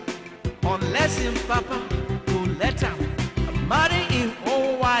confusion unless him papa will let him marry his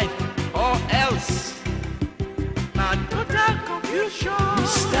own wife or else. Now total confusion.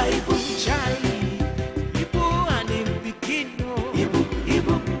 Mr. Ibu chai. Ibu and him begin no. Ibu,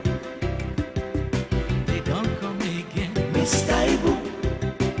 Ibu. They don't come again. Mr. Ibu.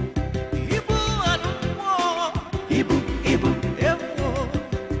 Ibu and more. Ibu, Ibu.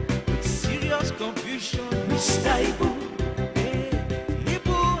 With serious confusion. Mr. Ibu.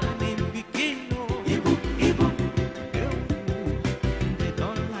 Ibu and him begin no. Ibu, Ibu. They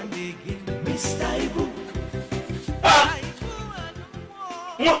don't land again. Mr. Ibu.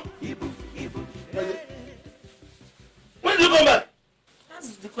 When did you come back? That's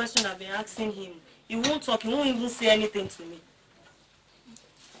the question I've been asking him. He won't talk, he won't even say anything to me.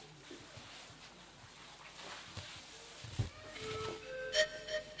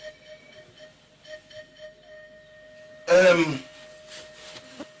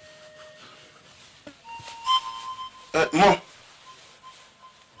 Mom,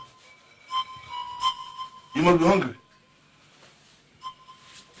 you must be hungry.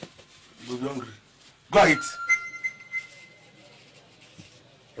 You must be hungry. Go and eat.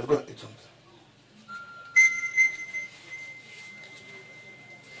 Go and eat something.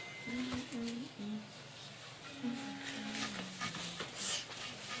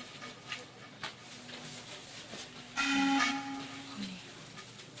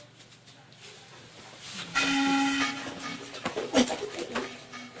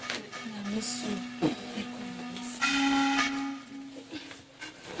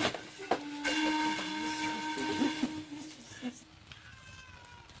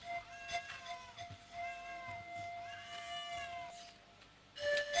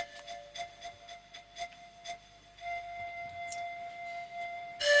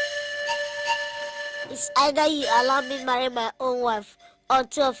 It's either you allow me marry my own wife, or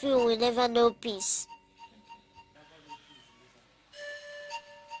two of you will never know peace.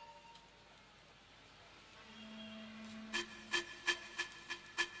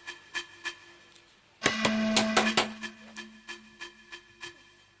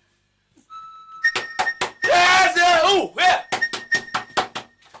 Where?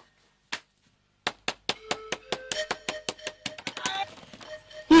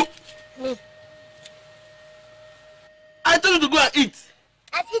 Me. I told you to go and eat.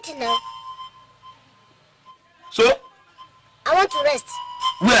 I've eaten now. So? I want to rest.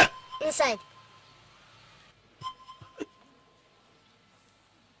 Where? Inside.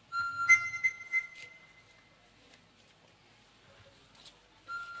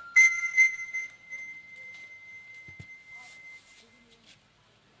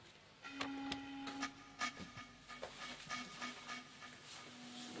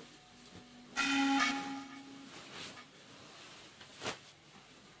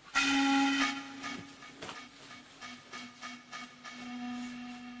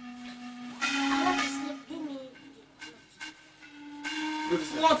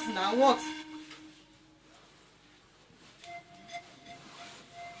 What now? What?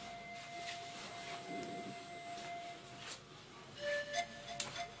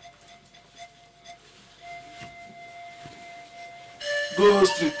 Go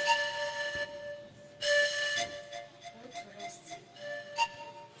sleep.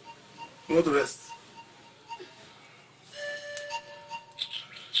 You want to rest?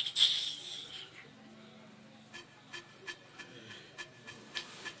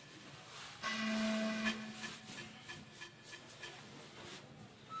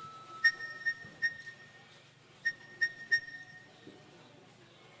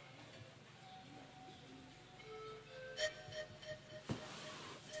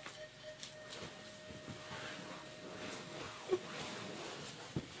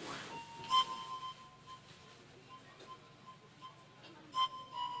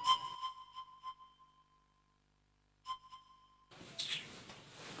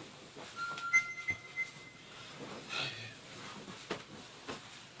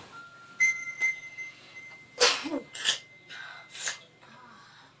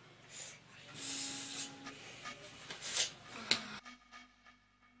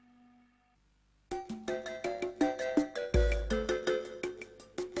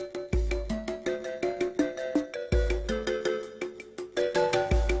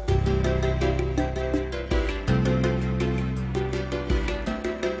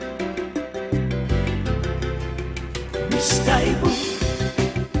 Mr. Ibu